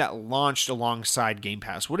game that launched alongside Game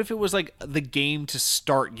Pass? What if it was like the game to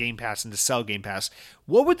start Game Pass and to sell Game Pass?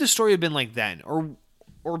 What would the story have been like then?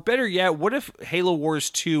 Or better yet, what if Halo Wars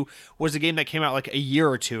 2 was a game that came out like a year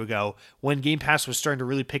or two ago when Game Pass was starting to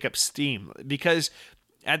really pick up steam? Because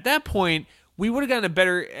at that point, we would have gotten a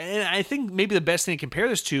better, and I think maybe the best thing to compare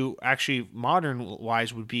this to, actually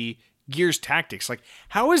modern-wise, would be Gears Tactics. Like,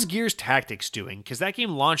 how is Gears Tactics doing? Because that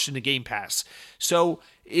game launched into Game Pass. So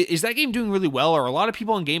is that game doing really well? Or are a lot of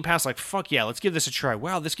people on Game Pass like, fuck yeah, let's give this a try.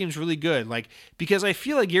 Wow, this game's really good. Like, because I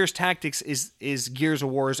feel like Gears Tactics is Gears of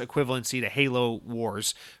War's equivalency to Halo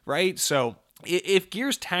Wars, right? So if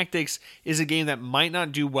Gears Tactics is a game that might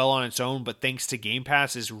not do well on its own, but thanks to Game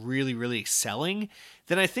Pass is really, really excelling,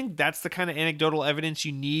 then I think that's the kind of anecdotal evidence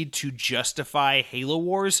you need to justify Halo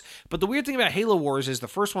Wars. But the weird thing about Halo Wars is the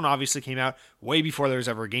first one obviously came out way before there was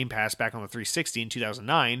ever a Game Pass, back on the 360 in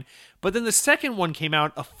 2009. But then the second one came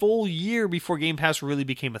out a full year before Game Pass really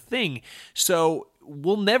became a thing. So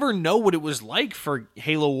we'll never know what it was like for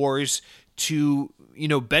Halo Wars to, you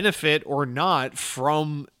know, benefit or not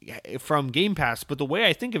from Game Pass. But the way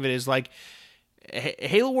I think of it is like,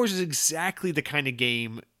 Halo Wars is exactly the kind of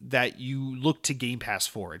game that you look to Game Pass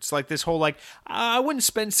for. It's like this whole like, I wouldn't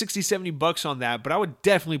spend $60-$70 on that, but I would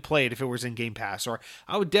definitely play it if it was in Game Pass, or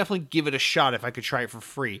I would definitely give it a shot if I could try it for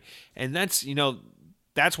free. And that's, you know,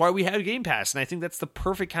 that's why we have Game Pass, and I think that's the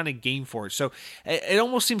perfect kind of game for it. So it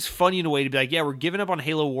almost seems funny in a way to be like, yeah, we're giving up on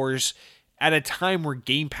Halo Wars at a time where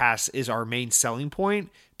Game Pass is our main selling point,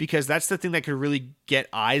 because that's the thing that could really get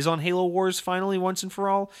eyes on Halo Wars finally once and for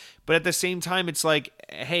all. But at the same time, it's like,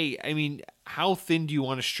 hey, I mean, how thin do you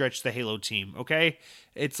want to stretch the Halo team, okay?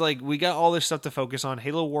 It's like, we got all this stuff to focus on.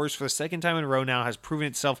 Halo Wars, for the second time in a row now, has proven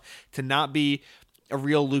itself to not be a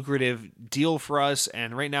real lucrative deal for us,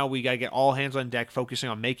 and right now we gotta get all hands on deck focusing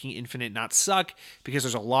on making Infinite not suck, because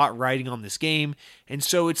there's a lot riding on this game. And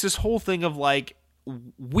so it's this whole thing of like,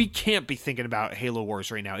 we can't be thinking about Halo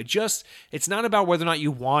Wars right now. It's not about whether or not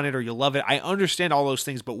you want it or you love it. I understand all those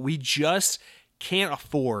things, but we just can't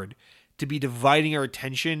afford to be dividing our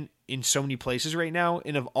attention in so many places right now,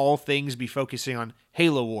 and of all things be focusing on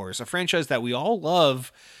Halo Wars, a franchise that we all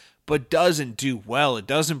love but doesn't do well. It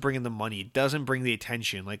doesn't bring in the money. It doesn't bring the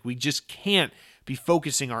attention. Like, we just can't be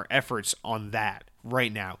focusing our efforts on that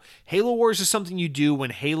right now. Halo Wars is something you do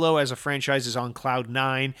when Halo as a franchise is on cloud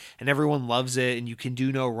 9 and everyone loves it and you can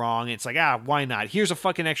do no wrong. It's like, why not? Here's a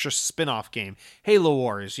fucking extra spin-off game. Halo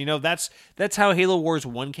Wars. That's how Halo Wars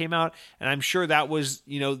 1 came out, and I'm sure that was,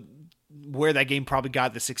 where that game probably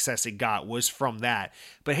got the success it got was from that.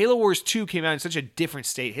 But Halo Wars 2 came out in such a different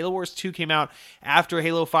state. Halo Wars 2 came out after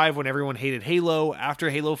Halo 5 when everyone hated Halo, after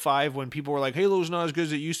Halo 5 when people were like, Halo's not as good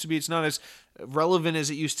as it used to be, it's not as relevant as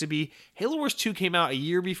it used to be. Halo Wars 2 came out a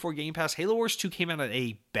year before Game Pass. Halo Wars 2 came out at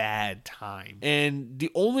a bad time. And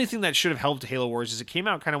the only thing that should have helped Halo Wars is it came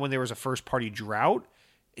out kind of when there was a first-party drought.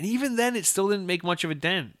 And even then, it still didn't make much of a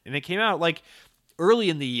dent. And it came out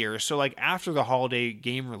early in the year, so after the holiday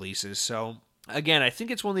game releases. So again, I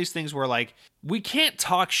think it's one of these things where we can't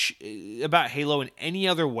talk about Halo in any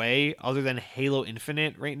other way other than Halo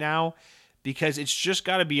Infinite right now, because it's just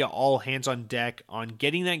got to be all hands on deck on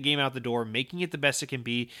getting that game out the door, making it the best it can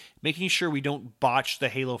be, making sure we don't botch the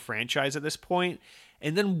Halo franchise at this point.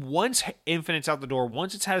 And then once Infinite's out the door,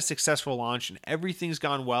 once it's had a successful launch and everything's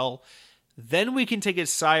gone well, then we can take a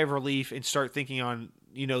sigh of relief and start thinking on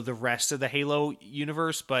the rest of the Halo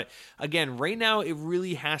universe. But again, right now it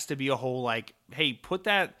really has to be a whole hey, put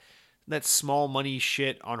that small money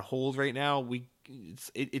shit on hold right now.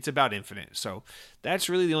 It's about Infinite. So that's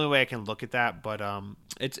really the only way I can look at that. But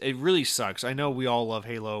it really sucks. I know we all love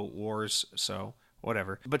Halo Wars, so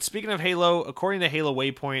whatever. But speaking of Halo, according to Halo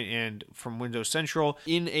Waypoint and from Windows Central,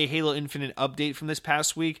 in a Halo Infinite update from this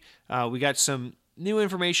past week, we got some new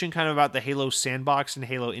information kind of about the Halo sandbox and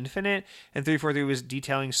Halo Infinite, and 343 was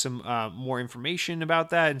detailing some more information about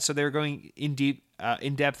that, and so they were going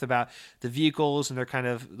in depth about the vehicles and their kind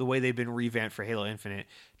of the way they've been revamped for Halo Infinite,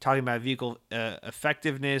 talking about vehicle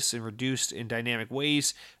effectiveness and reduced in dynamic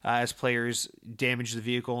ways as players damage the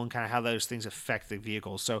vehicle and kind of how those things affect the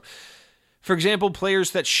vehicle. So for example, players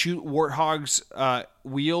that shoot Warthog's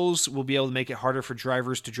wheels will be able to make it harder for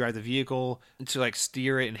drivers to drive the vehicle, to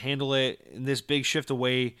steer it and handle it. And this big shift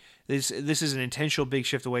away, this is an intentional big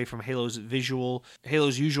shift away from Halo's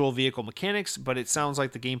usual vehicle mechanics, but it sounds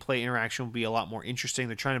like the gameplay interaction will be a lot more interesting.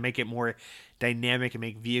 They're trying to make it more dynamic and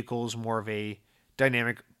make vehicles more of a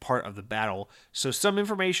dynamic part of the battle. So some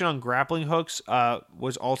information on grappling hooks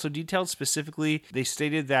was also detailed. Specifically, they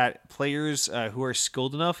stated that players who are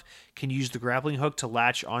skilled enough can use the grappling hook to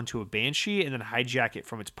latch onto a Banshee and then hijack it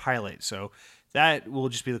from its pilot. So that will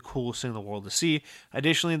just be the coolest thing in the world to see.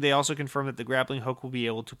 Additionally, they also confirmed that the grappling hook will be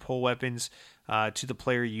able to pull weapons to the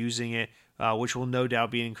player using it, which will no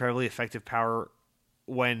doubt be an incredibly effective power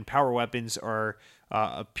when power weapons are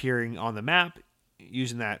appearing on the map,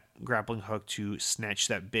 using that grappling hook to snatch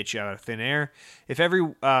that bitch out of thin air. If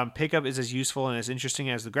every pickup is as useful and as interesting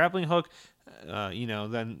as the grappling hook,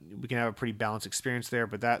 then we can have a pretty balanced experience there.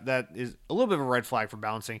 But that is a little bit of a red flag for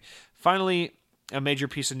balancing. Finally, a major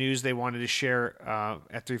piece of news they wanted to share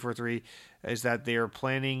at 343 is that they are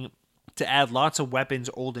planning to add lots of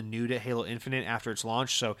weapons old and new to Halo Infinite after its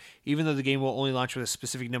launch. So even though the game will only launch with a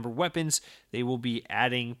specific number of weapons, they will be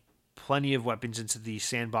adding plenty of weapons into the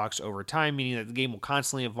sandbox over time, meaning that the game will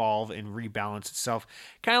constantly evolve and rebalance itself.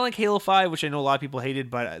 Kind of like Halo 5, which I know a lot of people hated,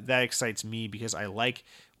 but that excites me because I like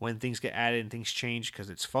when things get added and things change because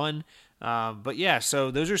it's fun. But yeah, so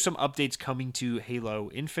those are some updates coming to Halo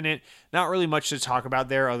Infinite. Not really much to talk about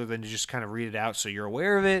there other than to just kind of read it out so you're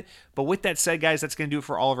aware of it. But with that said, guys, that's going to do it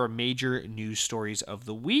for all of our major news stories of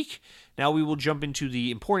the week. Now we will jump into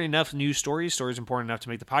the important enough news stories important enough to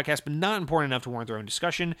make the podcast, but not important enough to warrant their own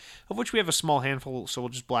discussion, of which we have a small handful, so we'll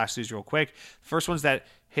just blast these real quick. The first one's that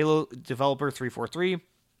Halo developer 343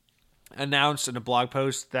 announced in a blog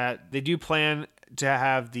post that they do plan to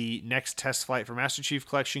have the next test flight for Master Chief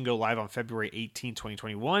Collection go live on February 18,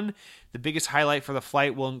 2021. The biggest highlight for the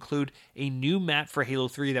flight will include a new map for Halo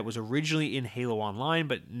 3 that was originally in Halo Online,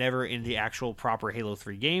 but never in the actual proper Halo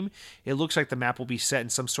 3 game. It looks like the map will be set in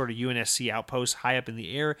some sort of UNSC outpost high up in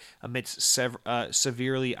the air amidst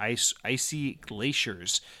severely icy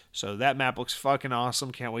glaciers. So that map looks fucking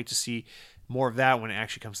awesome. Can't wait to see more of that when it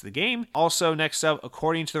actually comes to the game. Also, next up,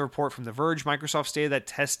 according to the report from The Verge, Microsoft stated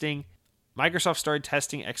that Microsoft started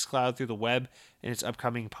testing xCloud through the web in its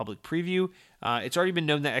upcoming public preview. It's already been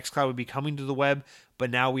known that xCloud would be coming to the web, but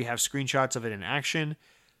now we have screenshots of it in action.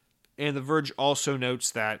 And The Verge also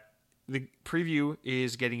notes that the preview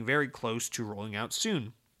is getting very close to rolling out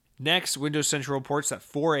soon. Next, Windows Central reports that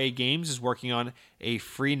 4A Games is working on a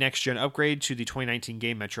free next-gen upgrade to the 2019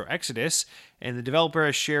 game Metro Exodus, and the developer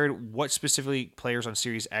has shared what specifically players on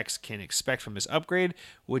Series X can expect from this upgrade,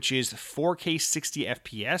 which is 4K 60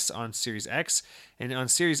 FPS on Series X, and on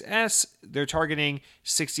Series S, they're targeting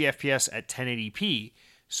 60 FPS at 1080p.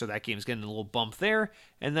 So that game's getting a little bump there.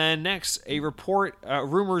 And then next, a report,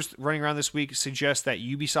 rumors running around this week suggest that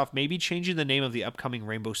Ubisoft may be changing the name of the upcoming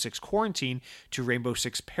Rainbow Six Quarantine to Rainbow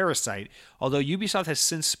Six Parasite. Although Ubisoft has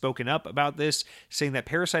since spoken up about this, saying that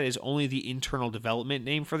Parasite is only the internal development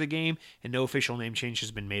name for the game, and no official name change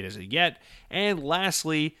has been made as of yet. And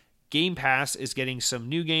lastly, Game Pass is getting some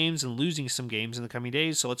new games and losing some games in the coming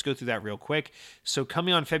days, so let's go through that real quick. So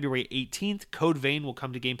coming on February 18th, Code Vein will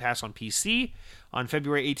come to Game Pass on PC. On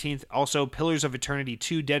February 18th, also Pillars of Eternity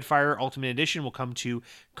 2 Deadfire Ultimate Edition will come to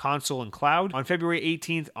console and cloud. On February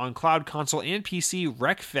 18th, on cloud, console, and PC,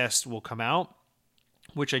 Wreckfest will come out,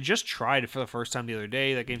 which I just tried for the first time the other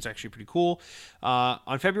day. That game's actually pretty cool.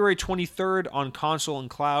 On February 23rd, on console and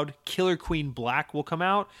cloud, Killer Queen Black will come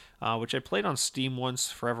out, which I played on Steam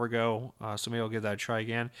once forever ago, so maybe I'll give that a try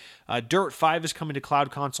again. Dirt 5 is coming to cloud,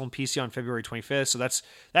 console, and PC on February 25th, so that's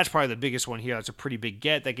probably the biggest one here. That's a pretty big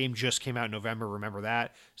get. That game just came out in November, remember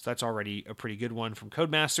that, so that's already a pretty good one from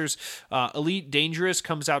Codemasters. Elite Dangerous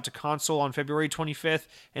comes out to console on February 25th,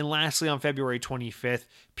 and lastly, on February 25th,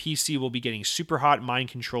 PC will be getting Super Hot Mind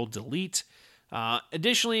Control Delete.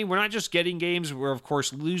 Additionally, we're not just getting games, we're of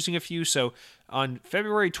course losing a few. So on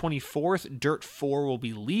February 24th, Dirt 4 will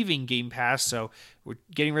be leaving Game Pass. So we're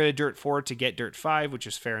getting rid of Dirt 4 to get Dirt 5, which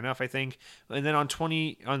is fair enough, I think. And then on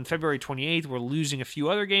February 28th, we're losing a few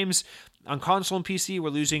other games. On console and PC,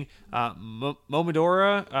 we're losing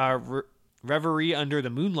Momodora, Reverie Under the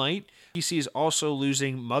Moonlight. PC is also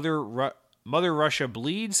losing Mother Russia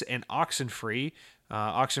Bleeds and Oxenfree.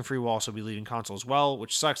 Oxenfree will also be leaving console as well,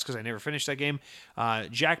 which sucks because I never finished that game.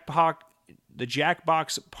 The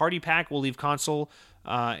Jackbox Party Pack will leave console,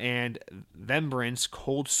 and Vembrance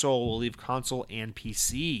Cold Soul will leave console and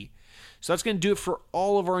PC. So that's going to do it for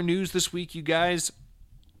all of our news this week, you guys.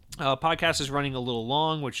 Podcast is running a little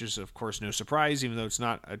long, which is, of course, no surprise, even though it's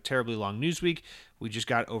not a terribly long news week. We just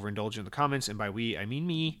got overindulgent in the comments, and by we, I mean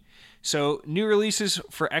me. So, new releases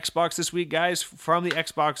for Xbox this week, guys. From the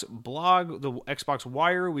Xbox blog, the Xbox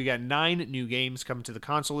Wire, we got 9 new games coming to the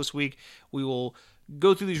console this week. We will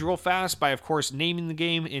go through these real fast by, of course, naming the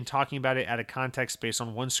game and talking about it out of context based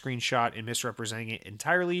on one screenshot and misrepresenting it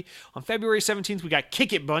entirely. On February 17th, we got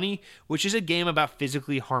Kick It Bunny, which is a game about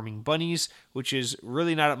physically harming bunnies, which is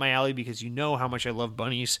really not up my alley because you know how much I love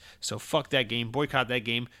bunnies, so fuck that game, boycott that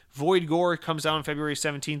game. Void Gore comes out on February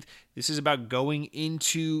 17th. This is about going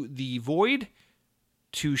into the void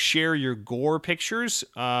to share your gore pictures,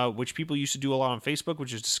 which people used to do a lot on Facebook,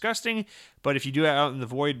 which is disgusting. But if you do it out in the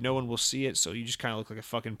void, no one will see it, so you just kind of look like a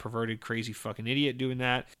fucking perverted, crazy fucking idiot doing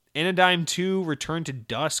that. Anodyne 2 Return to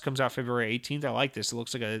Dust comes out February 18th. I like this. It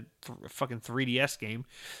looks like a fucking 3DS game.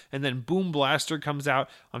 And then Boom Blaster comes out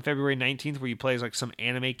on February 19th, where you play as like some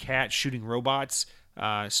anime cat shooting robots.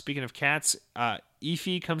 Speaking of cats,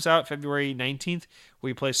 Efi comes out February 19th, where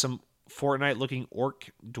you play some Fortnite-looking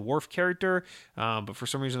orc dwarf character, but for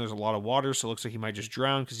some reason there's a lot of water, so it looks like he might just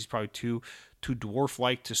drown because he's probably too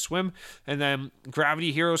dwarf-like to swim. And then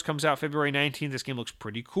Gravity Heroes comes out February 19th. This game looks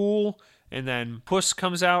pretty cool. And then Puss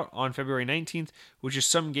comes out on February 19th, which is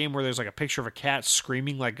some game where there's like a picture of a cat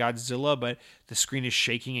screaming like Godzilla, but the screen is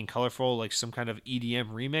shaking and colorful, like some kind of EDM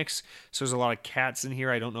remix. So there's a lot of cats in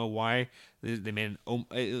here. I don't know why. They made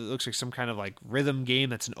it looks like some kind of like rhythm game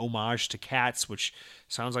that's an homage to cats, which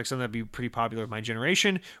sounds like something that'd be pretty popular with my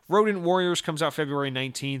generation. Rodent Warriors comes out February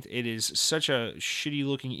 19th. It is such a shitty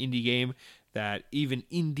looking indie game that even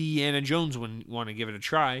Indiana Jones wouldn't want to give it a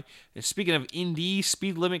try. And speaking of indie,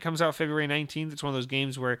 Speed Limit comes out February 19th. It's one of those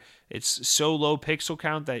games where it's so low pixel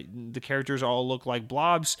count that the characters all look like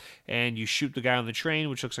blobs, and you shoot the guy on the train,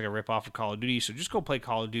 which looks like a ripoff of Call of Duty. So just go play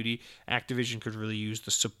Call of Duty. Activision could really use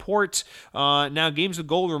the support. Now, Games with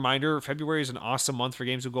Gold reminder, February is an awesome month for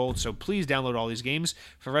Games with Gold, so please download all these games.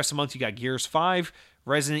 For the rest of the month, you got Gears 5,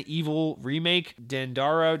 Resident Evil Remake,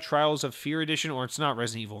 Dandara Trials of Fear Edition, or it's not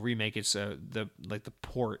Resident Evil Remake, it's the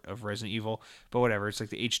port of Resident Evil, but whatever, it's like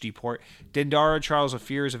the HD port. Dandara Trials of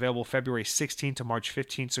Fear is available February 16th to March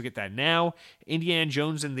 15th, so get that now. Indiana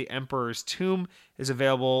Jones and the Emperor's Tomb is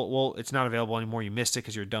available, well, it's not available anymore, you missed it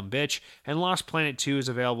because you're a dumb bitch, and Lost Planet 2 is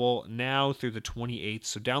available now through the 28th,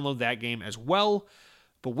 so download that game as well.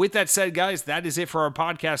 But with that said, guys, that is it for our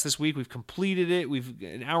podcast this week. We've completed it. We've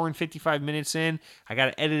an hour and 55 minutes in. I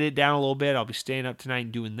got to edit it down a little bit. I'll be staying up tonight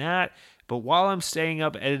and doing that. But while I'm staying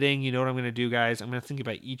up editing, you know what I'm going to do, guys? I'm going to think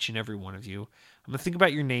about each and every one of you. I'm going to think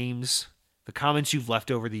about your names, the comments you've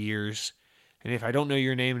left over the years. And if I don't know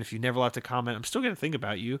your name and if you've never left a comment, I'm still going to think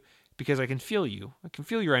about you because I can feel you. I can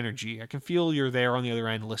feel your energy. I can feel you're there on the other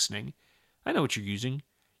end listening. I know what you're using.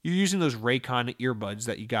 You're using those Raycon earbuds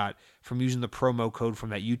that you got from using the promo code from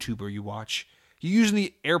that YouTuber you watch. You're using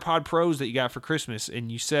the AirPod Pros that you got for Christmas,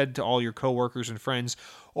 and you said to all your coworkers and friends,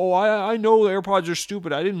 "Oh, I know the AirPods are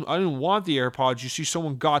stupid. I didn't want the AirPods. You see,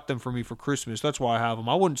 someone got them for me for Christmas. That's why I have them.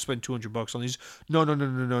 I wouldn't spend $200 on these.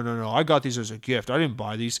 No. I got these as a gift. I didn't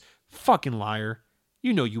buy these. Fucking liar.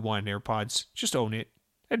 You know you wanted AirPods. Just own it.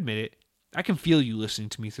 Admit it. I can feel you listening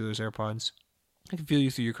to me through those AirPods. I can feel you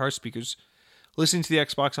through your car speakers, listening to the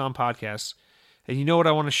Xbox On podcast. And you know what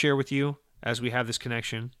I want to share with you as we have this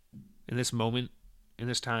connection in this moment, in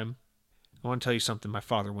this time? I want to tell you something my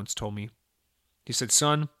father once told me. He said,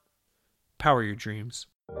 "Son, power your dreams."